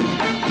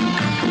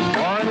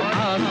और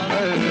आँख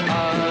भर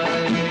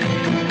आए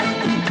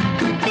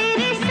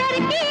तेरे सर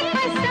की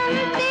कसम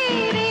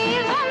तेरे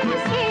गम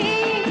से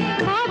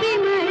भाभी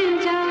मर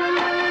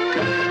जाए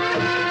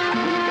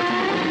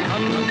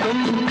हम तुम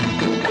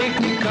एक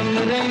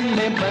कमरे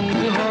में बंद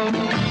हो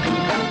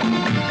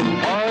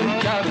और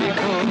चाबी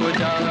खो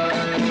जाए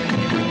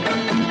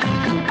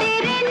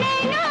तेरे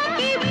नैनों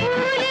की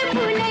फूल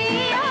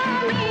फुलैया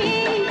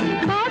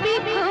में भाभी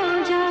खो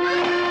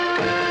जाए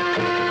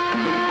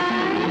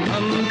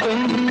हम तुम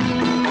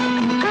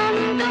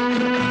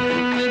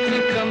एक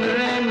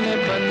कमरे में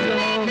बंद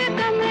हो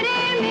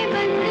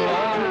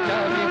और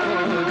चाबी खो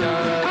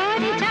जाए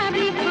और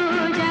चाबी खो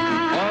जाए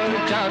और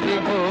चाबी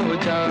खो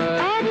जाए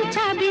और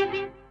चाबी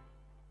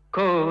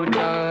खो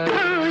जाए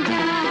खो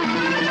जाए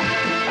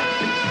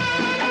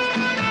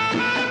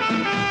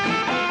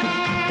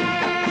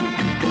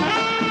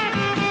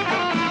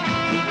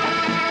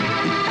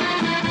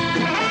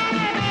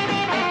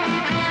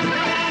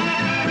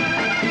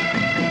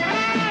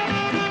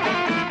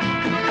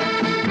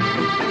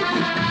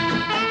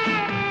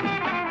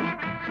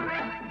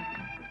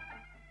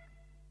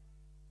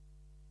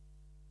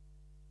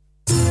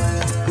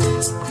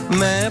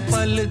मैं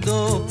पल दो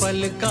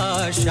पल का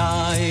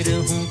शायर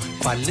हूँ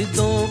पल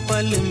दो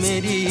पल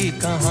मेरी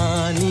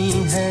कहानी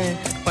है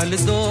पल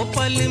दो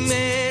पल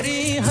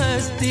मेरी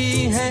हस्ती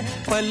है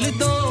पल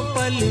दो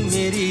पल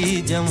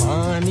मेरी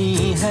जवानी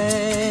है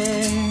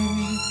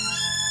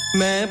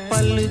मैं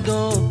पल दो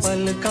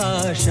पल का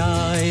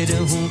शायर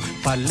हूँ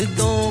पल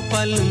दो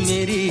पल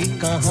मेरी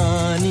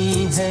कहानी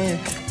है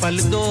पल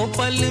दो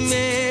पल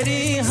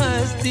मेरी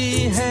हस्ती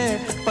है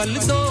पल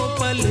दो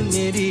पल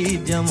मेरी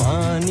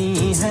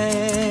जवानी है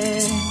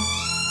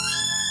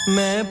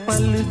मैं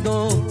पल दो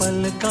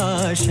पल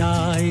का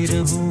शायर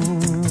हूँ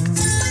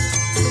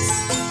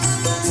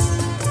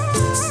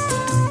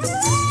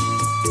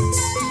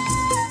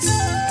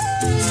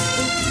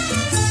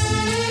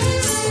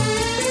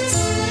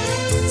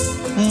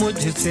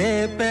मुझसे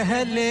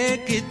पहले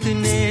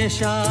कितने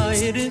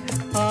शायर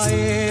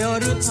आए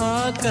और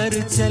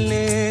आकर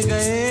चले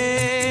गए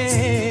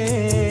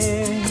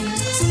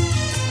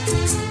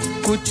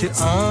कुछ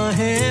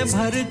आहें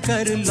भर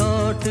कर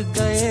लौट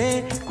गए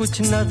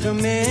कुछ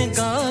नगमे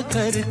गा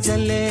कर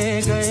चले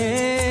गए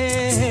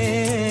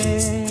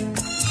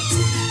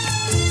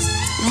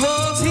वो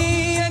भी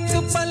एक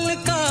पल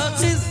का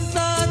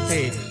किस्सा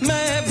थे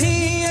मैं भी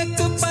एक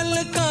पल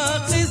का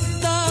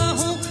किस्सा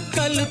हूँ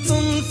कल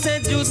तुमसे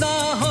जुदा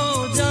हो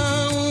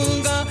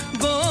जाऊंगा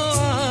गो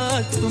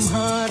आज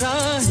तुम्हारा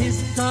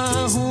हिस्सा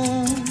हूँ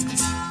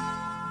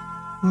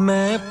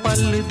मैं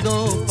पल दो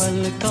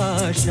पल का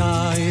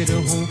शायर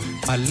हूँ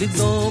पल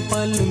दो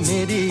पल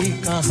मेरी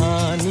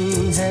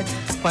कहानी है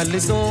पल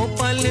दो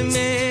पल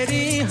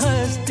मेरी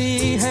हस्ती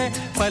है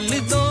पल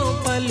दो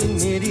पल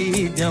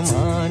मेरी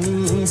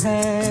जवानी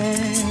है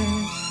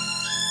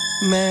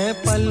मैं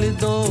पल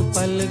दो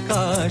पल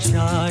का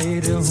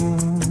शायर हूँ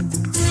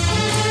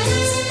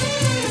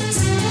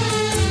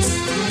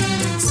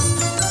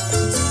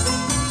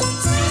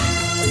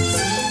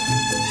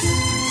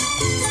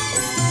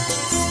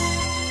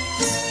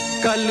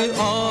कल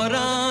और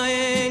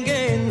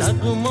आएंगे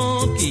नगमों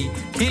की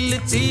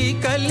खिलती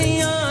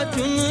कलियां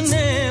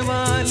चुनने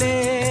वाले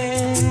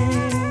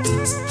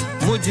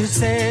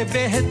मुझसे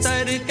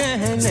बेहतर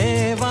कहने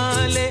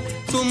वाले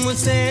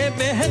तुमसे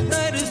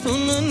बेहतर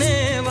सुनने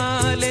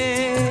वाले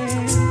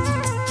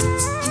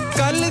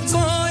कल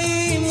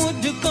कोई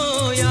मुझको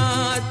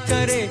याद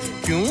करे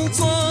क्यों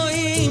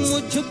कोई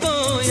मुझको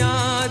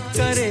याद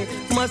करे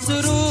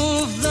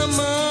मसरूफ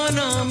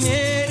जमाना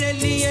मेरे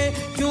लिए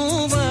क्यों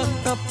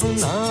वक्त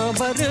अपना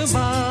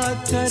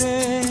बर्बाद करे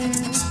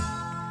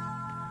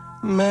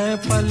मैं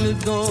पल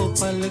दो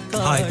पल का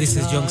Hi, this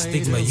is Young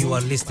Stigma. You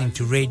are listening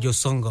to Radio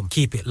Sangam.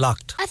 Keep it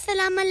locked.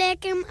 अस्सलाम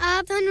वालेकुम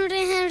आप सुन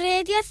रहे हैं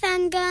रेडियो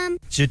संगम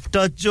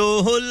चिट्टा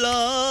चोला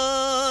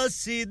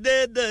सीधे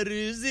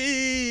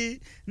दर्जी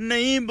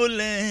नहीं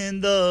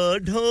बुलेंदा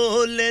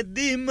ढोले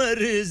दी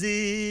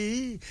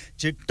मर्जी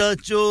चिट्टा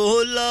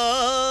चोला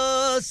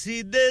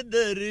सीधे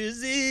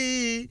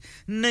दर्जी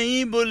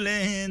नहीं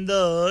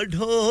बुलेंदा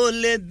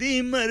ढोले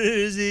दी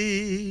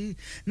मर्जी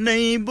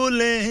नहीं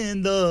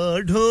बुलेंदा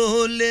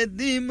ढोले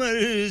दी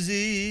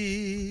मर्जी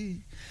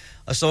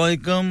अस्सलाम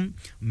वालेकुम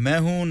मैं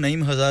हूं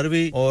नईम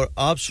हजारवी और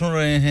आप सुन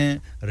रहे हैं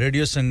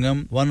रेडियो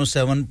संगम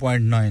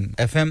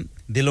 107.9 एफएम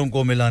दिलों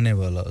को मिलाने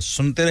वाला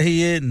सुनते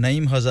रहिए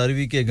नईम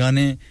हजारवी के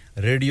गाने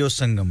रेडियो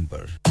संगम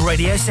पर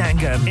Radio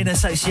Sangam in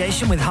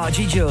association with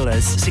Haji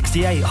Jewellers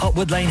 68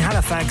 Hotwood Lane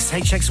Halifax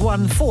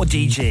HX1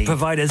 4DG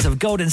providers of gold and